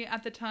enormously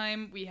at the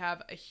time. We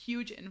have a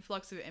huge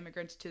influx of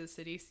immigrants to the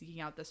city seeking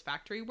out this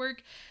factory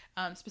work,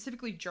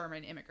 specifically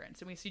German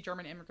immigrants. And we see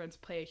German immigrants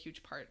play a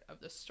huge part of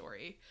the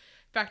story.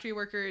 Factory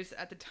workers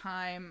at the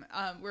time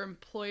were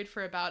employed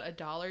for about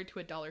 $1 to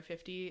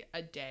 $1.50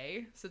 a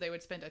day. So they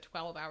would spend a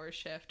 12-hour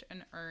shift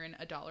and earn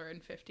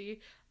 $1.50.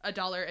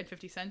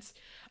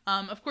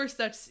 Of course,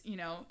 that's, you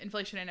know,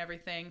 inflation and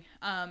everything.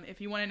 If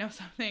you want to know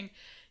something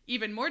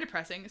even more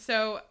depressing,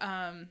 so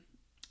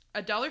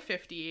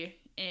 $1.50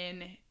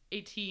 in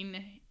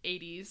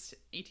 1890s.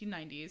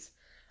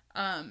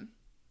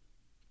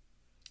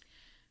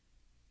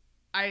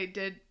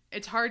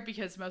 It's hard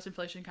because most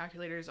inflation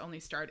calculators only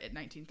start at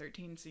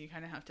 1913, so you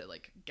kind of have to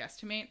like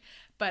guesstimate.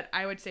 But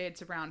I would say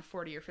it's around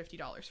 $40 or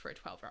 $50 for a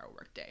 12-hour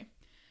workday.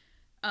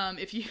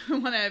 If you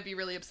want to be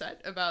really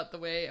upset about the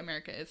way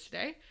America is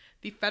today,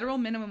 the federal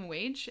minimum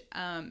wage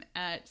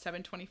at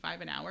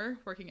 $7.25 an hour,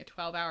 working a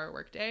 12-hour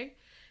workday,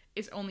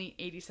 is only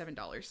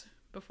 $87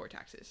 before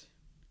taxes.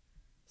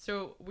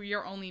 So we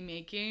are only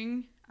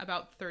making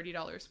about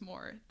 $30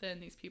 more than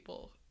these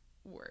people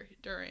were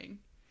during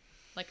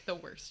like the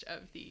worst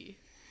of the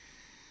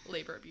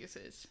labor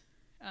abuses.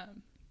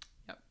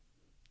 Yep.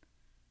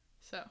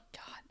 So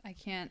God, I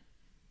can't.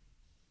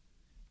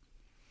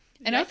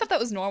 And I thought that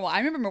was normal. I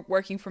remember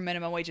working for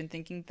minimum wage and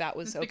thinking that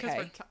was okay.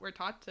 Because we're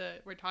taught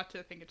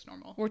to think it's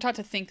normal. We're taught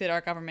to think that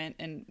our government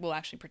will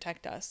actually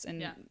protect us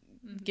and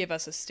give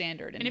us a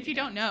standard. And if you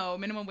don't know,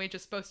 minimum wage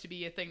is supposed to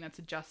be a thing that's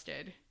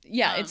adjusted.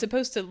 Yeah, it's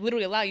supposed to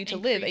literally allow you to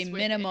live a increase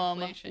with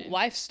minimum inflation.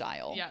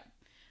 lifestyle. Yeah.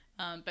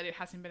 But it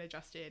hasn't been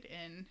adjusted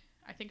in,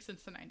 I think,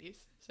 since the 90s.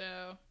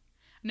 So,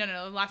 no.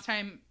 The last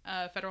time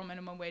federal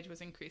minimum wage was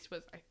increased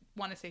was, I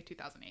want to say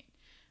 2008.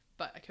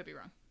 But I could be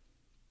wrong.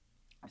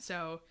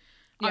 So,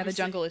 yeah, the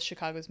jungle is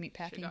Chicago's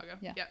meatpacking. Chicago.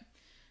 Yeah.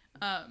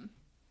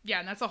 Yeah,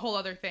 and that's a whole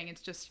other thing.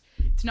 It's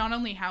not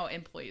only how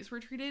employees were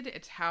treated,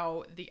 it's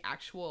how the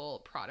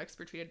actual products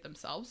were treated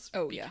themselves.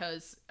 Oh, yeah.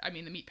 Because, I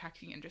mean, the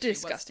meatpacking industry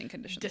Disgusting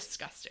conditions.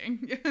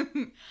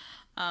 Disgusting.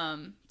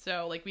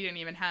 So, like, we didn't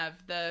even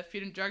have the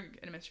Food and Drug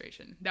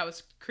Administration. That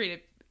was created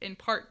in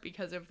part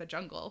because of the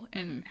jungle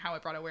and how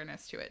it brought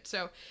awareness to it.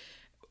 So,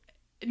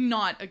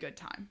 not a good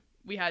time.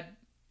 We had,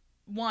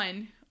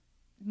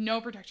 no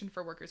protection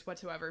for workers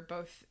whatsoever,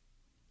 both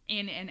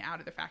in and out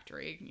of the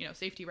factory. You know,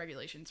 safety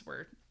regulations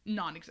were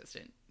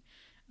non-existent.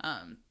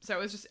 So it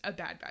was just a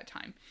bad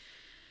time.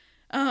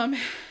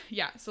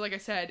 Yeah, so like I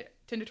said,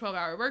 10 to 12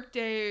 hour work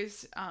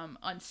days,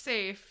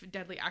 unsafe,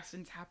 deadly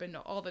accidents happened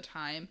all the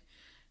time.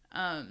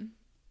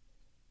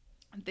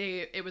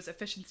 It was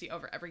efficiency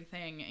over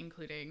everything,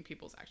 including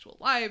people's actual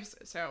lives.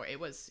 So it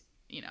was,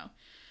 you know,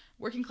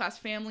 working class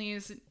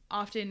families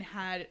often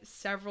had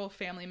several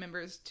family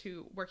members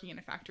working in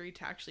a factory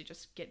to actually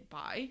just get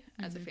by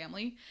as a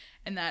family.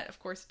 And that, of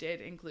course, did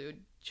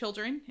include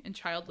children and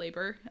child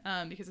labor,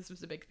 because this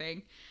was a big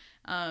thing.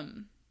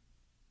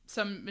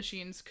 Some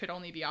machines could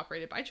only be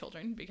operated by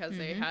children because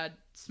they had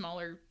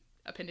smaller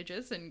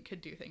appendages and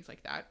could do things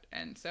like that.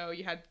 And so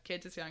you had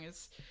kids as young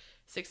as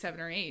 6, 7,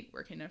 or 8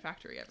 working in a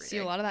factory every day. See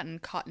a lot of that in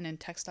cotton and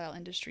textile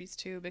industries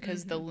too,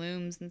 because the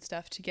looms and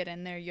stuff, to get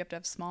in there, you have to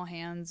have small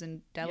hands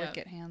and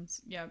delicate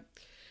hands. Yeah.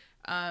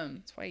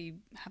 That's why you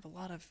have a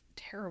lot of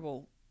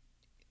terrible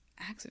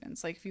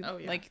accidents. Like if you Oh,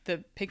 yeah. like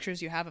the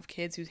pictures you have of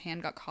kids whose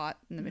hand got caught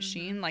in the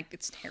machine, like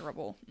it's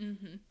terrible.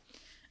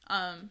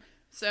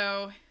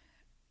 So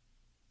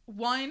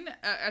one,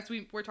 as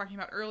we were talking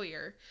about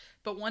earlier,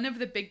 but one of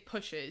the big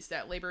pushes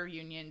that labor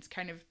unions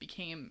kind of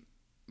became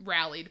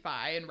rallied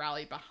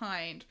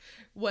behind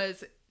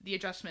was the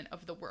adjustment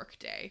of the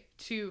workday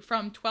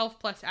from 12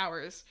 plus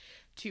hours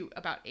to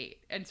about 8.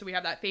 And so we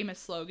have that famous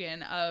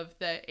slogan of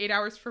the 8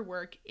 hours for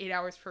work, 8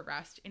 hours for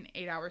rest, and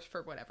 8 hours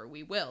for whatever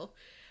we will.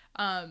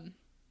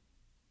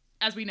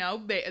 As we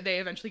know, they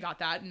eventually got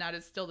that, and that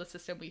is still the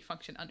system we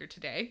function under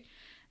today.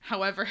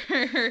 However,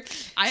 I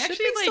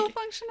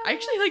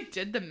actually like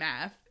did the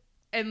math,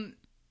 and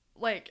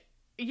like,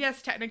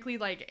 yes, technically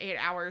like 8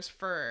 hours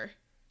for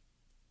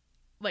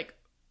like,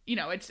 you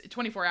know, it's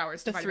 24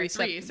 hours divided by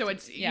 3. So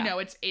it's, you know,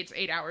 it's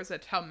 8 hours.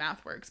 That's how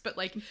math works. But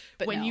like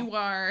you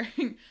are,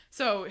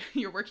 so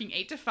you're working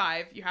 8 to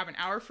 5, you have an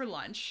hour for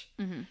lunch.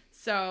 Mm-hmm.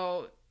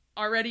 So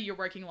already you're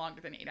working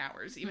longer than 8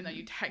 hours, even though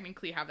you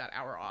technically have that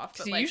hour off.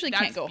 But you like, usually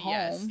can't go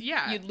home.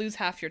 Yeah. You'd lose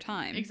half your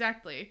time.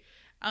 Exactly.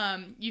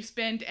 You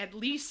spend at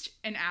least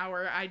an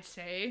hour, I'd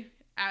say,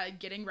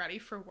 getting ready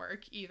for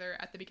work, either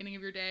at the beginning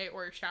of your day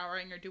or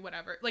showering or do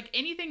whatever. Like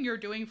anything you're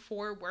doing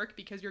for work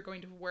because you're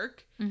going to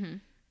work,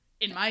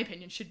 in my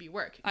opinion, should be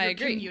work. I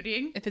agree.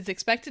 Commuting. If it's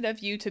expected of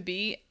you to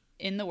be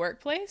in the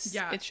workplace,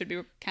 it should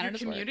be counted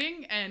as work.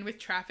 Commuting, and with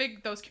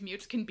traffic, those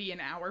commutes can be an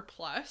hour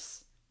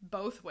plus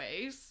both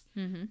ways.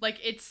 Like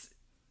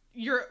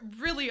you're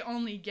really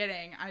only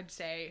getting, I'd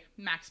say,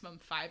 maximum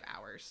 5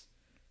 hours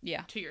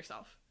to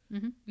yourself.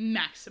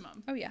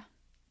 Maximum. Oh, yeah.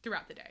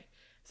 Throughout the day.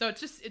 So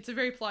it's a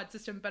very flawed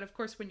system. But of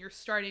course, when you're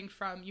starting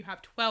from, you have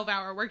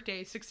 12-hour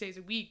workdays, 6 days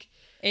a week.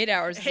 8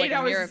 hours is like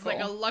a miracle. 8 hours is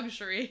like a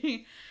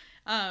luxury.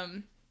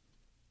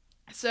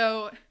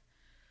 So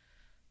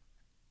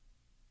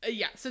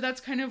that's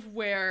kind of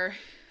where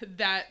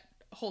that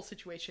whole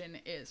situation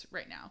is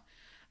right now.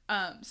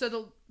 So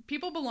the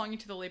people belonging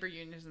to the labor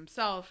unions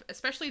themselves,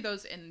 especially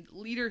those in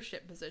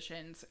leadership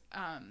positions,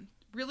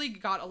 really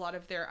got a lot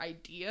of their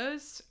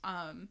ideas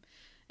and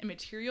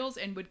materials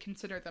and would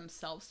consider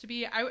themselves to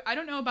be, I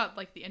don't know about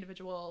like the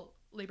individual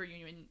labor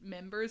union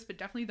members, but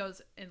definitely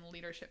those in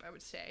leadership, I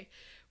would say,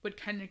 would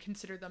kind of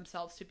consider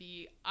themselves to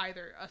be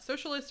either a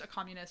socialist, a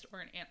communist, or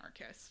an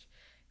anarchist.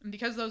 And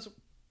because those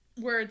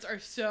words are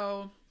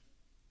so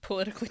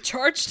politically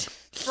charged,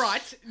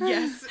 fraught,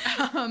 yes,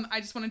 I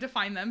just want to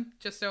define them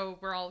just so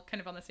we're all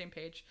kind of on the same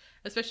page,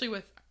 especially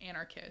with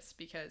anarchist,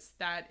 because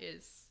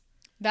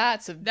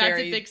that's a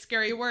big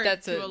scary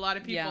word to a lot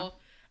of people.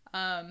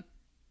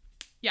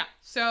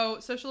 So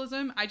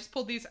socialism, I just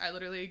pulled these, I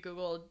literally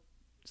Googled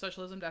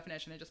socialism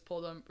definition and just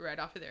pulled them right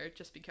off of there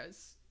just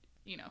because,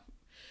 you know,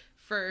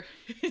 for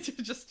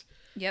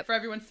for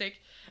everyone's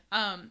sake.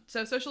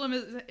 So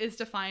socialism is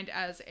defined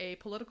as a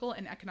political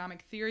and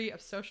economic theory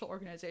of social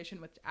organization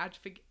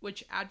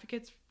which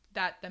advocates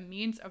that the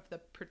means of the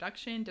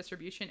production,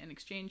 distribution, and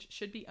exchange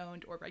should be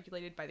owned or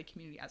regulated by the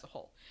community as a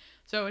whole.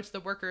 So it's the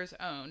workers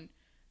own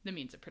the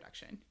means of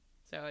production.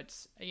 So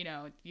it's, you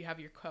know, you have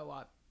your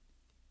co-op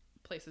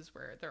places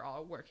where they're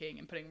all working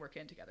and putting work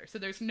in together. So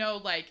there's no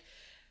like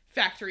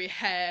factory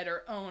head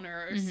or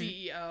owner or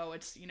CEO.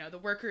 It's, you know, the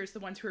workers,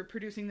 the ones who are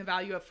producing the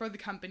value for the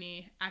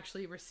company,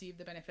 actually receive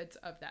the benefits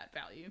of that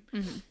value.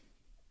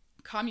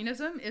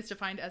 Communism is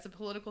defined as a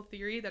political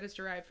theory that is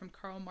derived from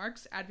Karl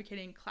Marx,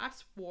 advocating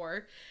class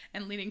war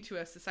and leading to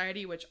a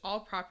society which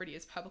all property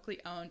is publicly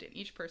owned and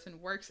each person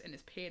works and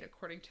is paid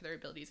according to their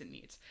abilities and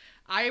needs.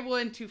 I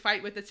want to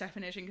fight with this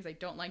definition because I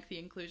don't like the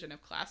inclusion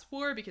of class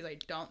war, because I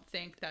don't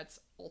think that's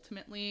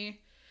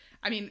ultimately,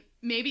 I mean,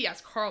 maybe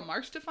as Karl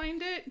Marx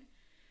defined it.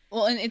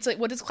 Well, and it's like,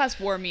 what does class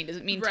war mean? Does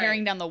it mean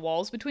tearing down the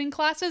walls between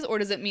classes, or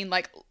does it mean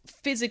like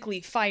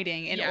physically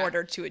fighting in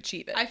order to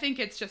achieve it? I think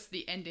it's just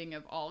the ending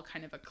of all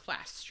kind of a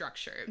class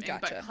structure. Gotcha.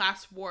 But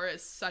class war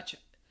is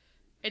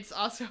it's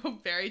also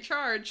very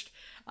charged.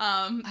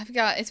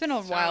 It's been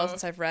a while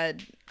since I've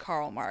read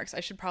Karl Marx. I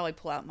should probably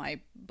pull out my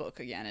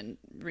book again and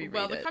reread it.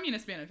 Well, the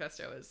Communist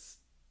Manifesto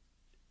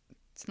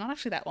it's not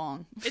actually that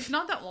long. It's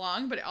not that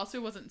long, but it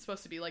also wasn't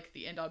supposed to be like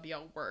the end-all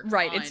be-all work.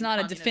 Right, it's not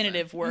communism. A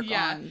definitive work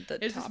on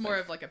the It's just more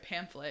of like a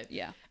pamphlet.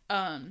 Yeah.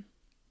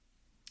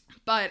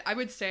 But I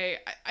would say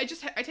I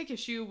take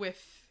issue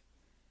with,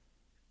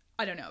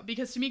 I don't know,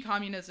 because to me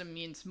communism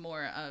means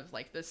more of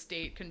like the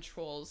state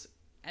controls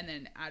and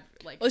then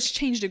well, it's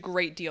changed a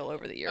great deal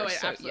over the years.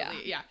 Oh,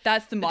 absolutely, yeah.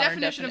 That's the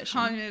modern definition of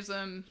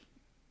communism,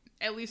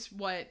 at least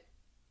what,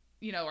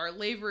 you know, our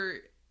labor,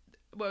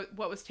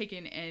 what was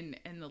taken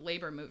in the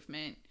labor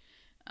movement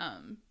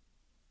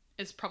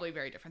is probably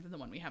very different than the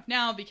one we have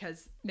now,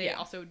 because they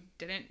also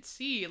didn't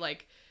see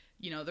like,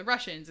 you know, the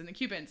Russians and the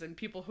Cubans and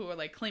people who are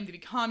like claim to be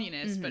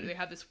communists, but they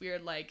have this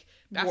weird like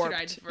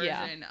bastardized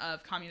version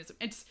of communism.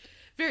 It's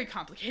very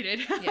complicated.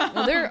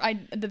 Well,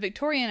 the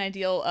Victorian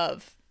ideal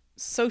of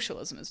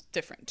socialism is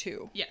different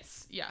too.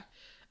 Yes, yeah.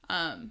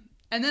 And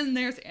then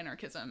there's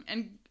anarchism,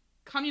 and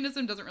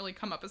communism doesn't really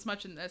come up as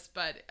much in this,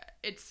 but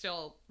it's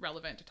still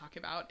relevant to talk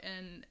about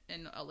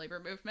in a labor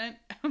movement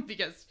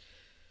because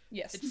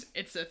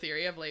it's a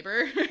theory of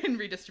labor and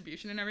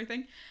redistribution and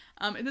everything.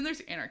 And then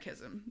there's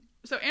anarchism.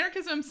 So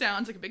anarchism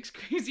sounds like a big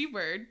crazy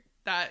word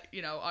that,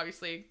 you know,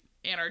 obviously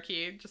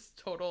anarchy, just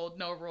total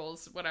no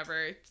rules,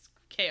 whatever, it's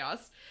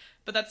chaos.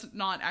 But that's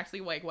not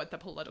actually like what the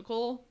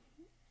political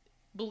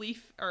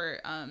belief or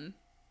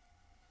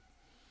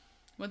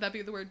Would that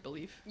be the word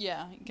belief?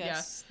 Yeah, I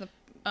guess.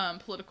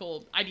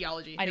 Political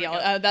ideology.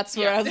 That's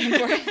what I was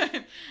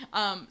looking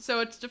for.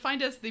 So it's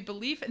defined as the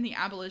belief in the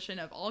abolition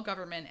of all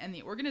government and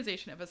the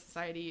organization of a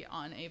society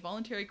on a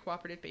voluntary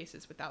cooperative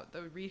basis without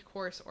the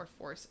recourse or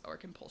force or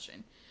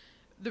compulsion.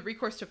 The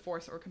recourse to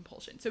force or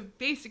compulsion. So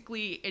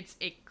basically, it's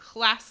a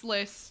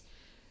classless,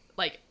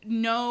 like,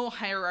 no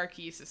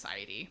hierarchy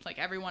society. Like,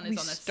 everyone is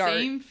on the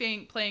same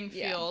playing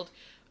field.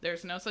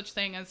 There's no such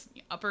thing as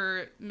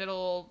upper,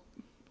 middle,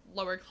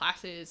 lower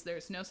classes.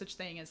 There's no such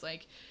thing as,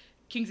 like,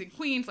 kings and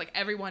queens. Like,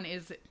 everyone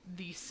is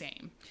the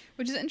same.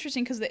 Which is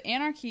interesting because an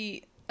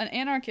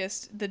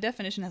anarchist, the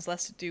definition has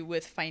less to do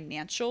with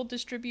financial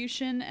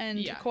distribution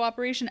and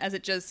cooperation as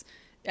it does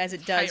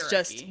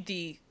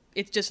hierarchy.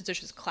 It's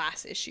just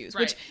class issues,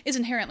 which is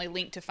inherently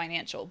linked to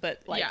financial,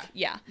 but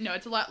No,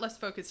 it's a lot less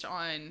focused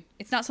on...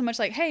 It's not so much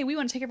like, hey, we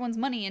want to take everyone's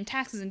money and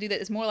taxes and do that.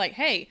 It's more like,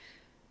 hey,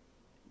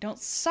 don't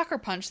sucker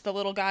punch the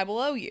little guy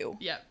below you.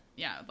 Yeah.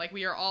 Like,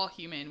 we are all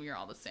human. We are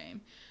all the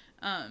same.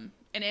 And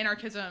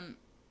anarchism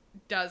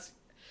does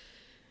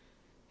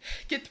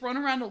get thrown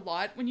around a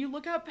lot when you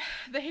look up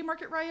the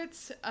Haymarket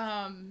riots,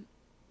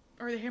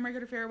 or the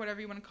Haymarket Affair,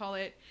 whatever you want to call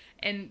it.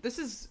 And this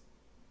is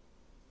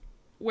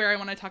where I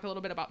want to talk a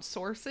little bit about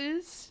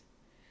sources,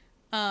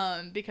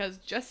 because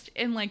just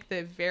in, like,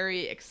 the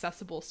very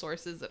accessible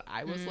sources that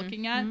I was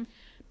looking at,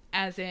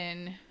 as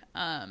in,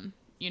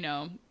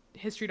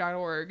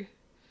 history.org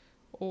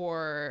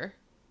or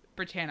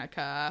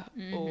Britannica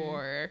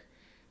or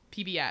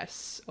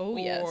PBS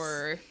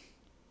or,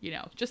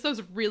 just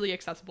those really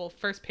accessible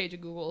first page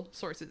of Google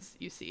sources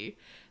you see,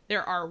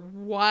 there are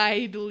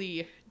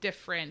widely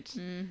different,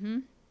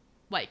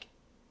 like,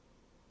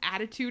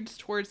 attitudes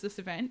towards this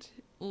event,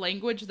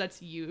 language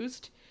that's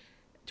used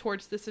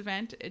towards this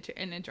event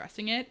and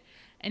addressing it,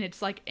 and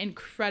it's, like,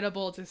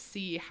 incredible to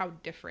see how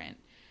different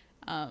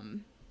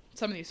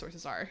some of these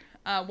sources are.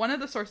 One of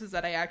the sources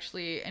that I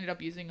actually ended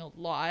up using a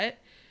lot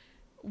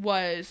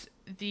was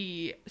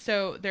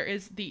there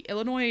is the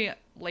Illinois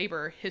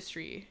Labor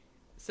History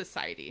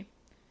Society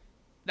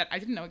that I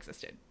didn't know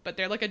existed, but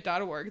they're like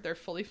a .org. They're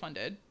fully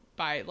funded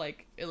by,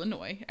 like,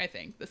 Illinois, I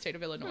think, the state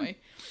of Illinois.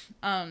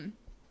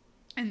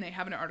 And they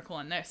have an article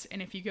on this.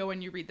 And if you go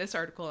and you read this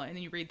article and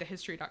then you read the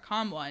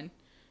history.com one,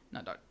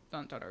 not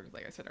 .org,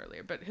 like I said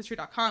earlier, but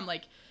history.com,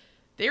 like,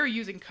 they are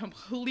using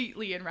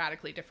completely and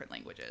radically different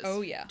languages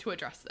to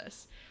address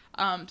this.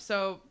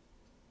 So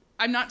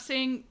I'm not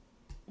saying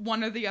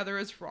one or the other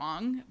is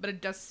wrong, but it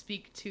does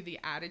speak to the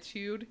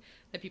attitude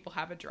that people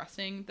have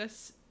addressing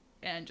this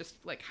and just,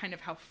 like, kind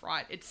of how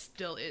fraught it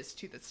still is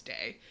to this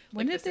day.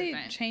 When did they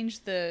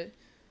change the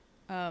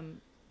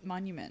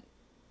monument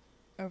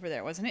over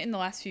there? Wasn't it in the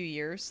last few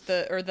years?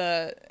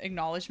 The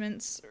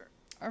acknowledgements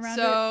around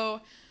it? So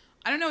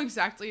I don't know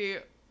exactly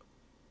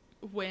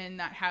when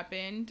that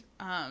happened.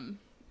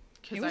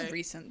 It was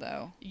recent,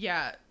 though.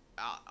 Yeah.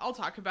 I'll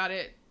talk about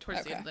it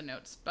towards the end of the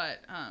notes, but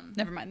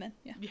never mind then.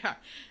 Yeah.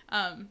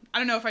 I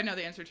don't know if I know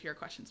the answer to your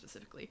question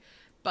specifically,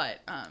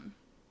 but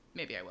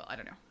maybe I will. I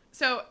don't know.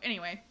 So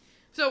anyway,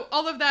 so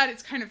all of that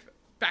is kind of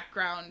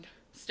background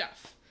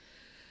stuff.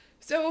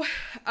 So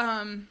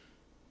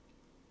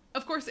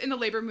of course, in the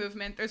labor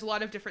movement, there's a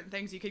lot of different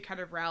things you could kind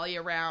of rally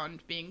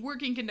around, being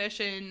working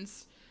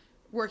conditions,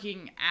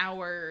 working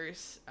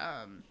hours,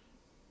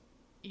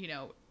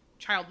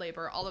 child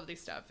labor, all of these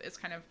stuff is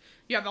kind of,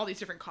 you have all these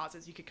different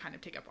causes you could kind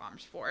of take up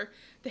arms for.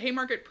 The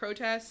Haymarket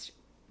protest,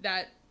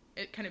 that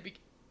it kind of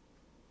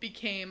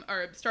became,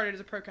 or started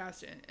as a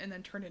protest and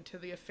then turned into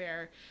the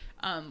affair,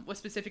 was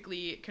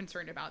specifically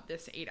concerned about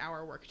this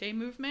 8-hour workday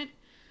movement.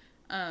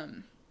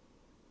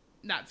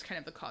 That's kind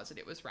of the cause that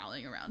it was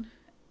rallying around.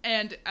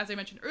 And as I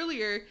mentioned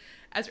earlier,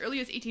 as early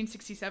as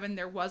 1867,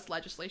 there was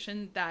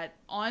legislation that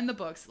on the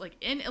books, like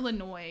in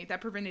Illinois,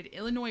 that prevented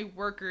Illinois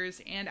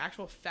workers and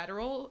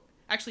federal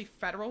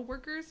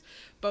workers,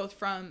 both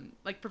from,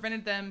 like,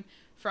 prevented them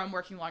from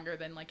working longer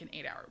than, like, an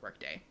 8-hour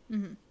workday.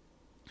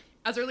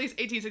 As early as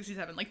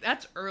 1867, like,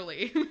 that's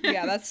early.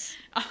 Yeah, that's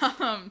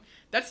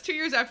that's 2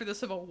 years after the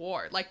Civil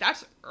War. Like,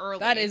 that's early.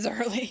 That is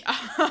early.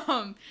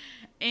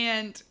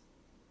 And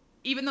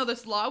even though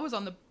this law was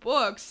on the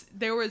books,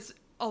 there was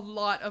a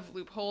lot of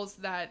loopholes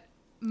that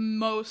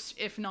most,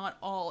 if not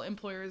all,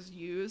 employers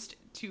used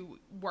to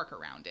work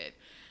around it.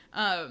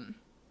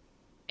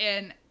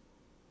 And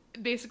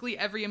basically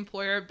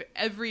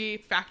every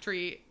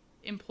factory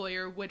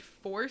employer would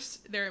force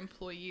their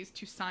employees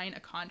to sign a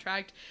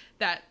contract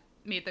that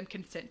made them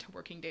consent to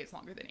working days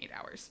longer than 8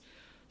 hours.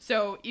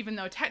 So even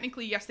though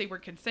technically, yes, they were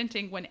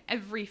consenting, when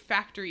every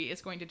factory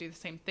is going to do the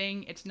same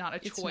thing, it's not a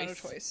choice. It's not a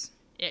choice.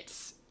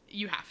 It's,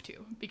 you have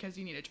to, because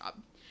you need a job.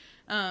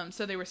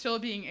 So they were still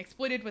being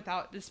exploited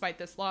despite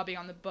this law being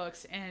on the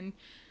books, and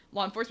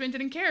law enforcement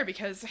didn't care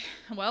because,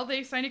 well,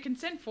 they signed a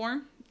consent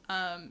form,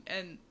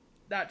 and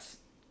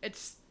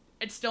it's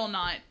still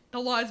not, the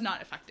law is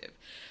not effective.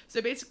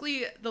 So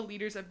basically, the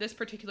leaders of this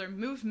particular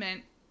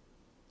movement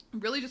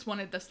really just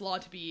wanted this law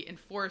to be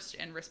enforced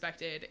and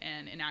respected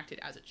and enacted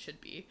as it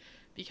should be,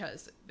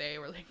 because they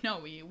were like, no,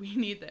 we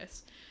need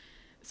this.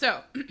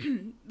 So,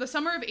 the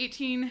summer of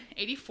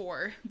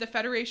 1884, the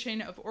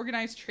Federation of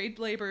Organized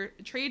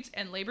Trades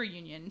and Labor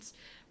Unions,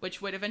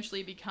 which would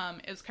eventually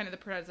become, it was kind of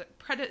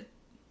the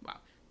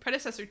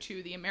predecessor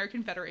to the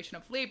American Federation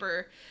of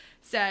Labor,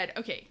 said,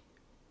 okay,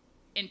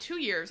 in 2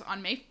 years,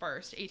 on May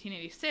 1st,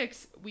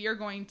 1886, we are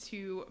going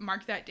to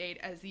mark that date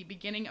as the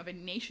beginning of a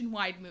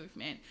nationwide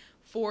movement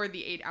for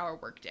the 8-hour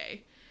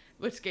workday,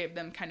 which gave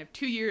them kind of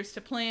 2 years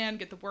to plan,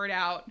 get the word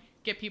out,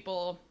 get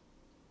people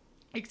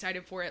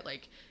excited for it,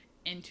 like,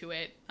 into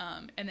it.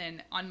 And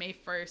then on May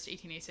 1st,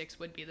 1886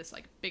 would be this,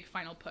 like, big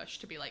final push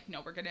to be like,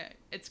 no,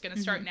 it's gonna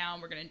start now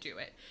and we're gonna do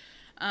it.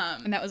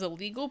 And that was a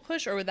legal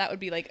push, or that would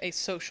be like a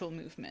social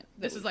movement?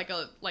 This is like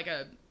a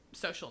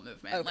social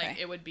movement. Okay. Like,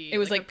 it would be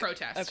like a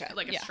protest, okay,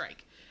 like a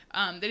strike.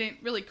 They didn't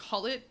really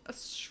call it a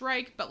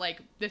strike, but like,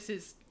 this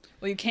is...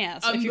 Well, you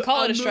can't. So if you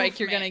call it a strike,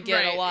 you're going to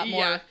get a lot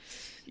more...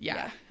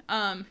 Yeah.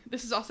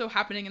 This is also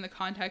happening in the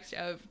context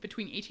of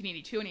between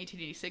 1882 and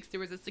 1886,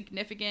 there was a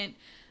significant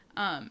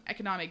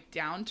economic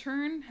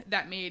downturn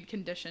that made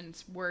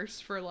conditions worse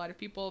for a lot of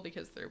people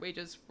because their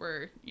wages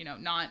were,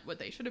 not what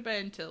they should have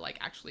been to like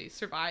actually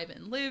survive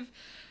and live.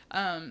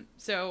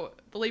 So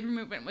the labor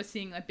movement was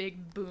seeing a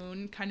big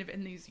boon kind of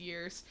in these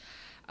years.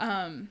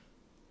 The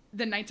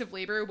Knights of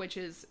Labor, which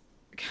is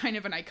kind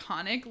of an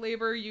iconic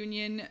labor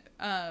union,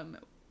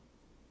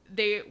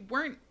 they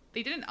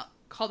didn't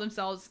call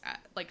themselves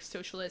like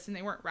socialists, and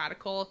they weren't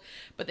radical,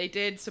 but they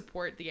did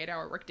support the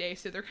 8-hour workday.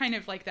 So they're kind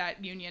of like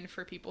that union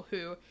for people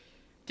who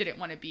didn't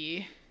want to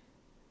be,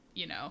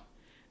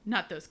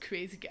 not those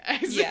crazy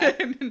guys. Yeah.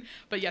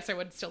 But yes, I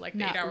would still like the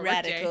not 8-hour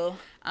radical.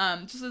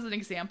 workday. Just as an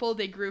example,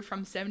 they grew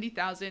from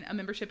a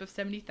membership of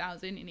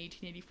 70,000 in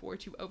 1884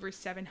 to over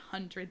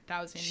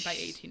 700,000 by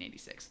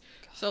 1886.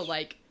 Gosh. So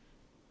like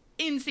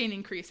insane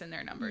increase in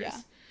their numbers.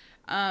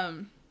 Yeah.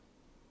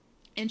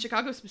 In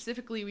Chicago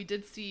specifically, we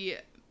did see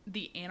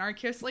the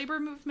anarchist labor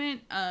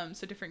movement,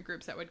 so different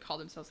groups that would call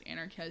themselves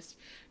anarchists,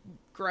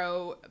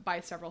 grow by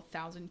several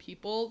thousand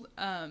people.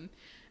 And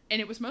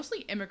it was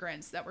mostly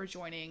immigrants that were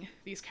joining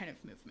these kind of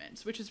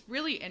movements, which is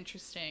really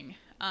interesting.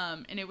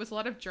 And it was a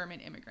lot of German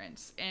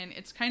immigrants. And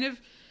it's kind of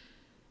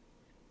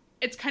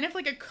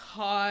like a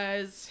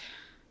cause.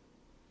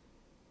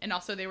 And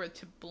also they were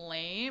to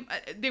blame.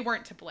 They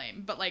weren't to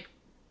blame, but like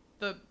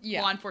the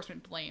law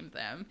enforcement blamed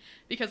them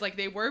because like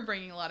they were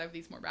bringing a lot of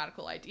these more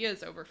radical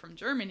ideas over from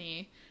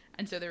Germany.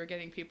 And so they were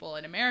getting people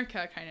in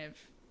America kind of,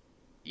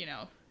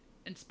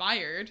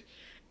 inspired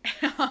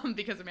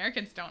because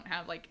Americans don't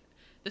have like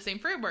the same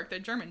framework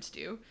that Germans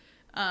do.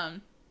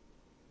 And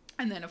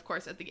then of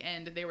course at the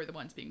end, they were the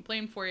ones being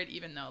blamed for it,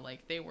 even though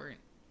like they weren't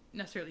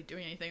necessarily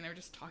doing anything. They were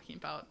just talking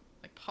about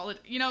like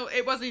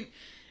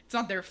it's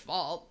not their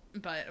fault,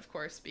 but of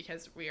course,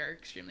 because we are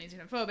extremely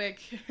xenophobic,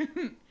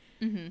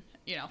 Mm-hmm.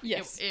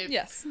 Yes.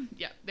 Yes.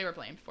 Yeah, they were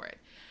blamed for it.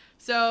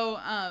 So,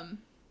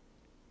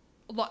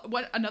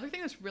 another thing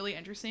that's really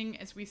interesting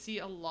is we see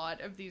a lot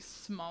of these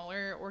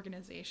smaller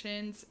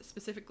organizations,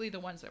 specifically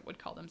the ones that would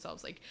call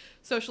themselves like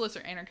socialists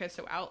or anarchists,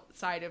 so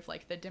outside of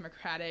like the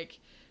democratic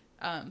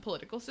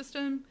political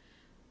system.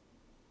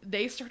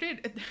 They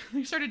started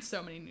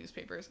so many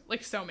newspapers.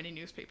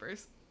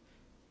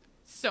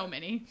 So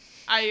many.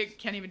 I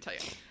can't even tell you.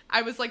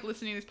 I was like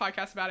listening to this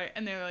podcast about it,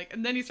 and they're like,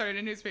 and then he started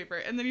a newspaper,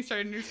 and then he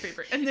started a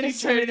newspaper, and then he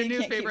started a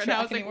newspaper, and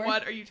I was like,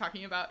 what are you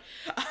talking about?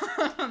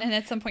 And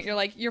at some point you're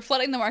like, you're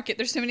flooding the market.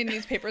 There's so many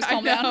newspapers.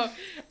 Calm down.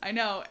 I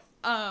know.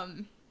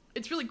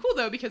 It's really cool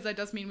though, because that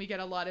does mean we get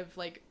a lot of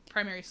like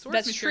primary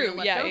source material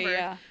left over.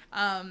 Yeah.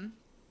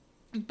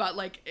 But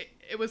like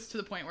it was to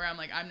the point where I'm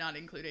like, I'm not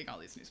including all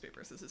these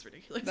newspapers. This is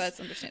ridiculous. That's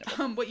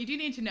understandable. What you do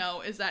need to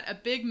know is that a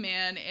big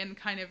man in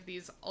kind of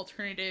these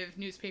alternative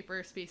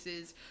newspaper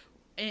spaces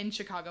in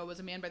Chicago was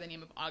a man by the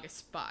name of August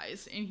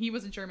Spies, and he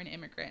was a German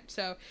immigrant.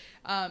 So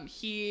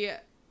he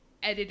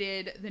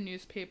edited the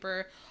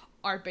newspaper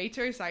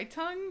Arbeiter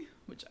Zeitung,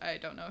 which I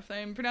don't know if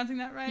I'm pronouncing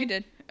that right. You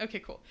did. Okay,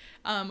 cool.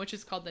 Which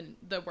is called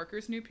the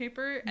Workers'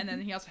 Newspaper. Mm-hmm. And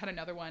then he also had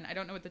another one. I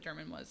don't know what the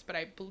German was, but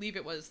I believe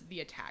it was The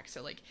Attack.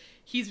 So, like,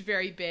 he's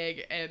very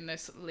big in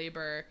this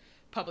labor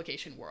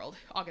publication world,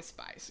 August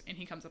Spies, and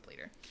he comes up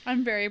later.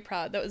 I'm very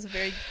proud. That was a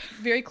very,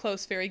 very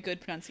close, very good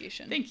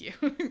pronunciation. Thank you.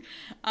 It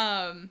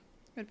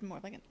would have been more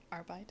like an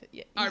Arbeiter.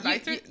 Yeah.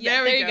 Arbeiter?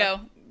 There you go.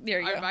 There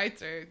you go.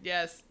 Arbeiter,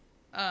 yes.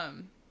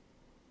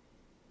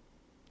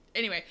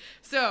 Anyway,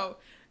 so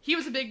he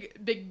was a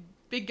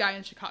big guy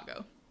in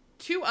Chicago.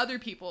 Two other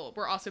people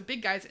were also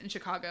big guys in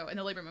Chicago, in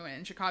the labor movement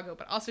in Chicago,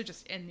 but also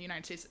just in the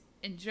United States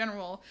in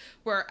general,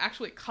 were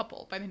actually a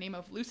couple by the name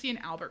of Lucy and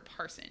Albert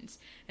Parsons.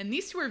 And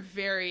these two are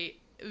very,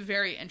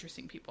 very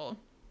interesting people.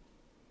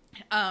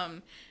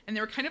 And they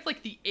were kind of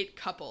like the it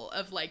couple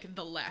of like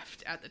the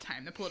left at the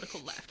time, the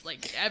political left.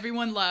 Like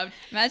everyone loved.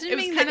 Imagine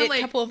being the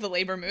it couple of the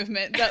labor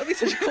movement. That would be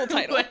such a cool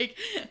title. like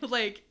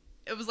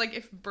it was like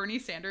if Bernie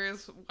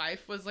Sanders'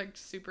 wife was like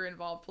super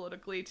involved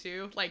politically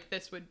too, like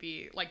this would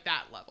be like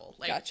that level.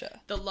 Like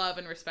gotcha. The love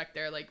and respect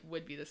there like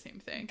would be the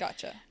same thing.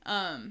 Gotcha.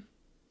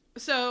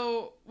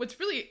 So what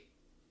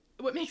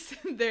makes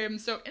them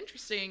so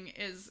interesting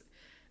is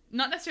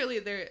not necessarily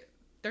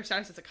their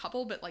status as a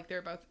couple, but like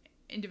they're both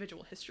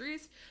individual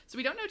histories. So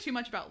we don't know too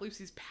much about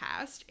Lucy's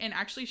past, and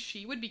actually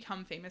she would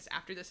become famous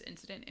after this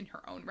incident in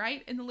her own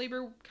right in the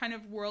labor kind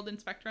of world and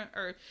spectrum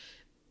or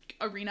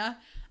arena.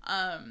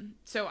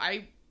 So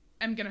I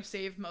am gonna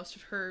save most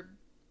of her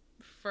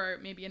for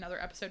maybe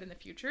another episode in the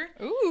future.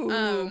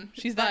 Ooh,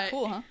 she's that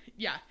cool, huh?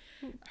 Yeah,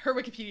 her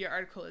Wikipedia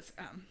article is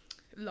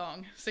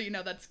long, so you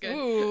know that's good.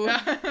 Ooh.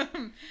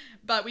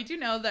 But we do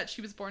know that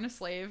she was born a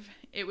slave.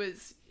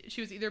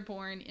 She was either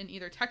born in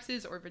either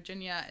Texas or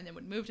Virginia, and then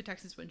would move to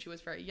Texas when she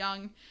was very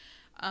young.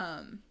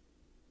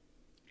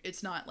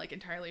 It's not like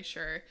entirely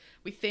sure.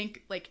 We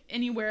think like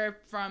anywhere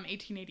from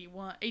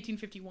 1851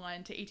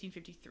 to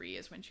 1853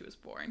 is when she was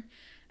born.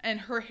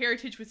 And her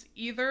heritage was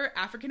either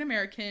African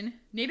American,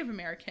 Native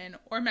American,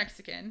 or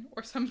Mexican,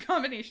 or some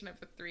combination of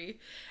the three.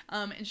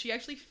 And she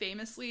actually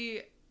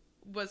famously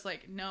was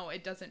like, no,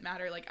 it doesn't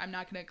matter. Like, I'm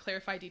not going to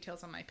clarify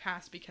details on my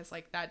past because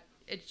like that,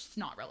 it's just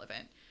not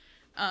relevant.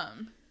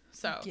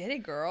 So Get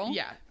it, girl.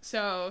 yeah.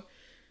 So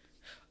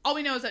all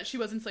we know is that she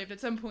was enslaved at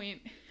some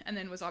point and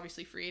then was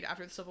obviously freed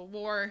after the Civil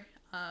War.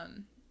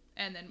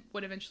 And then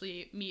would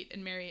eventually meet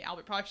and marry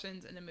Albert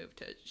Parsons and then move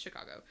to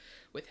Chicago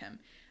with him.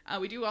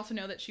 We do also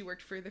know that she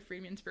worked for the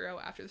Freedmen's Bureau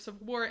after the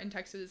Civil War in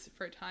Texas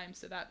for a time,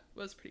 so that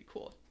was pretty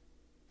cool.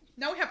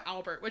 Now we have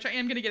Albert, which I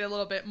am going to get a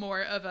little bit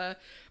more of a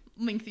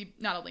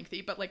not a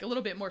lengthy, but like a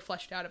little bit more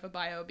fleshed out of a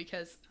bio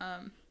because,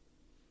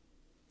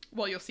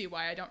 well, you'll see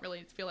why I don't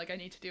really feel like I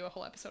need to do a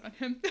whole episode on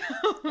him.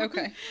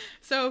 Okay.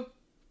 So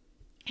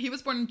he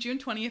was born on June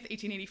 20th,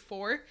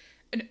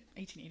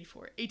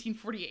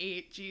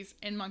 1848, geez,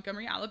 in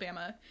Montgomery,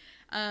 Alabama.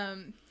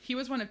 He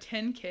was one of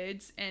 10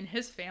 kids, and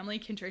his family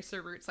can trace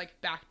their roots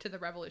like back to the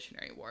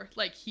Revolutionary War.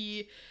 Like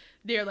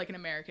they're like an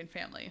American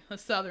family, a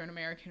Southern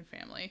American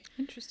family.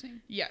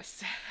 Interesting.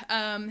 Yes.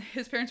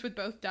 His parents would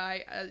both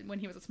die when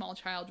he was a small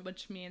child,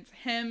 which means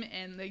him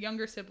and the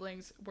younger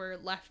siblings were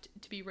left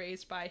to be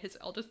raised by his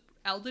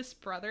eldest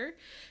brother,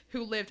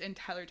 who lived in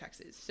Tyler,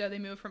 Texas. So they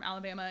moved from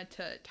Alabama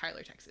to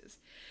Tyler, Texas.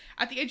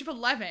 At the age of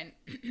 11...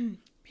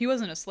 He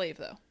wasn't a slave,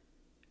 though.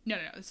 No,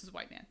 this is a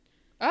white man.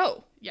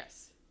 Oh.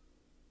 Yes.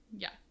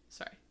 Yeah,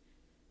 sorry.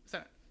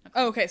 So.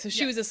 Oh, okay, so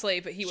she was a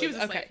slave, but he was... She was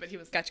a okay. slave, but he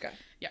was... Gotcha.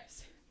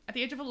 Yes. At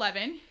the age of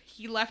 11,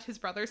 he left his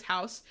brother's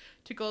house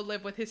to go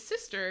live with his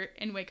sister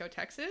in Waco,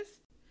 Texas,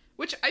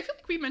 which I feel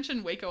like we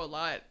mentioned Waco a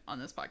lot on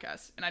this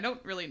podcast, and I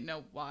don't really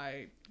know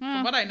why.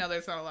 From what I know,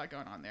 there's not a lot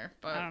going on there,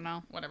 but I don't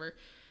know. Whatever.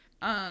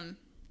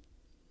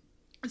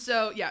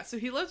 So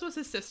he lives with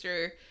his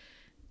sister,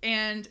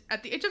 and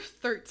at the age of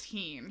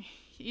 13,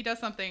 he does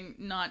something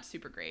not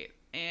super great,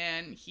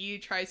 and he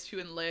tries to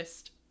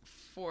enlist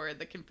for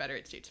the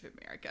Confederate States of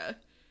America.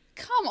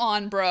 Come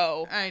on,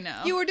 bro. I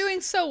know. You were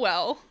doing so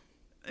well.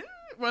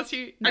 Was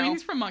he? No, I mean,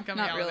 he's from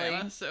Montgomery, not really.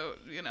 Alabama, so,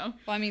 you know.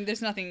 Well, I mean,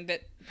 there's nothing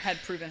that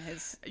had proven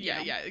his...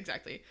 Yeah,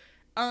 exactly.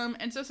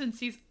 And so since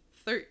he's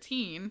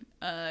 13,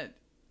 I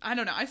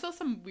don't know. I saw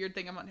some weird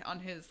thing on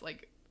his,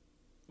 like,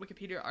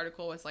 Wikipedia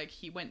article was, like,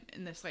 he went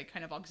in this, like,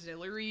 kind of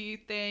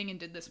auxiliary thing and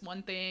did this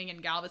one thing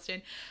in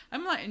Galveston.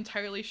 I'm not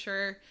entirely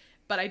sure,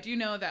 but I do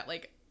know that,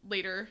 like,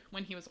 later,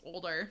 when he was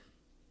older,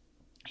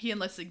 he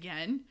enlists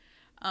again,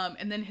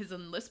 and then his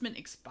enlistment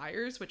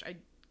expires, which I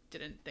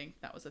didn't think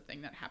that was a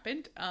thing that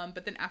happened.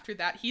 But then after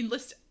that, he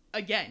enlists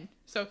again.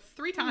 So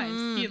 3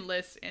 times he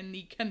enlists in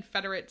the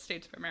Confederate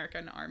States of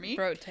American Army.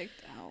 Bro, take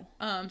down.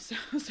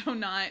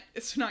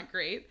 It's not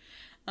great.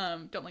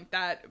 Don't like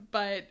that.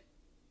 But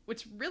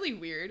what's really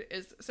weird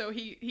is, so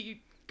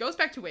he goes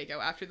back to Waco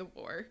after the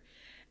war,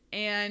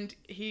 and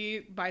he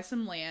buys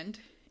some land,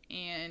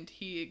 and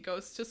he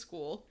goes to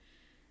school,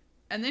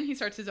 and then he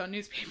starts his own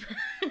newspaper.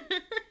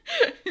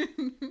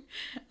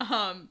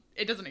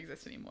 It doesn't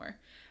exist anymore.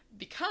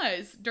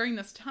 Because during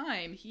this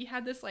time, he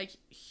had this, like,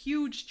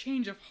 huge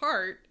change of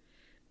heart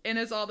and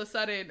is all of a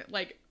sudden,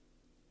 like,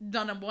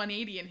 done a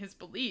 180 in his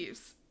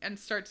beliefs and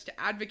starts to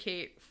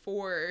advocate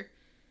for,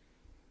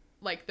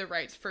 like, the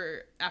rights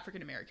for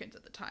African Americans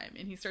at the time.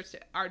 And he starts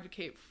to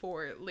advocate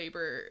for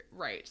labor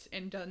rights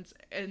and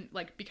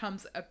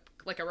becomes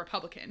a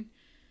Republican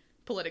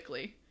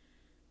politically.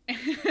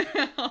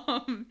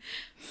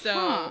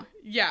 So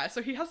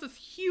he has this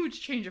huge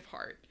change of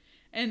heart.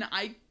 And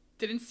I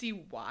didn't see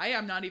why.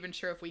 I'm not even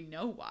sure if we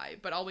know why,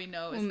 but all we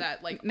know is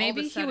that, like, maybe all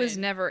of a sudden, he was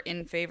never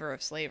in favor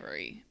of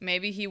slavery.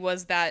 Maybe he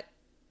was that.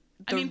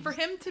 I mean, for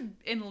him to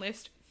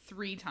enlist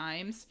 3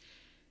 times.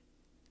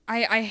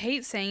 I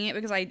hate saying it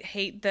because I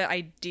hate the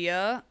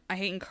idea. I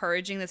hate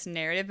encouraging this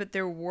narrative, but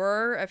there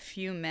were a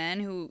few men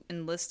who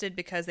enlisted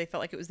because they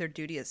felt like it was their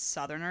duty as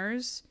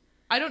Southerners.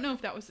 I don't know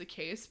if that was the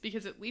case,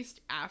 because at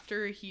least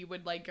after he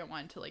would, like, go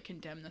on to, like,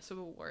 condemn the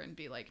Civil War and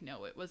be like,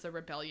 no, it was a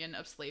rebellion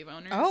of slave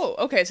owners. Oh,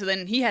 okay. So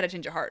then he had a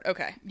change of heart.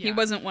 Okay. Yeah. He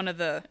wasn't one of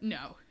the...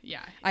 No.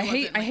 Yeah. I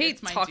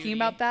hate talking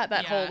about that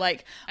whole,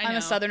 like, I'm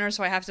a Southerner,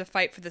 so I have to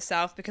fight for the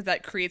South, because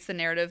that creates the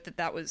narrative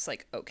that was,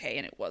 like, okay,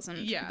 and it wasn't.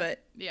 Yeah.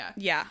 But yeah.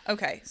 Yeah.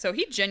 Okay. So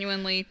he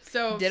genuinely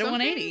did a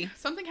 180.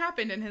 Something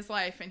happened in his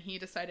life, and he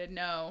decided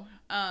no.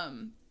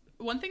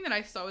 One thing that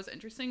I saw was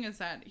interesting is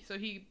that, so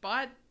he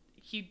bought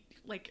he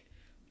like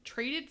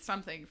traded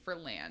something for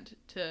land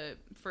to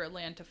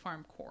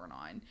farm corn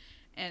on.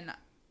 And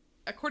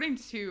according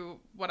to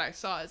what I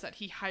saw is that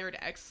he hired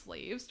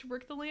ex-slaves to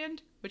work the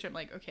land, which I'm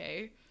like,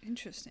 okay,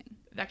 Interesting.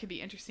 that could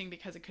be interesting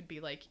because it could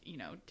be like, you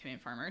know,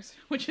 demand farmers,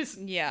 which is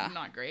Yeah.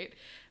 not great.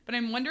 But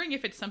I'm wondering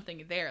if it's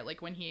something there,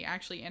 like when he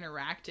actually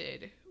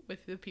interacted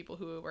with the people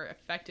who were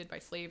affected by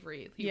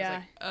slavery, he was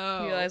like,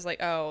 oh, He realized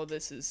like, oh,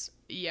 this is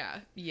yeah.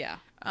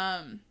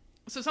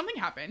 so Something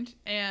happened,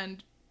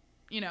 and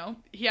you know,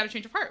 he had a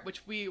change of heart,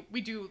 which we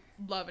do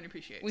love and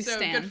appreciate. We so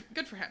stan.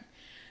 good for him.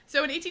 So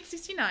in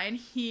 1869,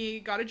 he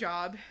got a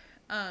job.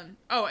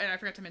 Oh, and I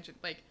forgot to mention,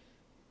 like,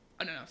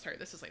 oh no, sorry,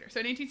 this is later. So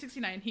in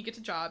 1869, he gets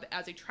a job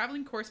as a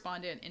traveling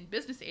correspondent and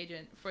business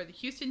agent for the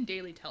Houston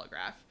Daily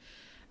Telegraph.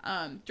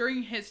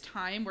 During his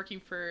time working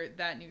for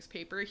that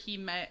newspaper, he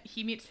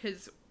meets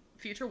his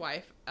future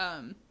wife,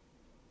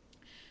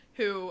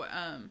 who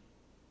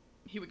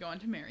he would go on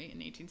to marry in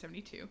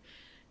 1872,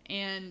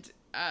 and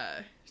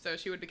so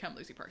she would become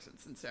Lucy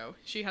Parsons, and so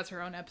she has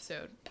her own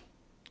episode.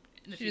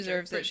 she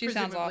deserves it. She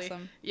sounds presumably.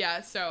 awesome.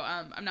 Yeah, so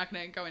I'm not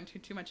going to go into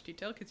too much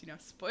detail because, you know,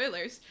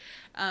 spoilers.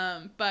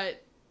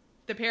 But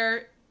the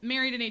pair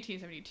married in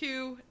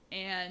 1872,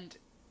 and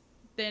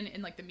then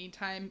in like the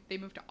meantime, they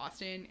moved to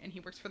Austin, and he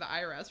works for the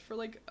IRS for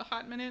like a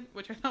hot minute,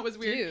 which I thought was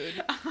weird.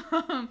 Dude.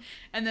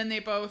 And then they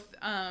both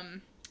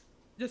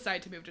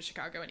decide to move to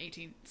Chicago in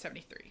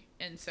 1873,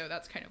 and so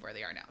that's kind of where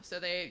they are now. So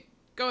they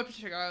go up to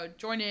Chicago,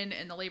 join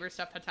in the labor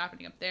stuff that's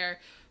happening up there.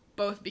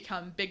 Both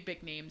become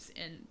big names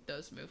in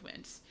those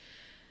movements.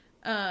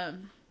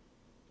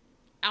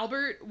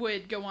 Albert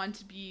would go on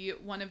to be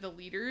one of the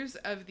leaders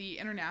of the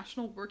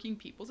International Working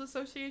People's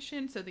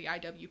Association, so the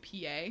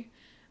IWPA.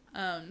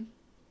 And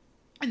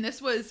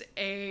this was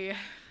a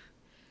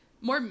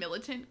more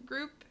militant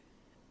group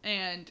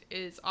and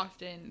is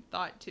often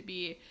thought to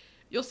be,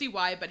 you'll see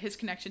why, but his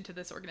connection to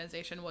this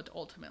organization would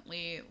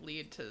ultimately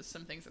lead to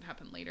some things that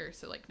happened later,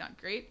 so like not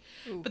great.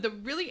 Ooh. But the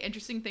really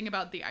interesting thing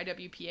about the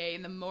IWPA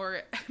and the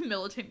more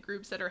militant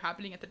groups that are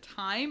happening at the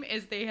time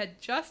is they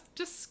had just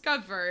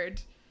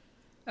discovered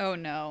Oh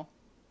no.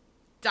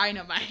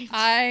 dynamite.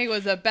 I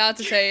was about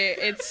to say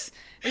this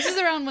is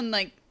around when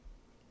like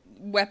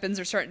weapons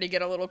are starting to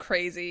get a little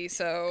crazy,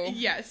 so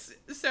Yes.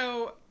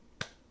 So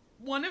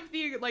one of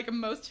the like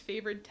most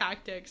favored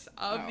tactics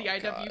of the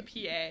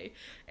IWPA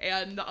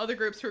and the other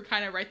groups who are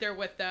kind of right there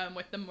with them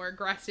with the more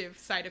aggressive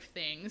side of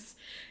things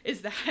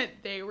is that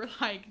they were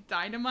like,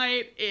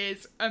 dynamite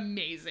is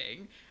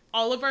amazing.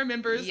 All of our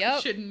members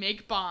should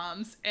make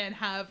bombs and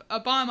have a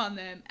bomb on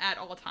them at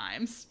all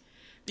times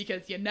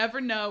because you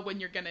never know when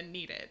you're gonna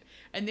need it.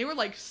 And they were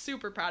like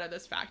super proud of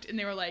this fact, and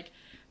they were like,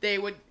 they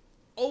would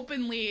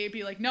openly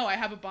be like, no, I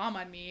have a bomb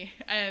on me,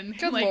 and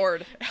good like,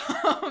 lord.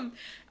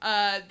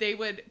 They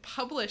would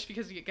publish,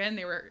 because again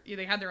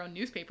they had their own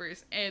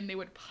newspapers, and they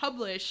would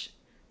publish,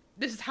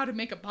 this is how to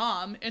make a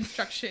bomb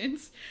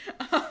instructions.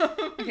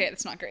 Okay,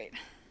 that's not great.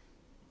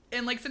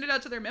 And like send it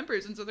out to their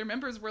members, and so their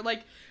members were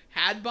like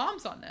had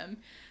bombs on them,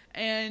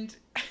 and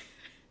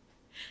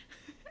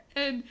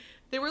and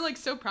they were like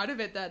so proud of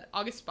it that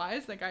August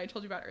Spies, that guy I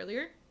told you about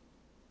earlier,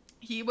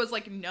 he was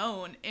like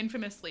known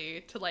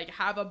infamously to like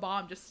have a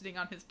bomb just sitting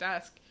on his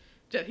desk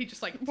that he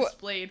just like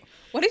displayed.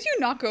 What did you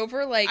knock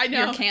over like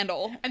your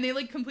candle? And they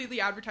like completely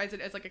advertise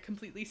it as like a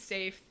completely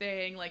safe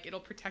thing, like it'll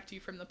protect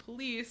you from the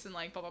police and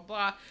like blah blah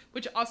blah,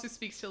 which also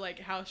speaks to like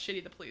how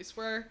shitty the police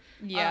were.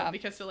 Yeah,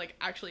 because to like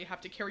actually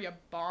have to carry a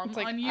bomb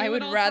like, on you. I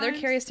would at all rather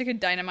times. carry a stick of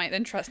dynamite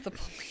than trust the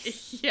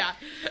police. Yeah.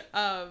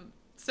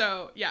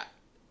 So yeah.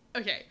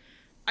 Okay.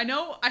 I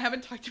know I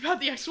haven't talked about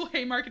the actual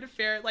Haymarket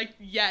affair like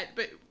yet,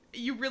 but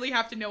you really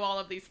have to know all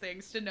of these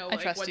things to know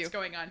like what's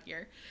going on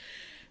here.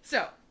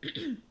 So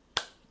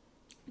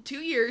 2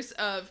 years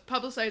of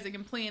publicizing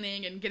and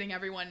planning and getting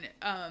everyone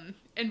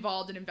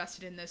involved and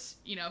invested in this,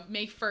 you know,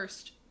 May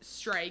 1st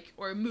strike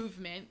or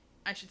movement,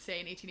 I should say,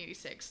 in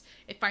 1886.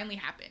 It finally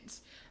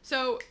happens.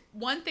 So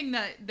one thing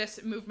that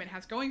this movement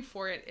has going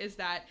for it is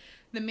that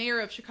the mayor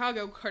of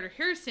Chicago, Carter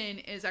Harrison,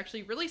 is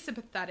actually really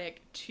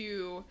sympathetic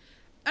to,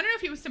 I don't know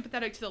if he was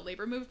sympathetic to the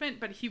labor movement,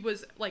 but he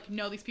was like,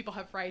 no, these people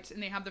have rights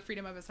and they have the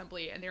freedom of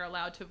assembly and they're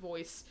allowed to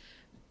voice,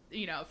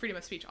 you know, freedom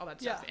of speech, all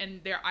that stuff. Yeah.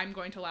 And I'm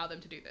going to allow them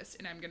to do this,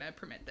 and I'm going to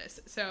permit this.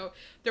 So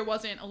there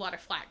wasn't a lot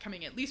of flack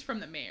coming, at least from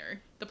the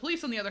mayor. The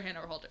police, on the other hand,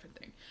 are a whole different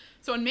thing.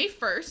 So on May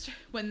 1st,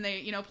 when they,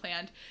 you know,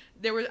 planned,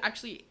 there were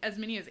actually as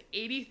many as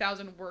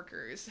 80,000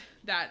 workers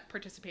that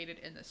participated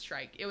in this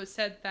strike. It was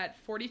said that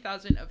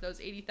 40,000 of those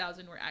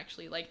 80,000 were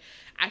actually like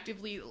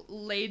actively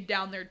laid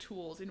down their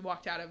tools and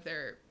walked out of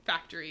their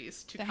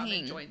factories to come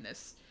and join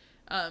this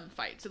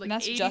fight. So like, and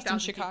that's 80,000 just in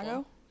Chicago?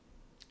 People.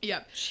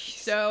 Yep. Jeez.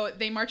 So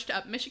they marched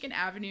up Michigan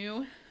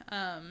Avenue.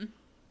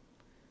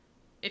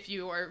 If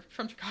you are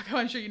from Chicago,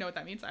 I'm sure you know what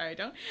that means. I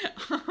don't.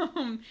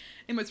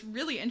 And what's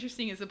really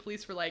interesting is the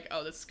police were like,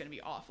 oh, this is going to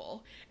be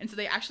awful. And so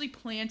they actually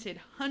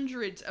planted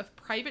hundreds of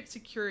private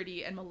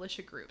security and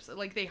militia groups.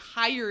 Like they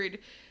hired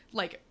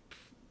like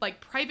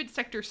private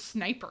sector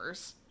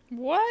snipers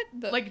What?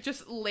 Like,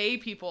 just lay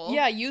people.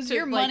 Yeah, use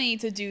your like, money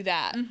to do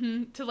that.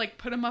 to, like,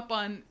 put them up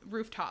on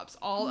rooftops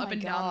all Oh up my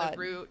and down God. the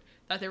route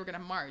that they were going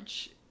to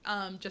march,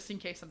 just in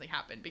case something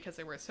happened, because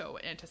they were so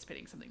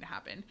anticipating something to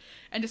happen.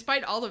 And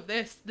despite all of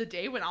this, the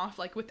day went off,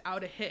 like,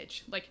 without a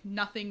hitch. Like,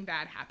 nothing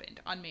bad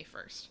happened on May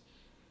 1st.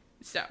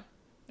 So.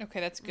 Okay,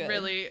 that's good.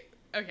 Really,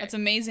 okay. That's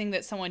amazing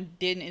that someone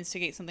didn't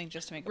instigate something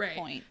just to make a Right.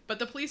 point. But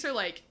the police are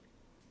like,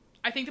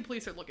 I think the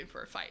police are looking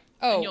for a fight.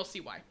 Oh. And you'll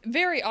see why.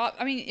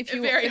 I mean, if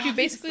you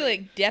basically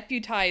like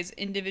deputize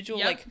individual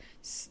Yep.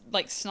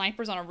 like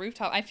snipers on a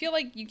rooftop, I feel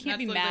like you can't That's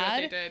be literally what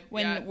they mad did.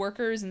 when Yeah.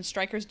 workers and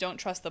strikers don't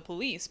trust the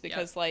police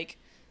because like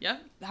Yeah.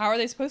 how are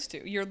they supposed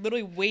to? You're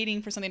literally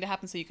waiting for something to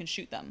happen so you can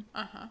shoot them.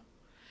 Uh-huh.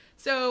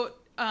 So,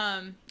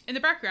 in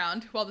the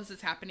background, while this is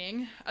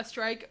happening, a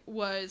strike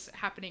was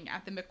happening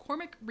at the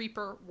McCormick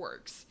Reaper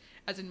Works,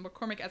 as in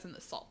McCormick as in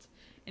the salt.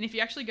 And if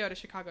you actually go to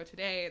Chicago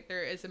today,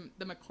 there is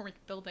the McCormick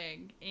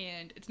building,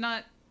 and it's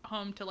not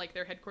home to, like,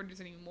 their headquarters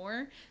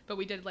anymore, but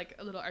we did, like,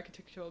 a little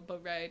architectural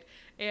boat ride,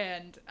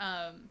 and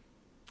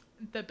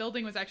the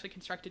building was actually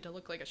constructed to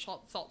look like a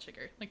salt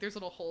shaker. Like, there's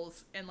little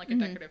holes and, like, a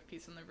decorative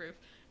piece on the roof.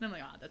 And I'm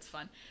like, oh, that's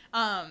fun.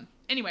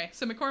 Anyway,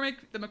 so the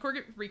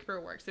McCormick Reaper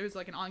Works, there was,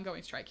 like, an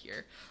ongoing strike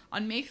here.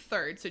 On May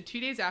 3rd, so 2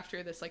 days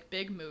after this, like,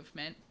 big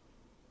movement,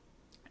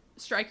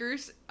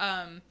 strikers,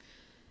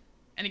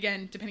 and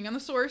again, depending on the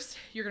source,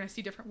 you're going to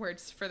see different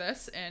words for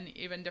this and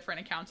even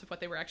different accounts of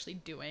what they were actually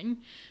doing.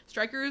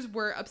 Strikers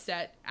were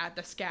upset at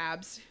the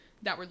scabs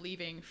that were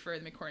leaving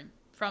from the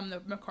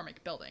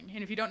McCormick building.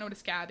 And if you don't know what a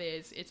scab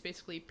is, it's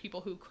basically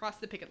people who cross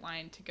the picket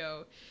line to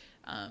go,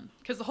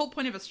 because the whole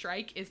point of a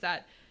strike is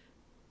that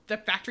the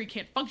factory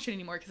can't function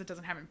anymore because it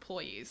doesn't have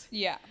employees.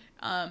 Yeah.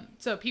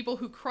 So people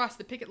who cross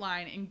the picket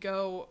line and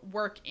go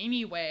work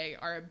anyway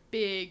are a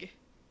big...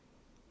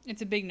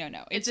 It's a big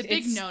no-no. It's a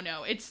big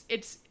no-no.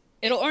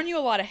 It'll earn you a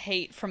lot of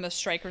hate from the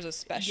strikers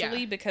especially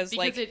Yeah, because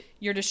like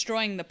you're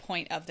destroying the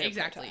point of their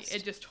protest.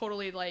 It just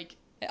totally like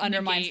it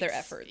undermines their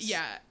negates, efforts.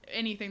 Yeah,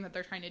 anything that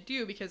they're trying to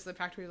do because the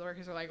factory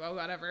workers are like, well,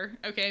 whatever.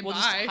 Okay, we'll bye.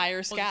 just hire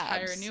We'll scabs.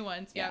 just hire new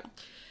ones. Yeah.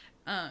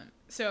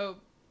 So,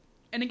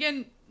 and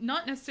again,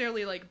 not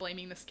necessarily like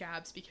blaming the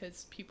scabs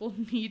because people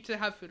need to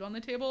have food on the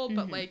table,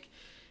 but like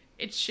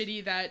it's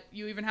shitty that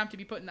you even have to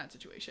be put in that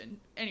situation.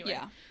 Anyway.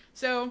 Yeah.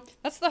 So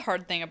that's the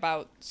hard thing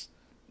about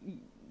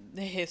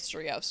the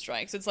history of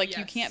strikes. It's like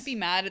you can't be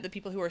mad at the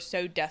people who are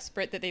so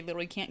desperate that they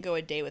literally can't go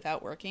a day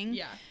without working.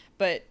 Yeah.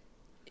 But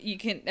you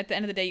can, at the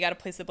end of the day, you got to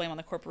place the blame on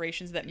the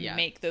corporations that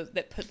make those,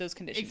 that put those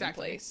conditions in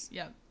place.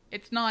 Yeah.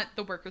 It's not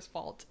the workers'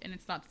 fault and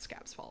it's not the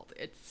scabs' fault.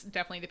 It's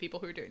definitely the people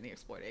who are doing the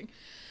exploiting.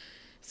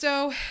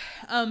 So,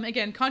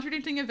 again,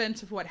 contradicting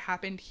events of what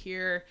happened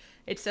here.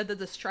 It said that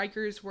the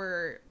strikers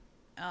were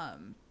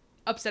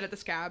upset at the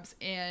scabs,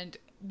 and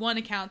one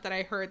account that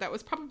I heard that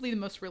was probably the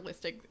most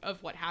realistic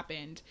of what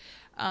happened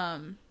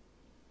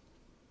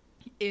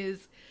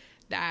is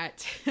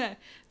that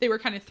they were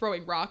kind of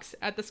throwing rocks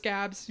at the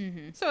scabs.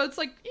 So it's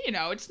like, you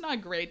know, it's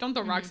not great. Don't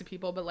throw rocks at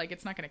people, but like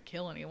it's not going to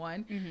kill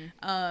anyone.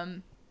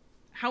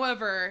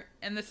 However,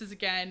 and this is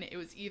again, it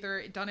was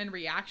either done in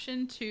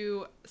reaction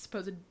to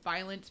supposed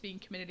violence being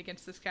committed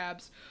against the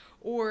scabs,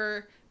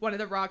 or one of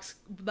the rocks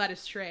led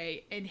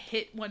astray and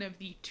hit one of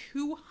the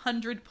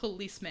 200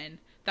 policemen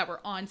that were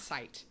on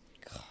site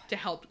to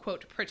help,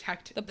 quote,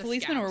 protect the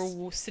policemen scabs.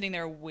 were sitting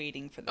there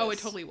waiting for this. Oh, it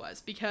totally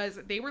was, because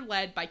they were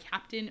led by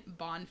Captain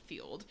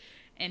Bonfield,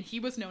 and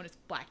he was known as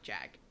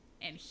Blackjack,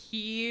 and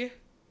he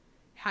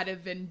had a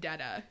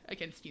vendetta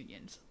against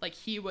unions. Like,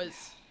 he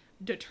was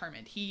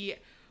determined. He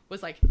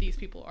was like, these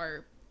people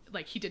are,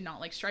 like, he did not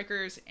like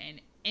strikers,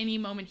 and any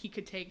moment he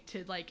could take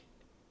to, like,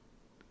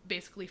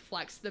 basically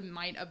flex the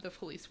might of the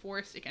police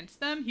force against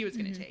them, he was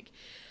going to take.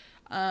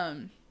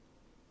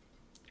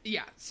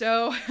 Yeah,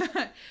 so...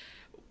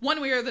 One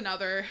way or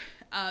another,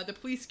 the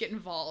police get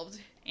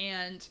involved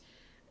and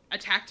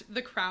attacked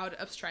the crowd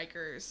of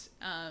strikers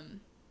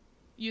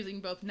using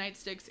both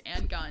nightsticks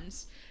and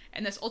guns,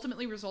 and this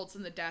ultimately results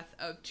in the death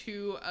of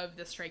 2 of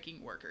the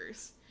striking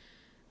workers.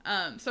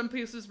 Some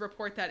places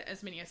report that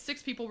as many as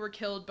 6 people were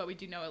killed, but we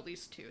do know at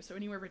least 2, so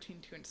anywhere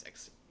between 2 and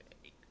 6.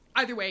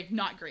 Either way,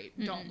 not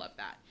great. Don't love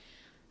that.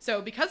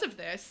 So because of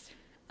this,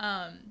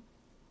 the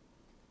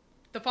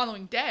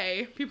following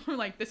day, people were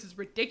like, this is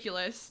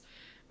ridiculous.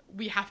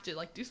 We have to,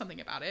 like, do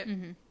something about it.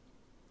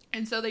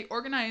 And so they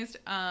organized,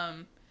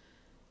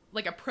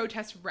 like, a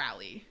protest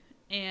rally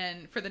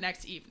and for the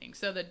next evening.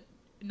 So the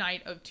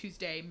night of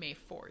Tuesday, May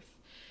 4th.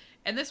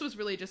 And this was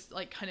really just,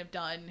 like, kind of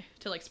done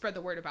to, like, spread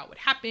the word about what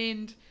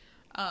happened.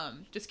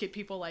 Just get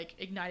people, like,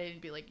 ignited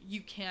and be like,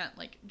 you can't,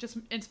 like, just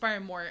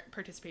inspire more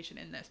participation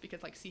in this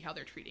because, like, see how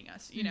they're treating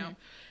us, you know?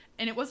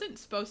 And it wasn't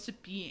supposed to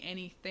be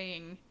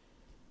anything.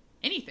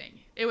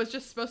 It was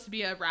just supposed to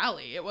be a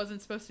rally. It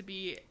wasn't supposed to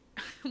be...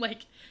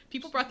 like,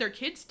 people brought their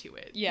kids to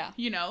it. Yeah.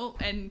 You know?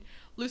 And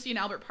Lucy and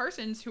Albert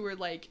Parsons, who were,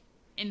 like,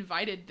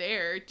 invited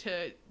there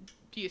to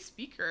be a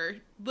speaker,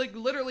 like,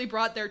 literally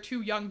brought their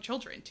 2 young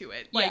children to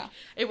it. Like,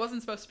 it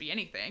wasn't supposed to be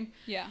anything.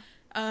 Yeah.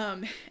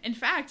 In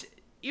fact,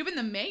 even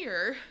the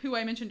mayor, who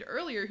I mentioned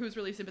earlier, who was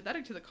really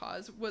sympathetic to the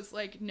cause, was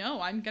like,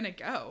 no, I'm going to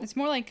go. It's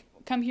more like,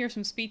 come hear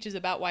some speeches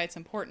about why it's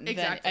important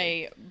than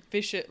a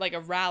vicious, like a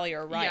rally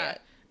or a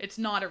riot. Yeah, it's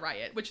not a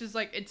riot, which is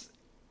like,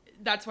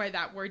 that's why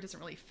that word doesn't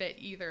really fit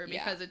either,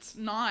 because it's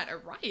not a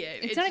riot.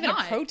 It's not even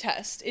a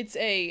protest. It's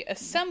a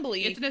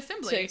assembly. It's an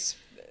assembly.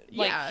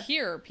 To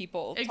hear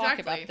people talk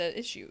about the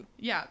issue.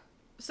 Yeah.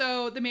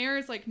 So the mayor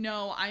is like,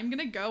 no, I'm going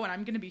to go and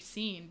I'm going to be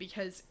seen,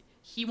 because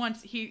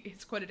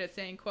he's quoted as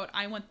saying, quote,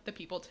 I want the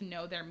people to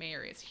know their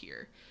mayor is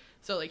here.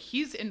 So like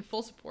he's in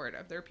full support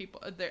of their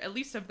people, at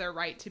least of their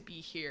right to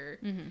be here,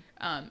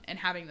 and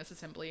having this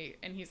assembly.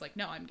 And he's like,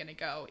 no, I'm going to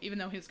go, even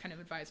though he was kind of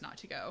advised not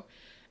to go.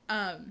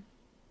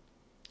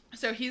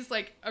 So he's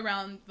like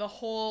around the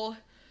whole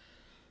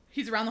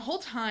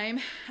time.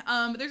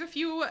 But there's a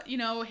few,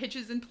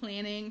 hitches in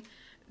planning.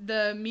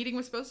 The meeting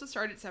was supposed to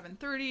start at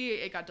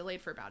 7:30. It got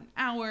delayed for about an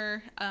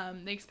hour.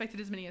 They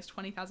expected as many as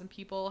 20,000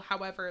 people.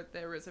 However,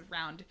 there was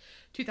around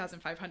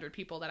 2,500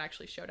 people that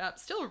actually showed up.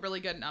 Still a really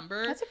good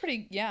number. That's a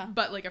pretty,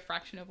 but like a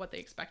fraction of what they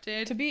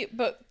expected.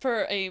 But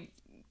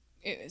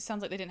it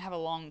sounds like they didn't have a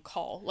long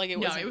call. Like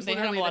they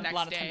had a lot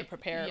of time to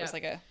prepare. Yep. It was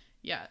like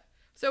Yeah.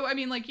 So, I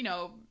mean, like,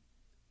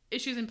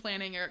 issues in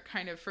planning are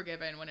kind of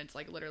forgiven when it's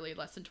like literally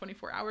less than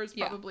 24 hours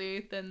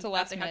probably than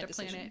that they had to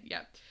plan it.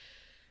 Yeah.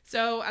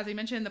 So, as I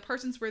mentioned, the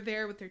Parsons were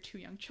there with their 2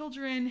 young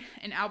children,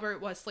 and Albert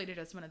was slated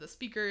as one of the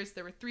speakers.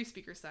 There were 3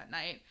 speakers that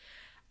night.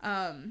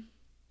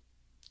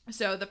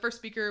 So, the first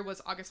speaker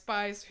was August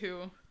Buys,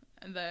 who,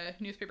 the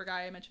newspaper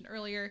guy I mentioned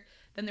earlier.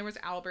 Then there was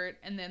Albert,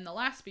 and then the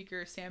last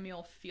speaker,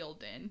 Samuel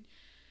Fielden.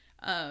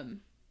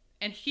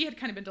 And he had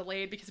kind of been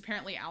delayed because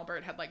apparently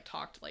Albert had like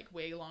talked like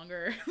way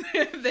longer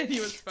than he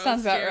was supposed to.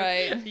 Sounds about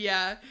right.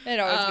 Yeah. It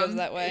always goes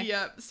that way.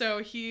 Yep. So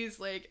he's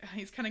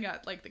kind of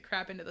got like the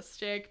crap into the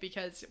stick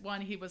because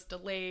 1, he was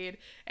delayed,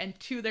 and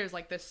 2, there's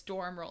like this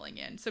storm rolling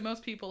in. So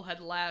most people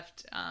had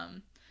left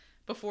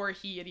before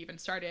he had even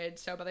started.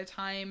 So by the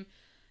time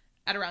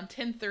at around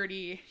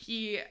 10:30,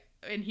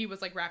 he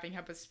was like wrapping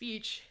up his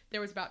speech,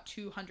 there was about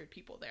 200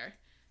 people there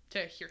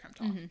to hear him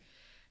talk. Mm-hmm.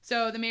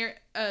 So the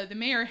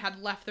mayor had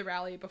left the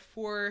rally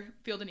before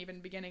Fielden even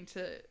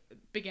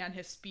began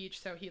his speech.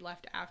 So he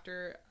left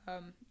after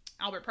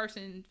Albert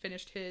Parson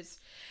finished his,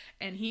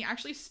 and he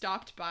actually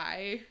stopped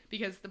by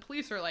because the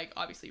police are like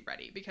obviously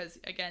ready because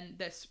again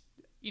this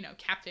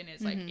captain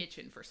is like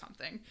itching for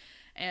something,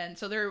 and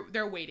so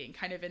they're waiting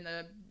kind of in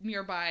the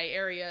nearby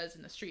areas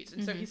in the streets,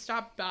 and so he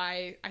stopped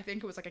by, I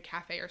think it was like a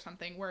cafe or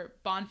something, where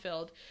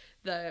Bonfield,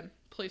 the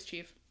police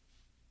chief,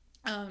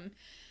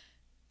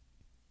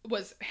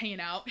 was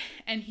hanging out,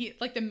 and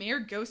the mayor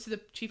goes to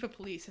the chief of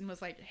police and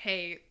was like,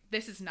 hey,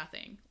 this is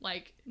nothing,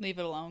 like leave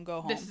it alone,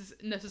 go home,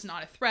 this is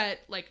not a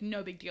threat, like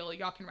no big deal,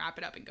 y'all can wrap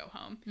it up and go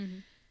home.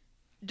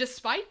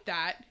 Despite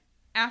that,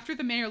 after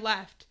the mayor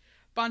left,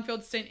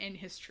 Bonfield sent in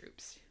his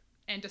troops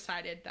and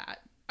decided that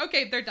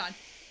okay, they're done.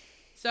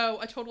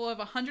 So a total of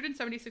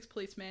 176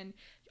 policemen,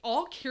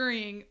 all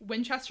carrying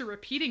Winchester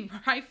repeating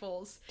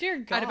rifles. Dear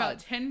God. At about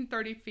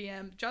 10:30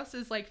 p.m., just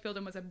as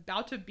Fielden was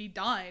about to be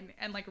done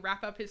and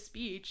wrap up his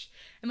speech,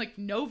 and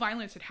no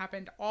violence had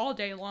happened all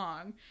day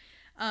long,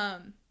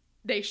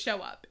 they show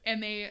up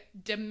and they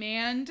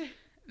demand.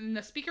 And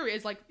the speaker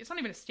is it's not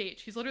even a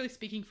stage. He's literally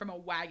speaking from a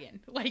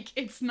wagon.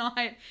 It's not.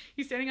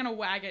 He's standing on a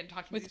wagon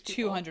talking with to these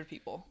people. 200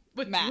 people.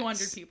 With max.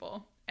 200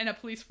 people and a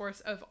police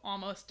force of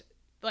almost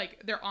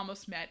they're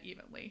almost met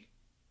evenly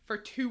for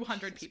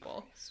 200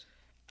 people.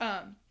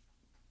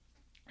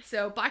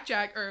 So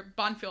Blackjack or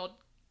Bonfield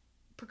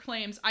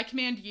proclaims, I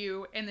command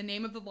you in the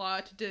name of the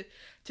law to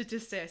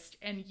desist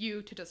and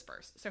you to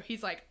disperse. So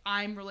he's like,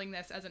 I'm ruling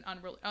this as an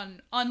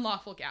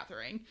unlawful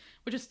gathering,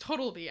 which is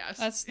total BS.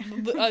 That's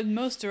the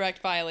most direct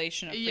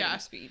violation of freedom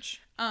of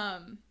speech.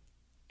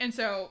 And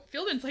so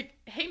Fielden's like,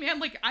 hey man,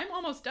 I'm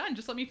almost done.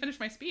 Just let me finish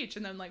my speech.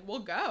 And then we'll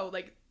go.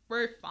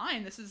 We're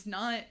fine. This is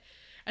not.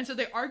 And so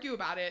they argue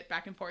about it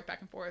back and forth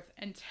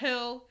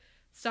until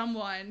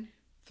someone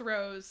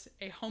throws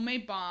a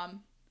homemade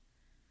bomb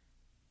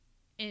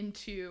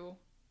into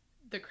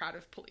the crowd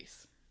of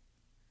police.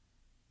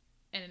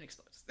 And it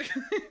explodes.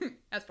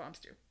 As bombs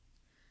do.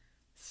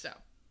 So,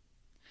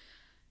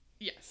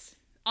 yes.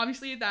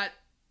 Obviously, that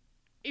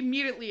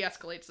immediately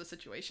escalates the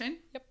situation.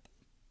 Yep.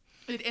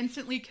 It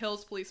instantly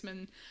kills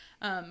policeman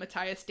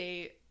Matthias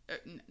J.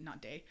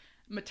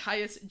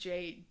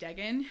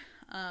 Deggan.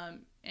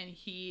 And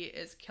he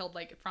is killed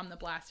from the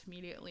blast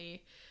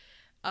immediately.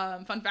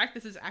 Fun fact,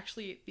 this is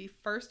actually the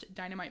first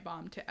dynamite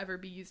bomb to ever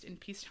be used in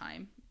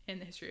peacetime in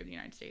the history of the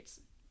United States.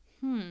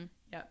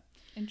 Yep.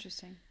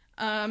 Interesting.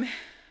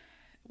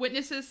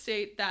 Witnesses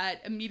state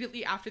that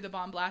immediately after the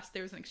bomb blast,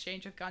 there was an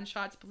exchange of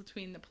gunshots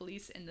between the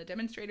police and the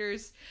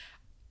demonstrators.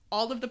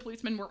 All of the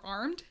policemen were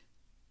armed.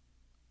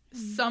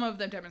 Some of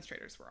the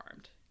demonstrators were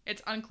armed.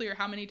 It's unclear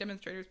how many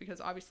demonstrators, because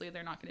obviously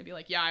they're not going to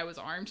be yeah, I was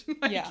armed.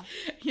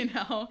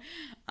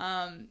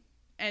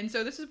 And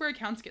so this is where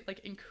accounts get like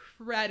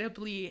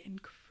incredibly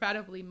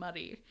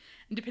muddy.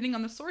 And depending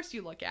on the source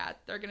you look at,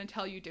 they're going to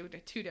tell you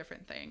two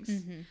different things.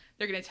 Mm-hmm.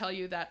 They're going to tell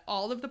you that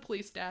all of the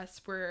police deaths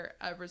were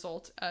a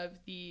result of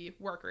the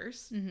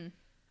workers. Mm-hmm.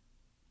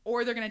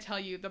 Or they're going to tell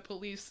you the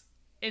police,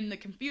 in the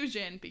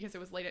confusion, because it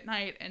was late at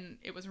night and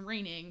it was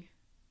raining,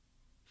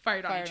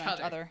 fired on each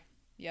other.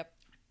 Yep.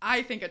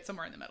 I think it's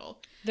somewhere in the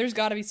middle. There's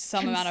got to be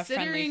some amount of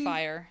friendly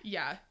fire.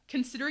 Yeah.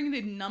 Considering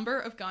the number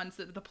of guns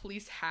that the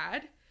police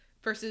had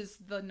versus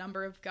the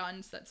number of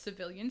guns that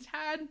civilians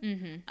had,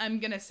 Mm-hmm.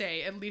 I'm going to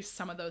say at least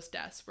some of those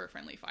deaths were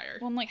friendly fire.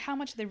 Well, and like, how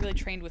much they really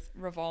trained with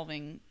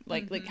revolving?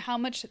 Like, Mm-hmm. like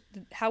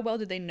how well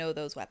did they know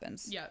those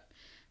weapons? Yep.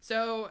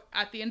 So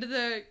at the end of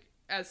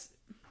as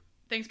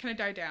things kind of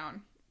die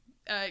down,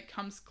 it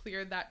comes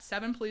clear that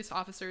 7 police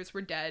officers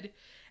were dead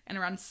and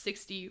around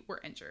 60 were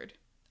injured.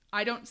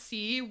 I don't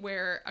see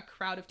where a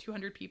crowd of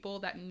 200 people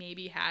that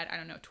maybe had, I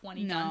don't know,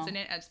 20 guns in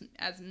it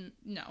as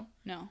no.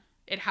 No.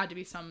 It had to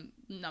be some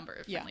number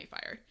of friendly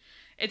fire.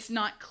 It's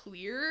not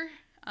clear.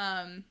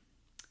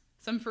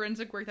 Some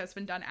forensic work that's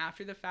been done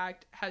after the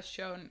fact has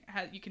shown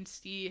you can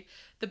see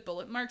the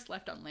bullet marks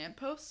left on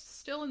lampposts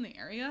still in the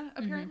area,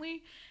 apparently.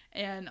 Mm-hmm.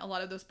 And a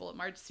lot of those bullet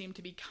marks seem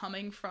to be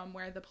coming from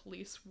where the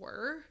police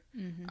were,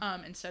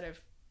 instead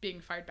of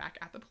being fired back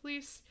at the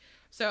police.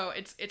 So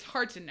it's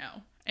hard to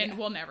know, and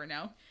we'll never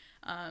know.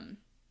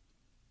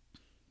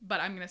 But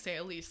I'm going to say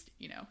at least,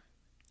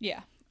 Yeah.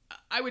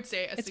 I would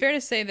say it's fair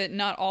to say that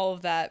not all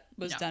of that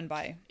was done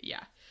by.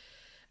 Yeah.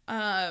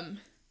 And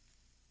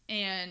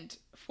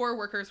 4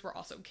 workers were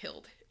also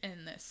killed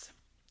in this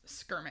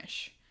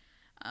skirmish.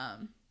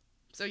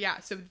 So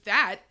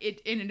that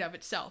in and of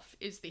itself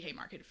is the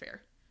Haymarket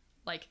Affair.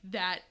 Like,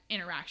 that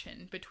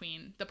interaction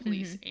between the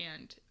police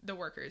and the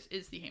workers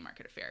is the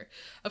Haymarket Affair.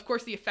 Of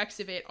course, the effects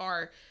of it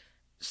are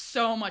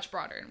so much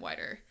broader and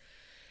wider.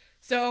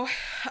 So,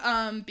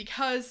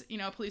 because,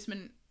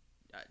 policemen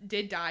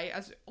did die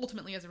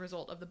ultimately as a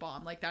result of the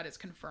bomb, like, that is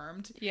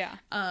confirmed. Yeah.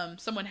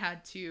 Someone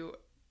had to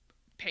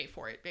pay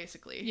for it,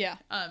 basically. Yeah.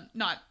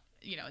 Not,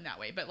 in that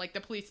way, but, like,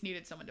 the police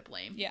needed someone to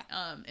blame. Yeah.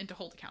 And to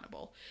hold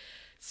accountable.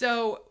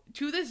 So,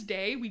 to this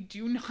day, we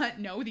do not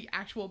know the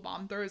actual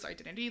bomb thrower's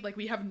identity. Like,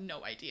 we have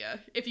no idea.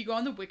 If you go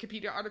on the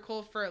Wikipedia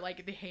article for,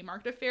 like, the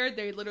Haymarket Affair,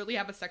 they literally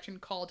have a section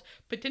called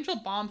Potential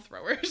Bomb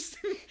Throwers.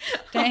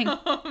 Dang.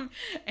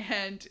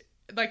 And,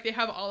 like, they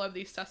have all of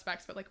these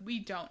suspects, but, like, we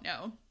don't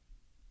know.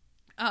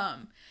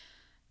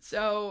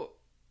 So,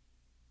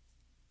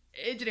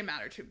 it didn't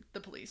matter to the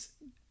police.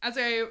 As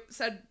I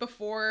said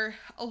before,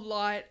 a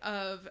lot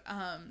of,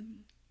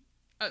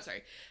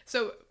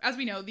 So, as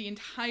we know, the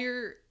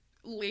entire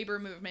labor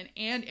movement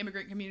and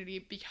immigrant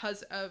community,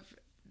 because of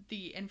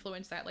the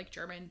influence that, like,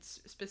 Germans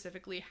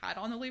specifically had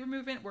on the labor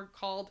movement, were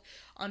called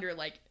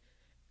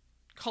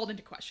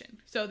into question.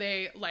 So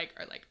they, like,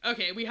 are like,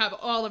 okay, we have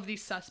all of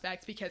these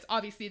suspects because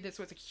obviously this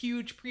was a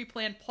huge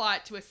pre-planned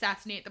plot to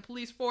assassinate the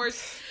police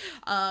force,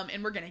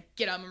 and we're gonna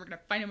get them, and we're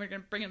gonna find them, we're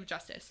gonna bring them to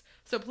justice.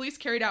 So police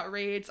carried out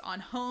raids on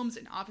homes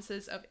and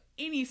offices of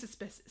any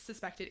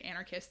suspected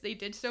anarchists. They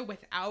did so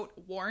without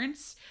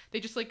warrants. They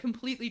just, like,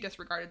 completely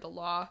disregarded the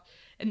law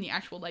and the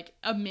actual, like,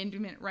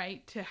 amendment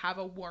right to have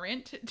a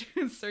warrant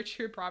to search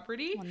your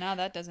property. Well, now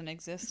that doesn't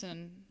exist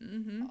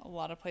in a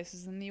lot of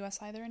places in the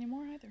U.S.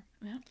 anymore.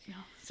 Yeah, no.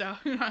 So,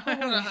 I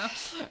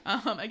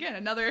don't know. Again,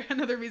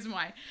 another reason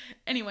why.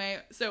 Anyway,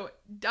 so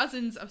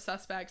dozens of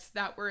suspects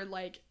that were,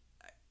 like,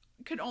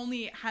 could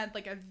only had,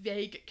 like, a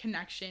vague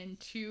connection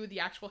to the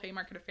actual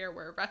Haymarket Affair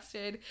were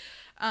arrested.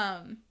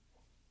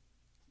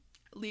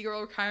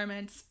 Legal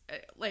requirements,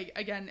 like,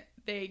 again,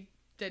 they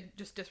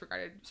just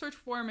disregarded search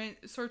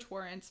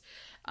warrants.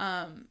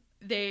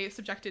 They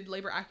subjected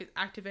labor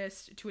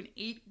activists to an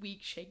 8-week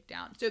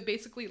shakedown. So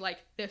basically,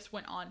 like, this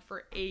went on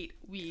for 8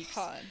 weeks.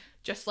 God.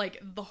 Just, like,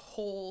 the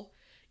whole,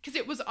 because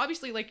it was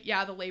obviously, like,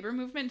 the labor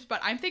movement,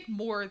 but I think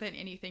more than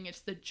anything,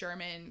 it's the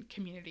German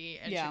community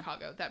in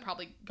Chicago that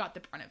probably got the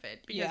brunt of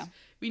it. Because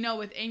we know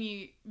with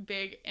any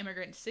big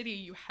immigrant city,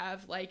 you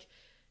have, like,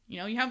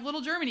 you have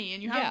Little Germany,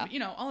 and you have,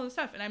 all of this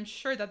stuff. And I'm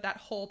sure that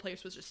whole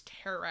place was just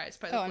terrorized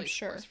by the police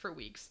force for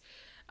weeks.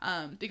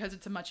 Because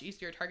it's a much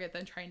easier target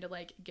than trying to,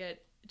 like,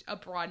 get a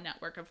broad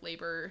network of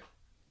labor,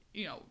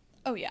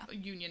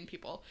 union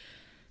people.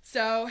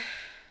 So,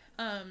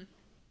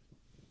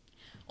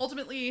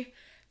 ultimately,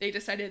 they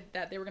decided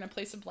that they were going to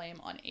place the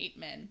blame on 8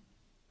 men.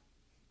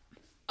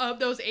 Of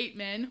those 8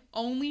 men,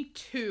 only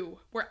 2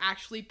 were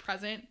actually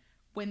present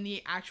when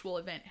the actual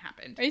event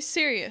happened. Are you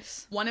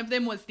serious? One of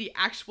them was the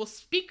actual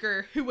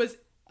speaker, who was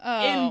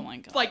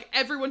my God. like,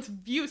 everyone's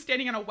view,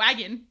 standing on a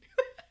wagon.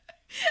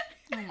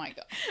 Oh my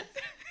God.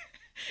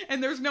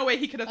 And there's no way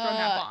he could have thrown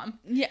that bomb.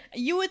 Yeah,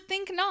 you would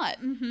think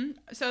not. Mm-hmm.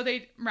 So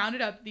they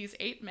rounded up these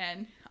 8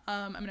 men.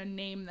 I'm going to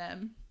name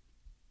them.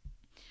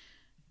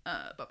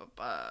 I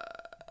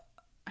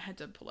had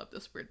to pull up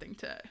this weird thing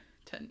to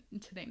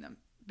name them,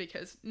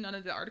 because none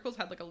of the articles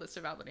had, like, a list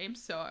of all the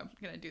names, so I'm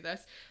going to do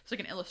this. It's like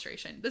an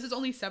illustration. This is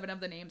only 7 of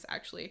the names,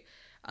 actually,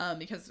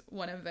 because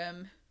one of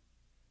them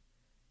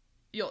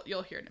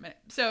You'll hear in a minute.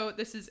 So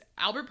this is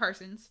Albert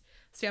Parsons,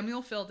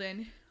 Samuel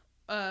Filden,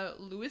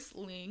 Louis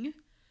Ling.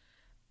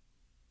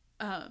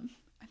 I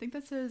think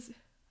that says,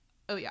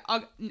 oh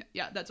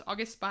yeah, that's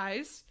August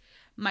Spies,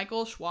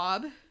 Michael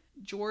Schwab,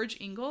 George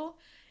Engel,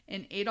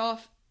 and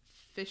Adolf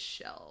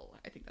Fischel.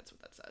 I think that's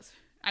what that says.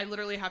 I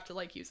literally have to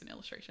like use an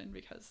illustration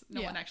because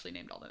no one actually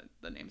named all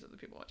the names of the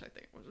people, which I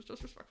think was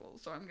disrespectful.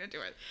 So I'm gonna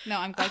do it. No,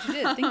 I'm glad you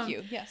did. Thank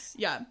you. Yes.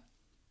 Yeah.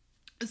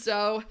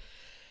 So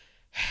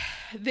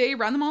they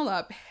round them all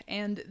up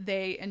and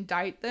they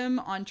indict them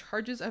on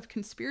charges of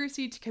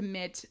conspiracy to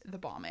commit the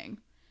bombing.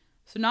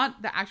 So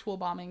not the actual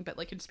bombing, but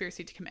like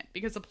conspiracy to commit,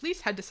 because the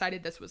police had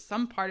decided this was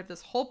some part of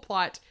this whole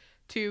plot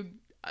to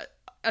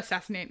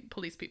assassinate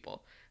police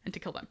people and to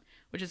kill them,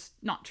 which is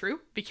not true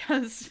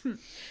because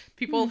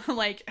people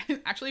like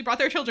actually brought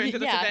their children to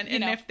this event,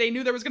 and if they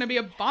knew there was going to be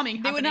a bombing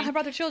happening, they would not have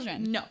brought their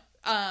children. No.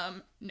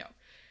 No.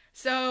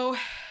 So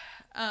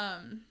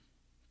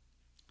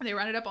they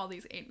rounded up all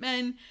these 8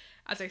 men.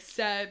 As I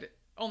said,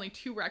 only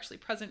 2 were actually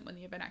present when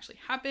the event actually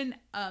happened.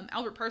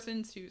 Albert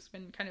Parsons, who's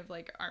been kind of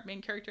like our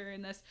main character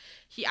in this,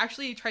 he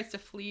actually tries to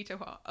flee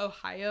to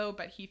Ohio,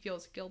 but he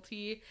feels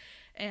guilty,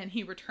 and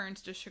he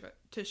returns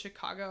to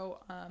Chicago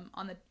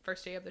on the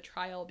first day of the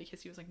trial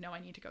because he was like, no, I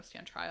need to go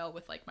stand trial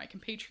with like my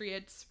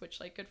compatriots, which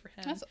like good for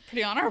him. That's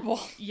pretty honorable.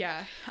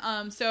 Yeah.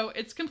 So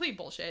it's complete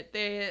bullshit.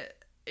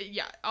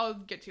 I'll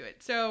get to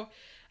it. So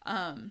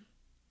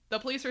the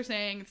police are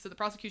saying, so the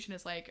prosecution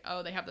is like,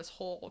 oh, they have this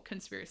whole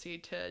conspiracy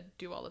to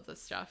do all of this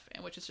stuff,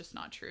 and which is just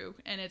not true.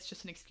 And it's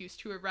just an excuse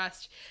to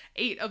arrest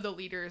 8 of the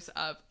leaders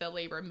of the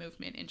labor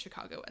movement in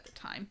Chicago at the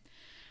time.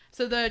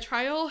 So the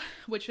trial,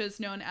 which is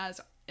known as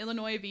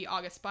Illinois v.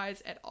 August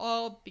Spies et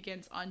al.,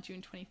 begins on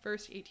June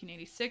 21st,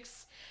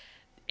 1886.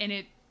 And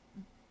it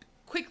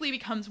quickly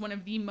becomes one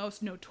of the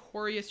most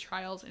notorious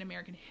trials in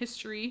American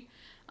history.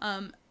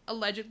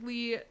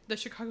 Allegedly, the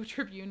Chicago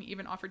Tribune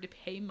even offered to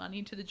pay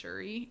money to the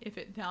jury if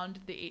it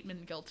found the 8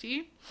 men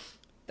guilty.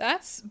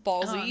 That's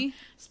ballsy.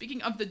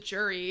 Speaking of the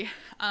jury,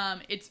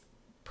 it's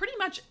pretty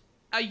much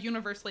a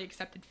universally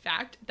accepted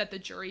fact that the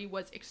jury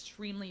was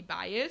extremely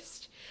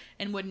biased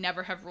and would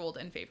never have ruled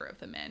in favor of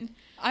the men.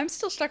 I'm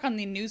still stuck on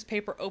the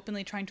newspaper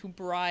openly trying to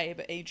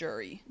bribe a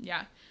jury.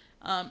 Yeah.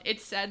 It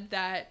said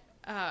that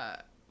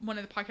one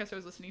of the podcasts I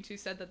was listening to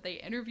said that they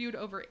interviewed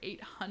over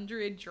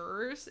 800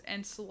 jurors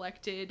and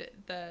selected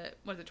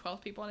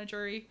 12 people on a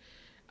jury.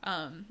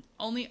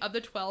 Only of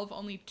the 12,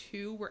 only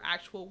 2 were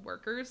actual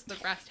workers. The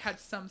rest had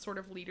some sort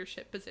of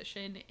leadership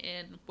position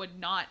and would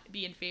not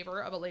be in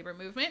favor of a labor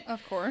movement.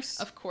 Of course.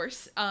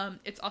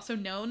 It's also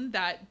known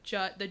that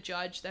the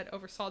judge that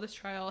oversaw this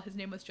trial, his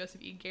name was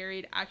Joseph E.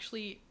 Garrett,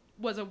 actually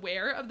was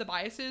aware of the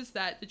biases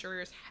that the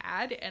jurors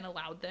had and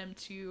allowed them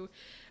to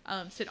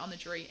sit on the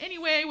jury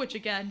anyway, which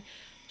again,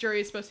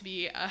 jury is supposed to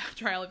be a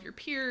trial of your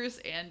peers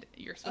and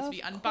you're supposed to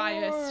be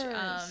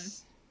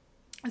unbiased.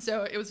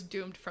 So it was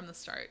doomed from the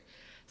start.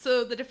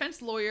 So the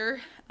defense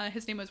lawyer,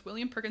 his name was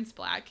William Perkins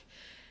Black,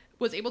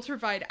 was able to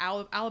provide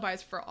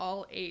alibis for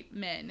all 8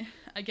 men.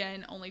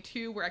 Again, only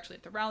 2 were actually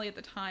at the rally at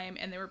the time,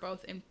 and they were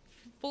both in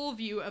full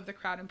view of the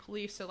crowd and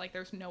police, so like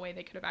there's no way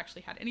they could have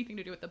actually had anything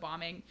to do with the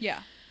bombing.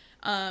 Yeah.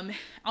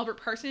 Albert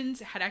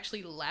Parsons had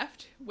actually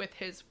left with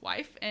his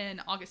wife,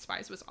 and August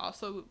Spies was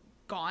also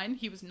gone.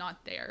 He was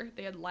not there.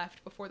 They had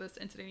left before this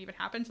incident even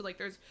happened, so like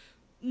there's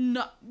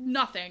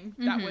nothing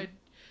that would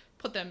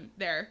put them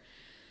there.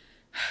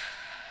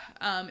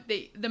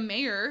 The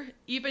mayor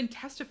even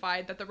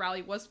testified that the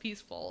rally was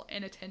peaceful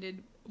and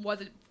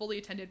wasn't fully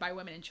attended by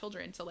women and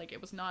children. So like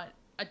it was not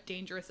a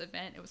dangerous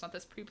event. It was not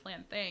this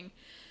pre-planned thing.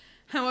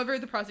 However,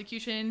 the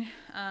prosecution,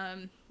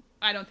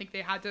 I don't think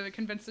they had to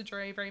convince the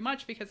jury very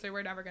much because they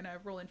were never going to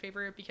rule in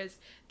favor, because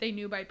they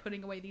knew by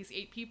putting away these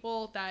 8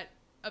 people that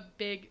a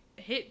big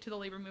hit to the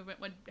labor movement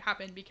would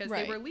happen because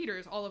they were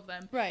leaders, all of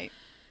them. Right.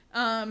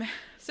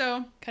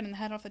 So cutting the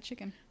head off the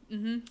chicken.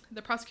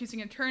 The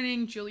prosecuting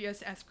attorney,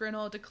 Julius S.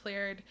 Grinnell,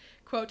 declared,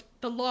 quote,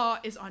 "The law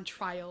is on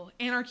trial.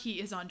 Anarchy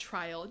is on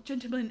trial.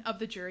 Gentlemen of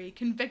the jury,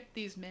 convict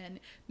these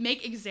men.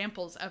 Make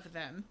examples of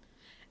them.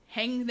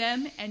 Hang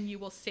them, and you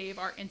will save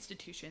our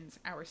institutions,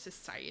 our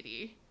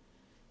society."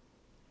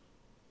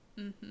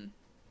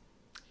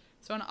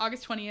 So on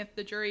August 20th,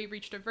 the jury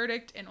reached a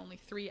verdict in only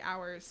 3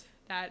 hours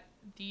that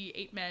the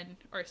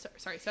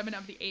 7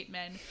 of the 8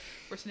 men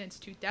were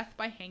sentenced to death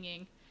by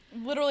hanging.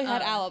 Literally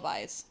had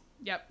alibis.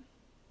 Yep.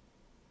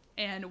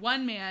 And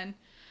one man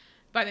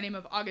by the name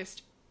of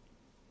August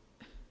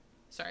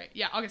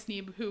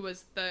Neeb, who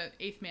was the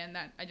 8th man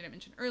that I didn't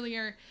mention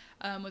earlier,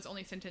 was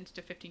only sentenced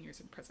to 15 years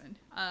in prison.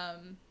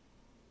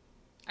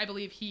 I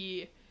believe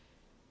he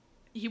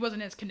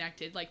wasn't as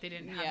connected, like they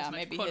didn't have as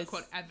much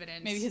quote-unquote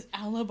evidence. Maybe his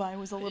alibi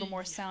was a little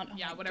more sound.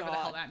 Whatever the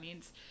hell that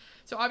means.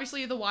 So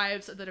obviously the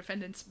wives of the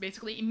defendants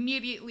basically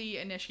immediately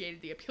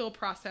initiated the appeal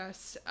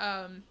process.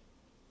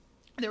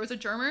 There was a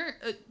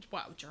journalist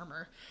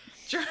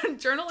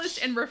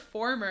and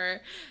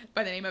reformer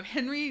by the name of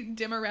Henry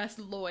Demarest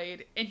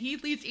Lloyd, and he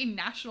leads a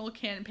national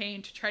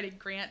campaign to try to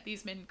grant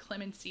these men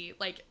clemency.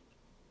 Like,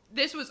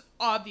 this was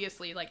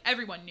obviously, like,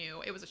 everyone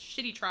knew it was a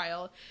shitty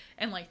trial,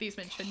 and, like, these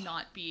men should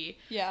not be.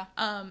 Yeah.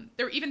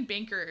 There were even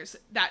bankers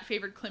that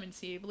favored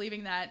clemency,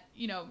 believing that,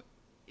 you know,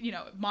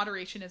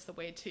 moderation is the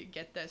way to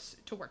get this,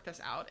 to work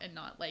this out, and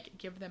not, like,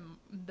 give them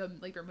the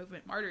labor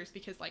movement martyrs,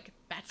 because, like,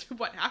 that's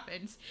what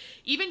happens.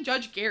 Even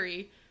Judge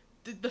Gary,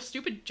 the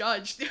stupid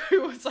judge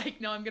who was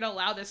like, no, I'm gonna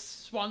allow this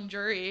swung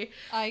jury.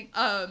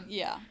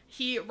 Yeah.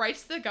 He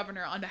writes to the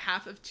governor on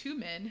behalf of two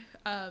men,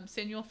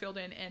 Samuel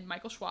Fielden and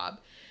Michael Schwab,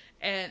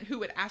 and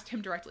who had asked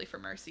him directly for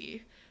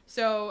mercy.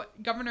 So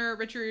Governor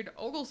Richard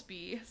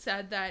Oglesby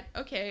said that,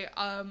 okay,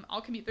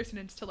 I'll commute their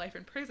sentence to life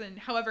in prison.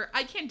 However,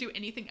 I can't do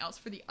anything else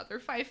for the other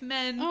 5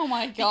 men. Oh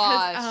my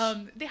gosh.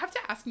 Because they have to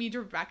ask me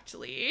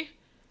directly.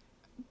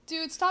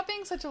 Dude, stop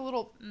being such a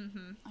little...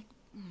 Mm-hmm.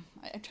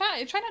 Like, I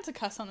try not to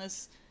cuss on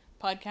this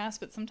podcast,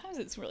 but sometimes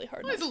it's really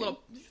hard. It's a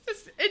little...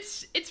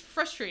 It's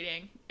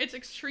frustrating. It's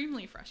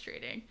extremely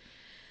frustrating.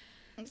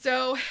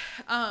 So,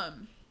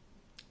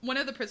 one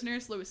of the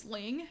prisoners, Louis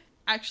Ling,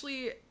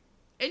 actually...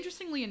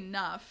 interestingly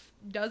enough,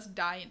 does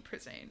die in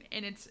prison,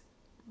 and it's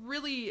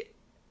really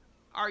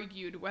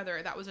argued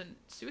whether that was a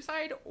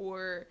suicide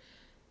or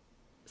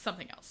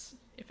something else,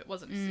 if it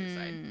wasn't a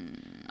suicide.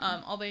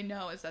 All they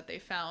know is that they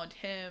found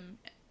him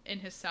in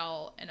his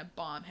cell, and a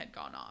bomb had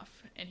gone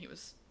off, and he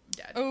was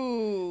dead.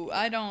 Oh,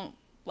 I don't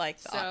like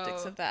the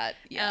optics of that.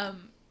 Yeah.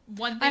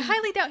 One thing, I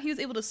highly doubt he was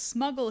able to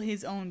smuggle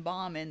his own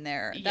bomb in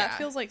there. Yeah. That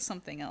feels like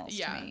something else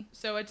to me.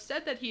 So it's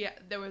said that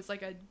there was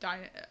like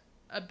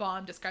a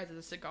bomb disguised as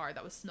a cigar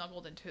that was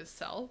snuggled into his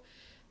cell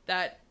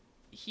that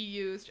he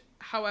used.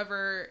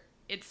 However,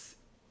 it's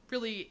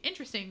really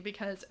interesting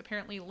because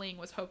apparently Ling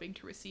was hoping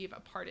to receive a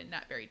pardon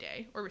that very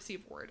day, or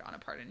receive word on a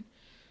pardon.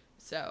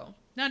 So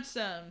that's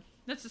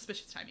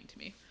suspicious timing to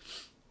me.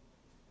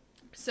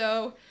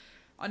 So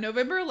on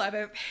November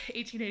 11th,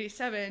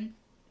 1887,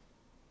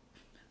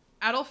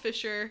 Adolf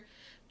Fischer,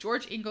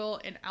 George Engel,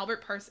 and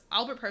Albert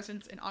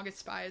Parsons and August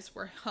Spies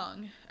were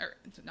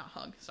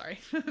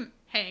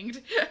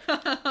hanged.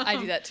 I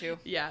do that too.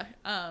 Yeah.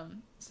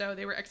 So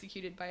they were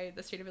executed by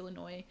the state of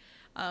Illinois.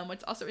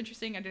 What's also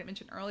interesting, I didn't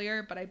mention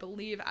earlier, but I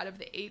believe out of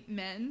the 8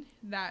 men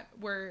that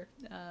were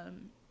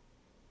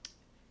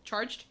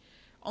charged,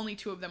 only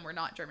 2 of them were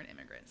not German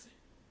immigrants.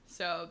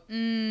 So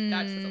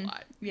that says a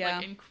lot. Yeah.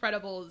 Like,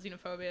 incredible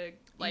xenophobic.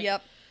 Like,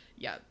 yep.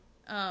 Yeah.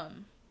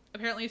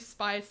 Apparently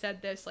Spies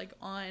said this, like,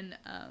 on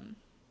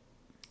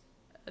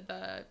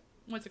the,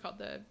 what's it called?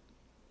 The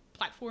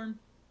platform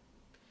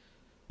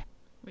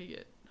where you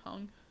get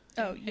hung.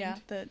 Oh, yeah.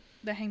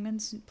 The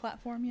hangman's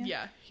platform, yeah.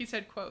 Yeah. He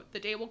said, quote, "The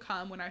day will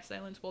come when our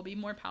silence will be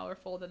more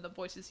powerful than the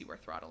voices you are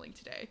throttling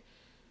today."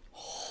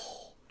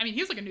 I mean,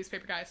 he was like a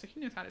newspaper guy, so he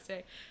knows how to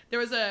say. There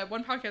was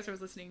one podcast I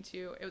was listening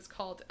to. It was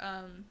called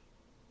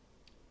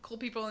Cool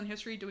People in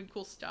History Doing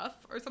Cool Stuff,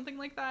 or something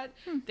like that.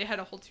 They had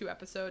a whole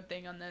 2-episode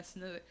thing on this,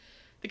 and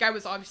the guy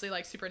was obviously,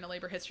 like, super into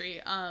labor history,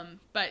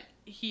 but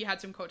he had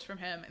some quotes from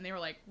him, and they were,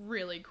 like,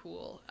 really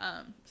cool.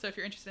 So if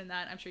you're interested in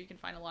that, I'm sure you can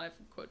find a lot of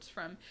quotes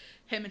from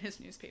him and his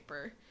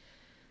newspaper.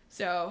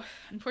 So,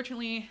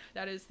 unfortunately,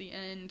 that is the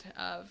end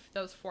of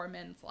those 4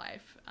 men's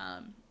life.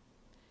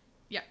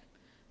 Yeah.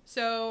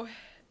 So,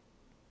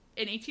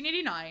 in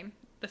 1889,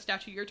 the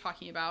statue you're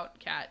talking about,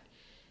 Kat,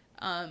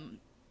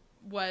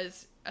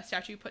 was a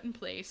statue put in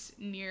place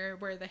near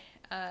where the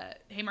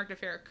Haymarket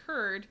Affair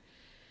occurred,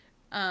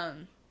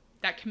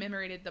 that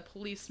commemorated the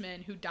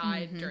policeman who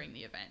died during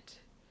the event.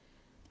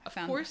 Of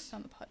course,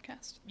 on the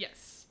podcast.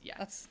 Yes, yeah.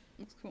 That's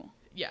cool.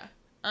 Yeah.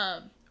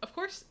 Of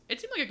course, it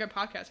seemed like a good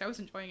podcast. I was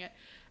enjoying it.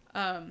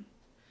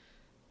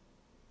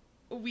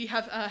 We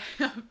have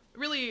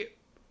really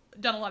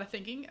done a lot of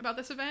thinking about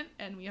this event,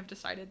 and we have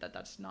decided that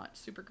that's not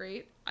super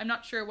great. I'm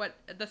not sure what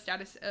the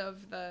status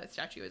of the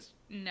statue is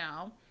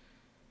now,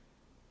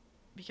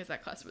 because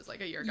that class was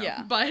like a year ago.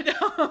 Yeah. But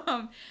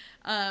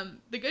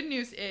the good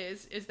news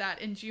is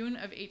that in June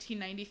of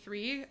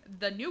 1893,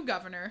 the new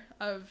governor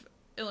of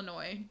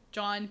Illinois,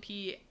 John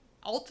P.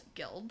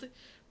 Altgeld,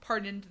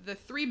 pardoned the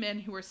 3 men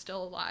who were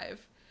still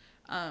alive.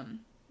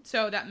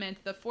 So that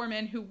meant the 4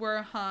 men who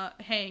were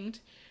hanged,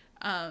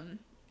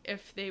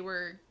 if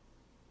their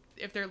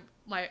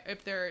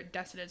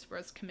death sentence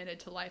was committed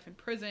to life in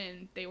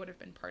prison, they would have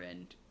been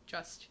pardoned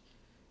just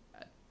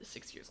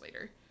 6 years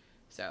later.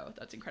 So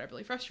that's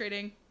incredibly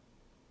frustrating.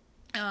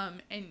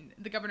 And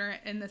the governor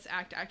in this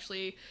act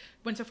actually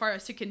went so far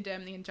as to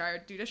condemn the entire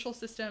judicial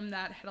system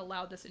that had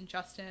allowed this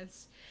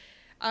injustice.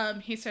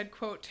 He said,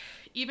 quote,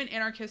 "Even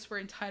anarchists were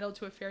entitled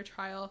to a fair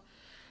trial,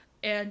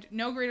 and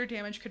no greater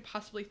damage could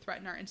possibly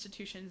threaten our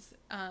institutions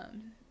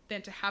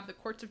than to have the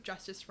courts of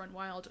justice run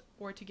wild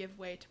or to give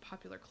way to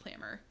popular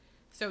clamor."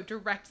 So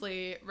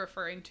directly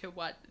referring to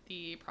what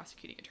the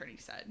prosecuting attorney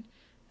said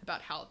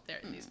about how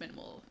these men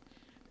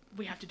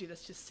we have to do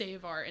this to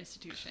save our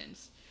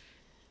institutions.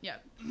 Yeah.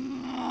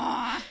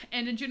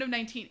 And in June of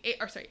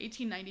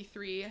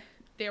 1893,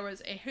 there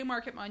was a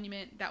Haymarket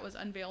monument that was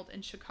unveiled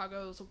in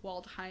Chicago's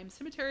Waldheim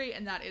Cemetery,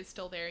 and that is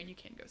still there, and you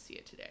can go see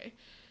it today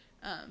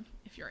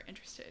if you're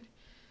interested.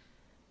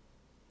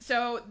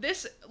 So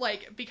this,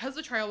 like, because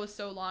the trial was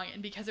so long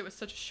and because it was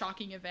such a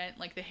shocking event,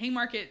 like, the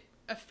Haymarket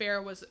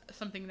affair was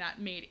something that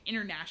made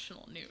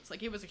international news.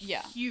 Like, it was a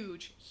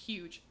huge,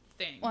 huge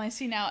thing. Well, I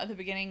see now at the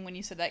beginning when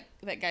you said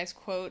that guy's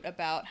quote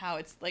about how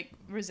it's, like,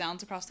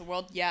 resounds across the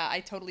world. Yeah, I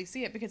totally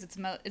see it because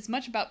it's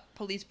much about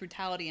police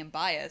brutality and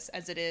bias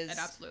as it is. It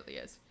absolutely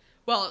is.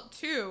 Well,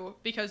 too,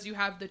 because you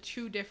have the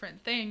two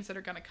different things that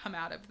are going to come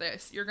out of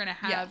this. You're going to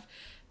have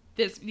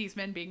these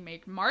men being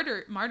made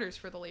martyrs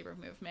for the labor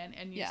movement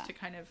and used to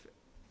kind of,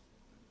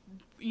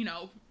 you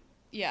know,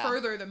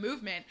 further the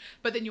movement.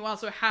 But then you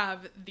also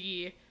have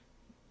the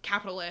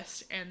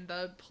capitalists and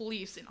the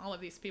police and all of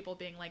these people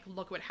being like,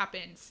 look what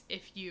happens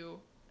if you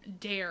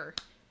dare.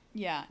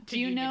 Yeah. Do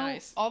you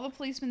unionize. Know all the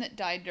policemen that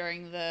died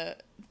during the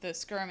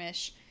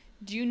skirmish?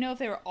 Do you know if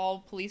they were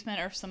all policemen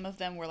or if some of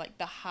them were like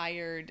the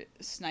hired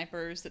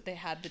snipers that they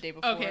had the day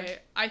before? Okay,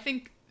 I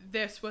think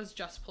this was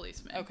just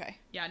policemen. Okay.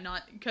 Yeah,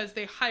 not because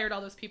they hired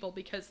all those people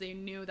because they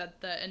knew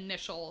that the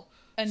initial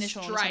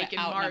strike in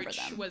March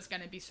was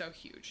going to be so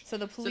huge. So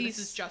the police.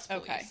 So this is just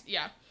police. Okay.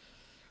 Yeah.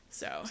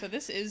 So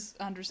this is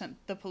 100%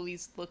 the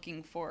police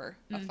looking for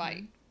a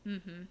fight.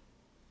 Mm-hmm.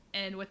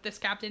 And with this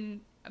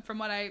captain, from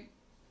what I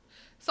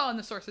saw in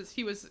the sources,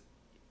 he was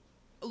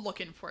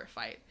looking for a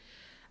fight.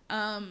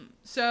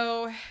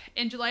 So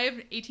in July of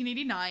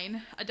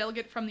 1889, a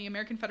delegate from the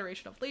American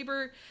Federation of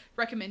Labor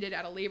recommended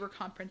at a labor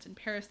conference in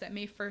Paris that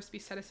May 1st be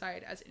set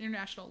aside as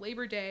International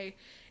Labor Day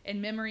in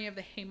memory of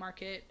the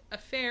Haymarket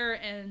affair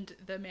and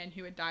the men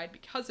who had died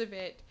because of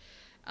it,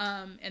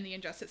 and the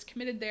injustice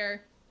committed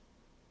there.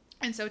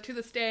 And so to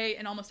this day,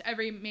 in almost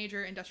every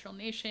major industrial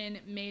nation,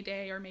 May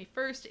Day or May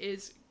 1st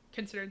is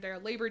considered their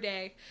Labor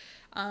Day.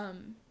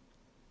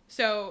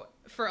 So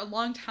for a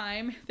long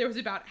time, there was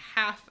about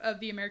half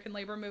of the American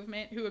labor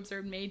movement who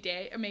observed May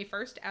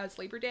 1st as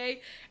Labor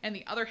Day, and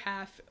the other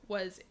half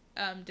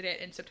did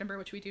it in September,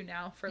 which we do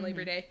now for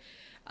Labor Day.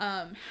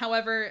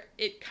 However,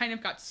 it kind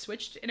of got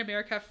switched in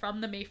America from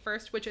the May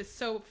 1st, which is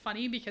so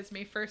funny because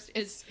May 1st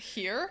is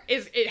here.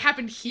 It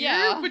happened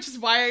here, which is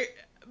why,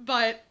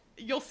 but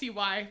you'll see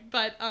why.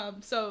 But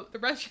so the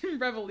Russian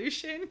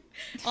Revolution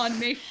on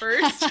May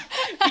 1st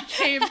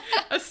became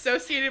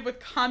associated with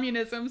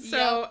communism.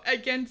 So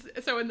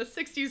so in the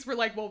 60s we're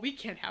like, well, we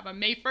can't have a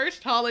May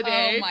 1st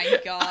holiday. Oh my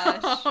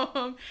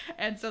gosh.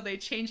 And so they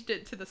changed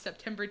it to the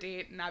September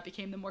date, and that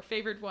became the more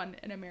favored one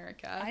in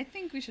America. I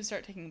think we should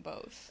start taking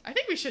both. I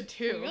think we should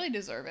too. We really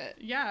deserve it.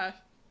 Yeah,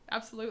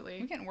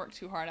 absolutely. We can't work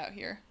too hard out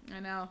here. I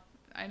know.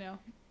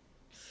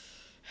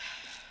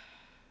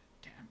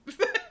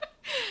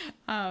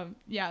 Damn.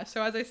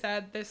 So as I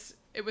said,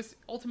 it was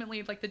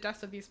ultimately like the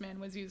deaths of these men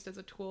was used as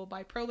a tool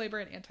by pro-labor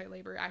and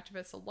anti-labor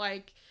activists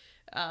alike,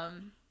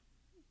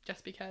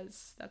 just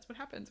because that's what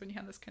happens when you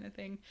have this kind of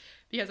thing.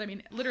 Because I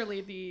mean,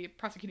 literally the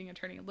prosecuting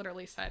attorney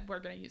literally said, we're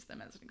going to use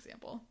them as an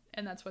example,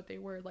 and that's what they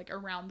were like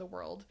around the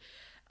world.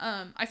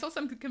 I saw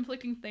some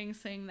conflicting things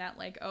saying that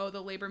like, oh,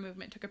 the labor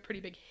movement took a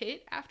pretty big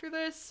hit after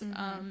this.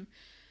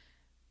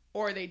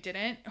 Or they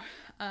didn't.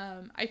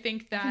 I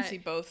think that... I can see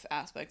both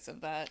aspects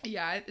of that.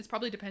 Yeah, it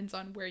probably depends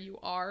on where you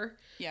are.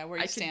 Yeah, where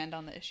you stand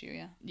on the issue,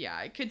 yeah. Yeah,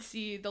 I could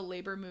see the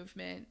labor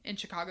movement in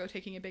Chicago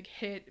taking a big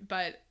hit,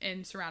 but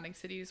in surrounding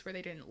cities where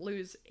they didn't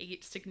lose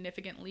 8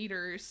 significant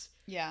leaders...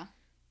 Yeah.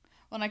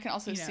 Well, and I can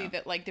also see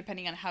that, like,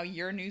 depending on how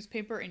your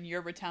newspaper and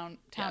your town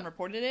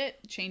reported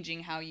it,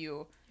 changing how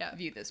you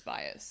view this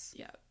bias.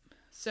 Yeah.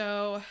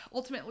 So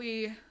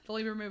ultimately, the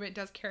labor movement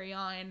does carry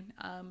on,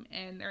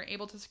 and they're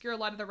able to secure a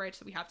lot of the rights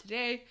that we have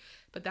today.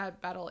 But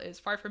that battle is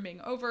far from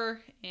being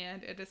over,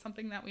 and it is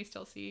something that we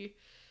still see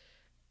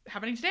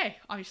happening today,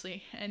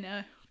 obviously. And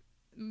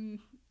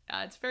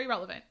it's very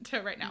relevant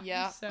to right now.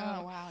 Yeah. So,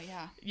 oh, wow.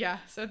 Yeah. Yeah.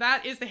 So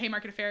that is the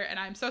Haymarket Affair, and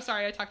I'm so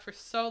sorry I talked for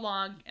so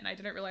long, and I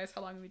didn't realize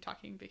how long we'd be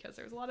talking because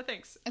there's a lot of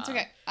things. It's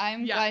okay.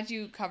 I'm glad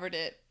you covered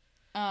it.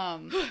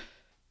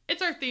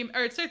 It's our theme,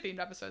 or it's their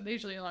themed episode. They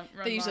usually run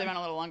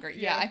a little longer.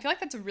 Yeah, I feel like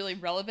that's a really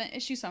relevant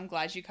issue, so I'm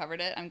glad you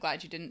covered it. I'm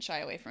glad you didn't shy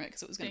away from it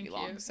because it was going to be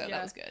long, so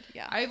that was good.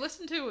 Yeah. I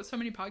listened to so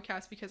many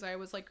podcasts because I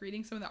was like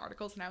reading some of the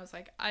articles and I was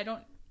like, I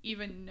don't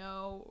even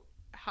know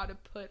how to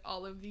put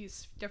all of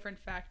these different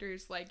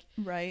factors like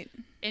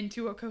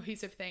into a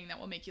cohesive thing that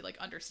will make you like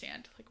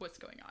understand like what's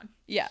going on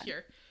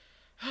here.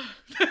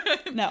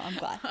 No, I'm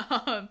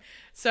glad.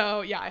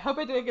 So yeah, I hope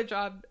I did a good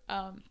job.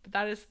 But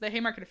that is the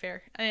Haymarket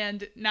Affair,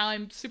 and now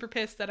I'm super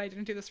pissed that I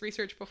didn't do this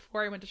research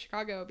before I went to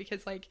Chicago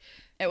because like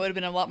it would have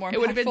been a lot more impactful. It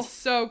would have been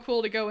so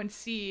cool to go and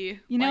see.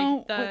 You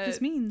know what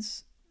this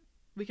means?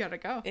 We gotta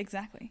go.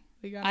 Exactly.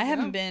 I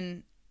haven't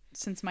been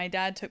since my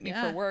dad took me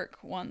for work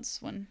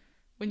once when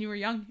you were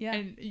young,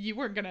 and you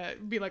weren't gonna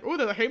be like, oh,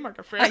 the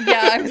Haymarket Fair.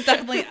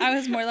 I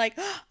was more like,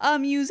 a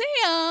museum,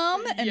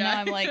 and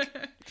now I'm like,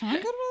 can I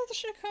go to the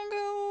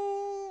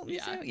Chicago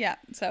Museum? Yeah,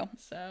 so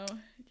yeah.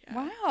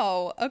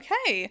 Wow,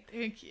 okay.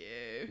 Thank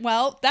you.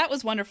 Well, that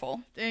was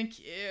wonderful. Thank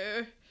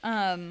you.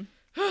 And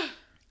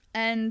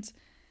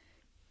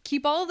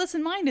keep all of this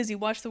in mind as you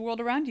watch the world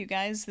around you,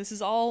 guys. This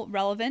is all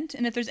relevant.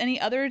 And if there's any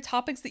other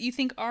topics that you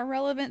think are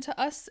relevant to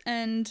us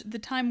and the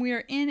time we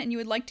are in and you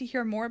would like to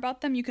hear more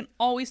about them, you can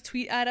always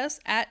tweet at us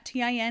at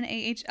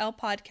TINAHL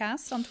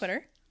Podcasts on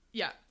Twitter.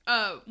 Yeah.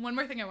 One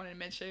more thing I wanted to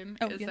mention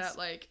is that,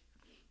 like,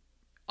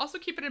 also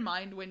keep it in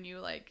mind when you,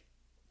 like,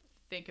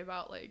 think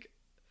about, like,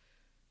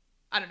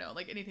 I don't know,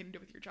 like, anything to do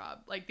with your job.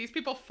 Like, these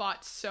people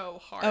fought so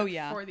hard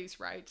for these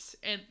rights.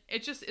 And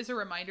it just is a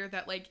reminder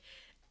that, like,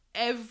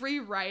 every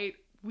right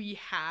we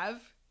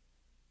have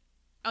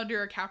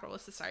under a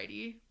capitalist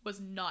society was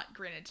not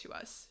granted to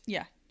us.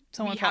 Yeah.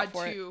 Someone fought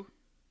for it. We had to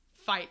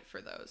fight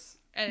for those.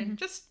 And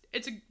just,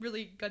 it's a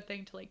really good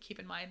thing to, like, keep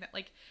in mind that,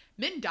 like,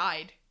 men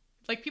died.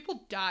 Like,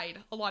 people died.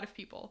 A lot of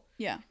people.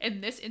 Yeah. In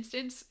this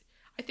instance,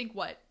 I think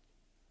what?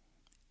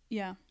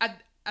 Yeah.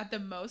 At the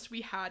most,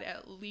 we had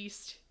at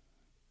least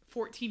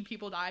 14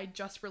 people died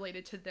just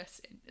related to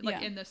this,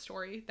 like, in this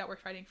story that we're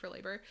fighting for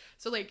labor.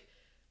 So, like,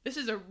 this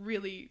is a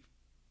really,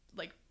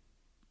 like,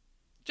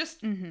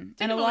 just and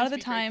a lot of the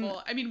time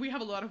grateful. I mean, we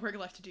have a lot of work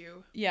left to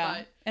do.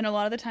 But... and a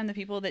lot of the time the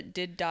people that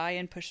did die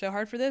and push so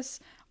hard for this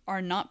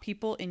are not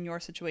people in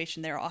your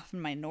situation. They're often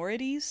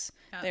minorities.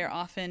 They're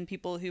often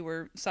people who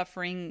were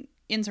suffering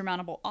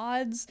insurmountable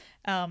odds.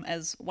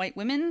 As white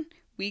women,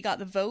 we got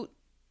the vote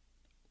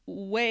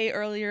way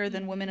earlier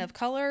than women of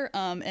color,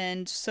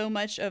 and so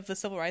much of the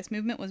civil rights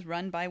movement was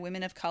run by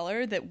women of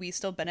color that we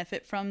still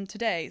benefit from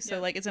today. So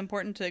like, it's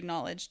important to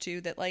acknowledge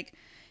too that, like,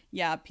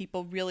 yeah,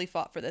 people really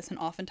fought for this, and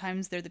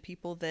oftentimes they're the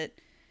people that,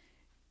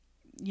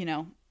 you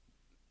know,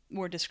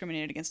 were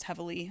discriminated against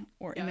heavily,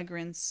 or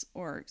immigrants,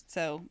 or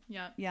so.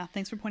 Yeah,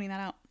 thanks for pointing that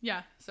out.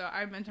 Yeah, so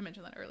I meant to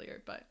mention that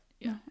earlier, but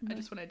I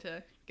just wanted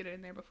to get it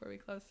in there before we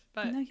close.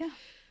 But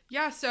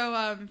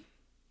so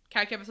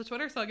Kat gave us a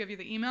Twitter, so I'll give you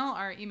the email.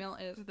 Our email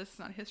is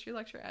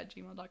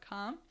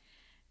thisisnothistorylecture@gmail.com.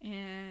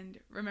 And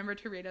remember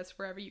to rate us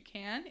wherever you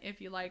can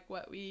if you like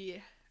what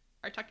we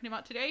are talking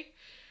about today.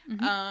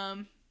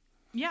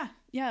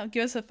 Yeah,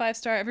 give us a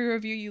 5-star. Every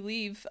review you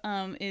leave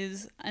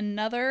is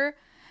another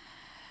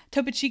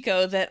Topo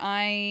Chico that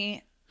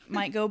I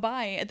might go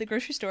buy at the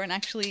grocery store and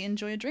actually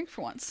enjoy a drink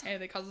for once. Hey,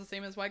 they cost the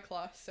same as White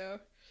Claw, so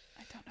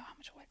I don't know how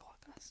much a White Claw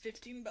costs.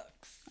 $15.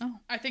 Oh,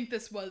 I think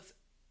this was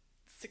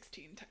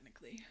 16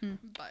 technically,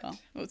 but well,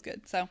 it was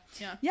good. So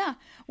yeah.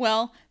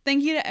 Well,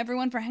 thank you to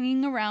everyone for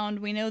hanging around.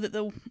 We know that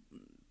the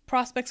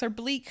prospects are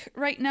bleak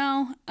right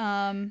now.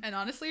 And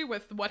honestly,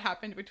 with what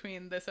happened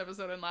between this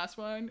episode and last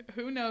one,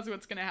 who knows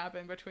what's going to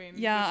happen between.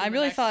 Yeah, I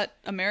really thought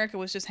America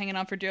was just hanging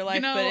on for dear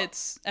life, but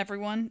it's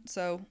everyone.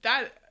 So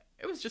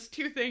it was just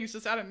two things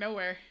just out of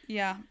nowhere.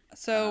 Yeah.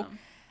 So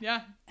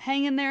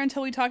hang in there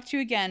until we talk to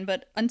you again.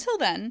 But until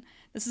then,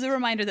 this is a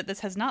reminder that this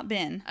has not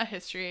been a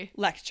history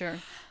lecture.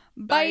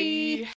 Bye.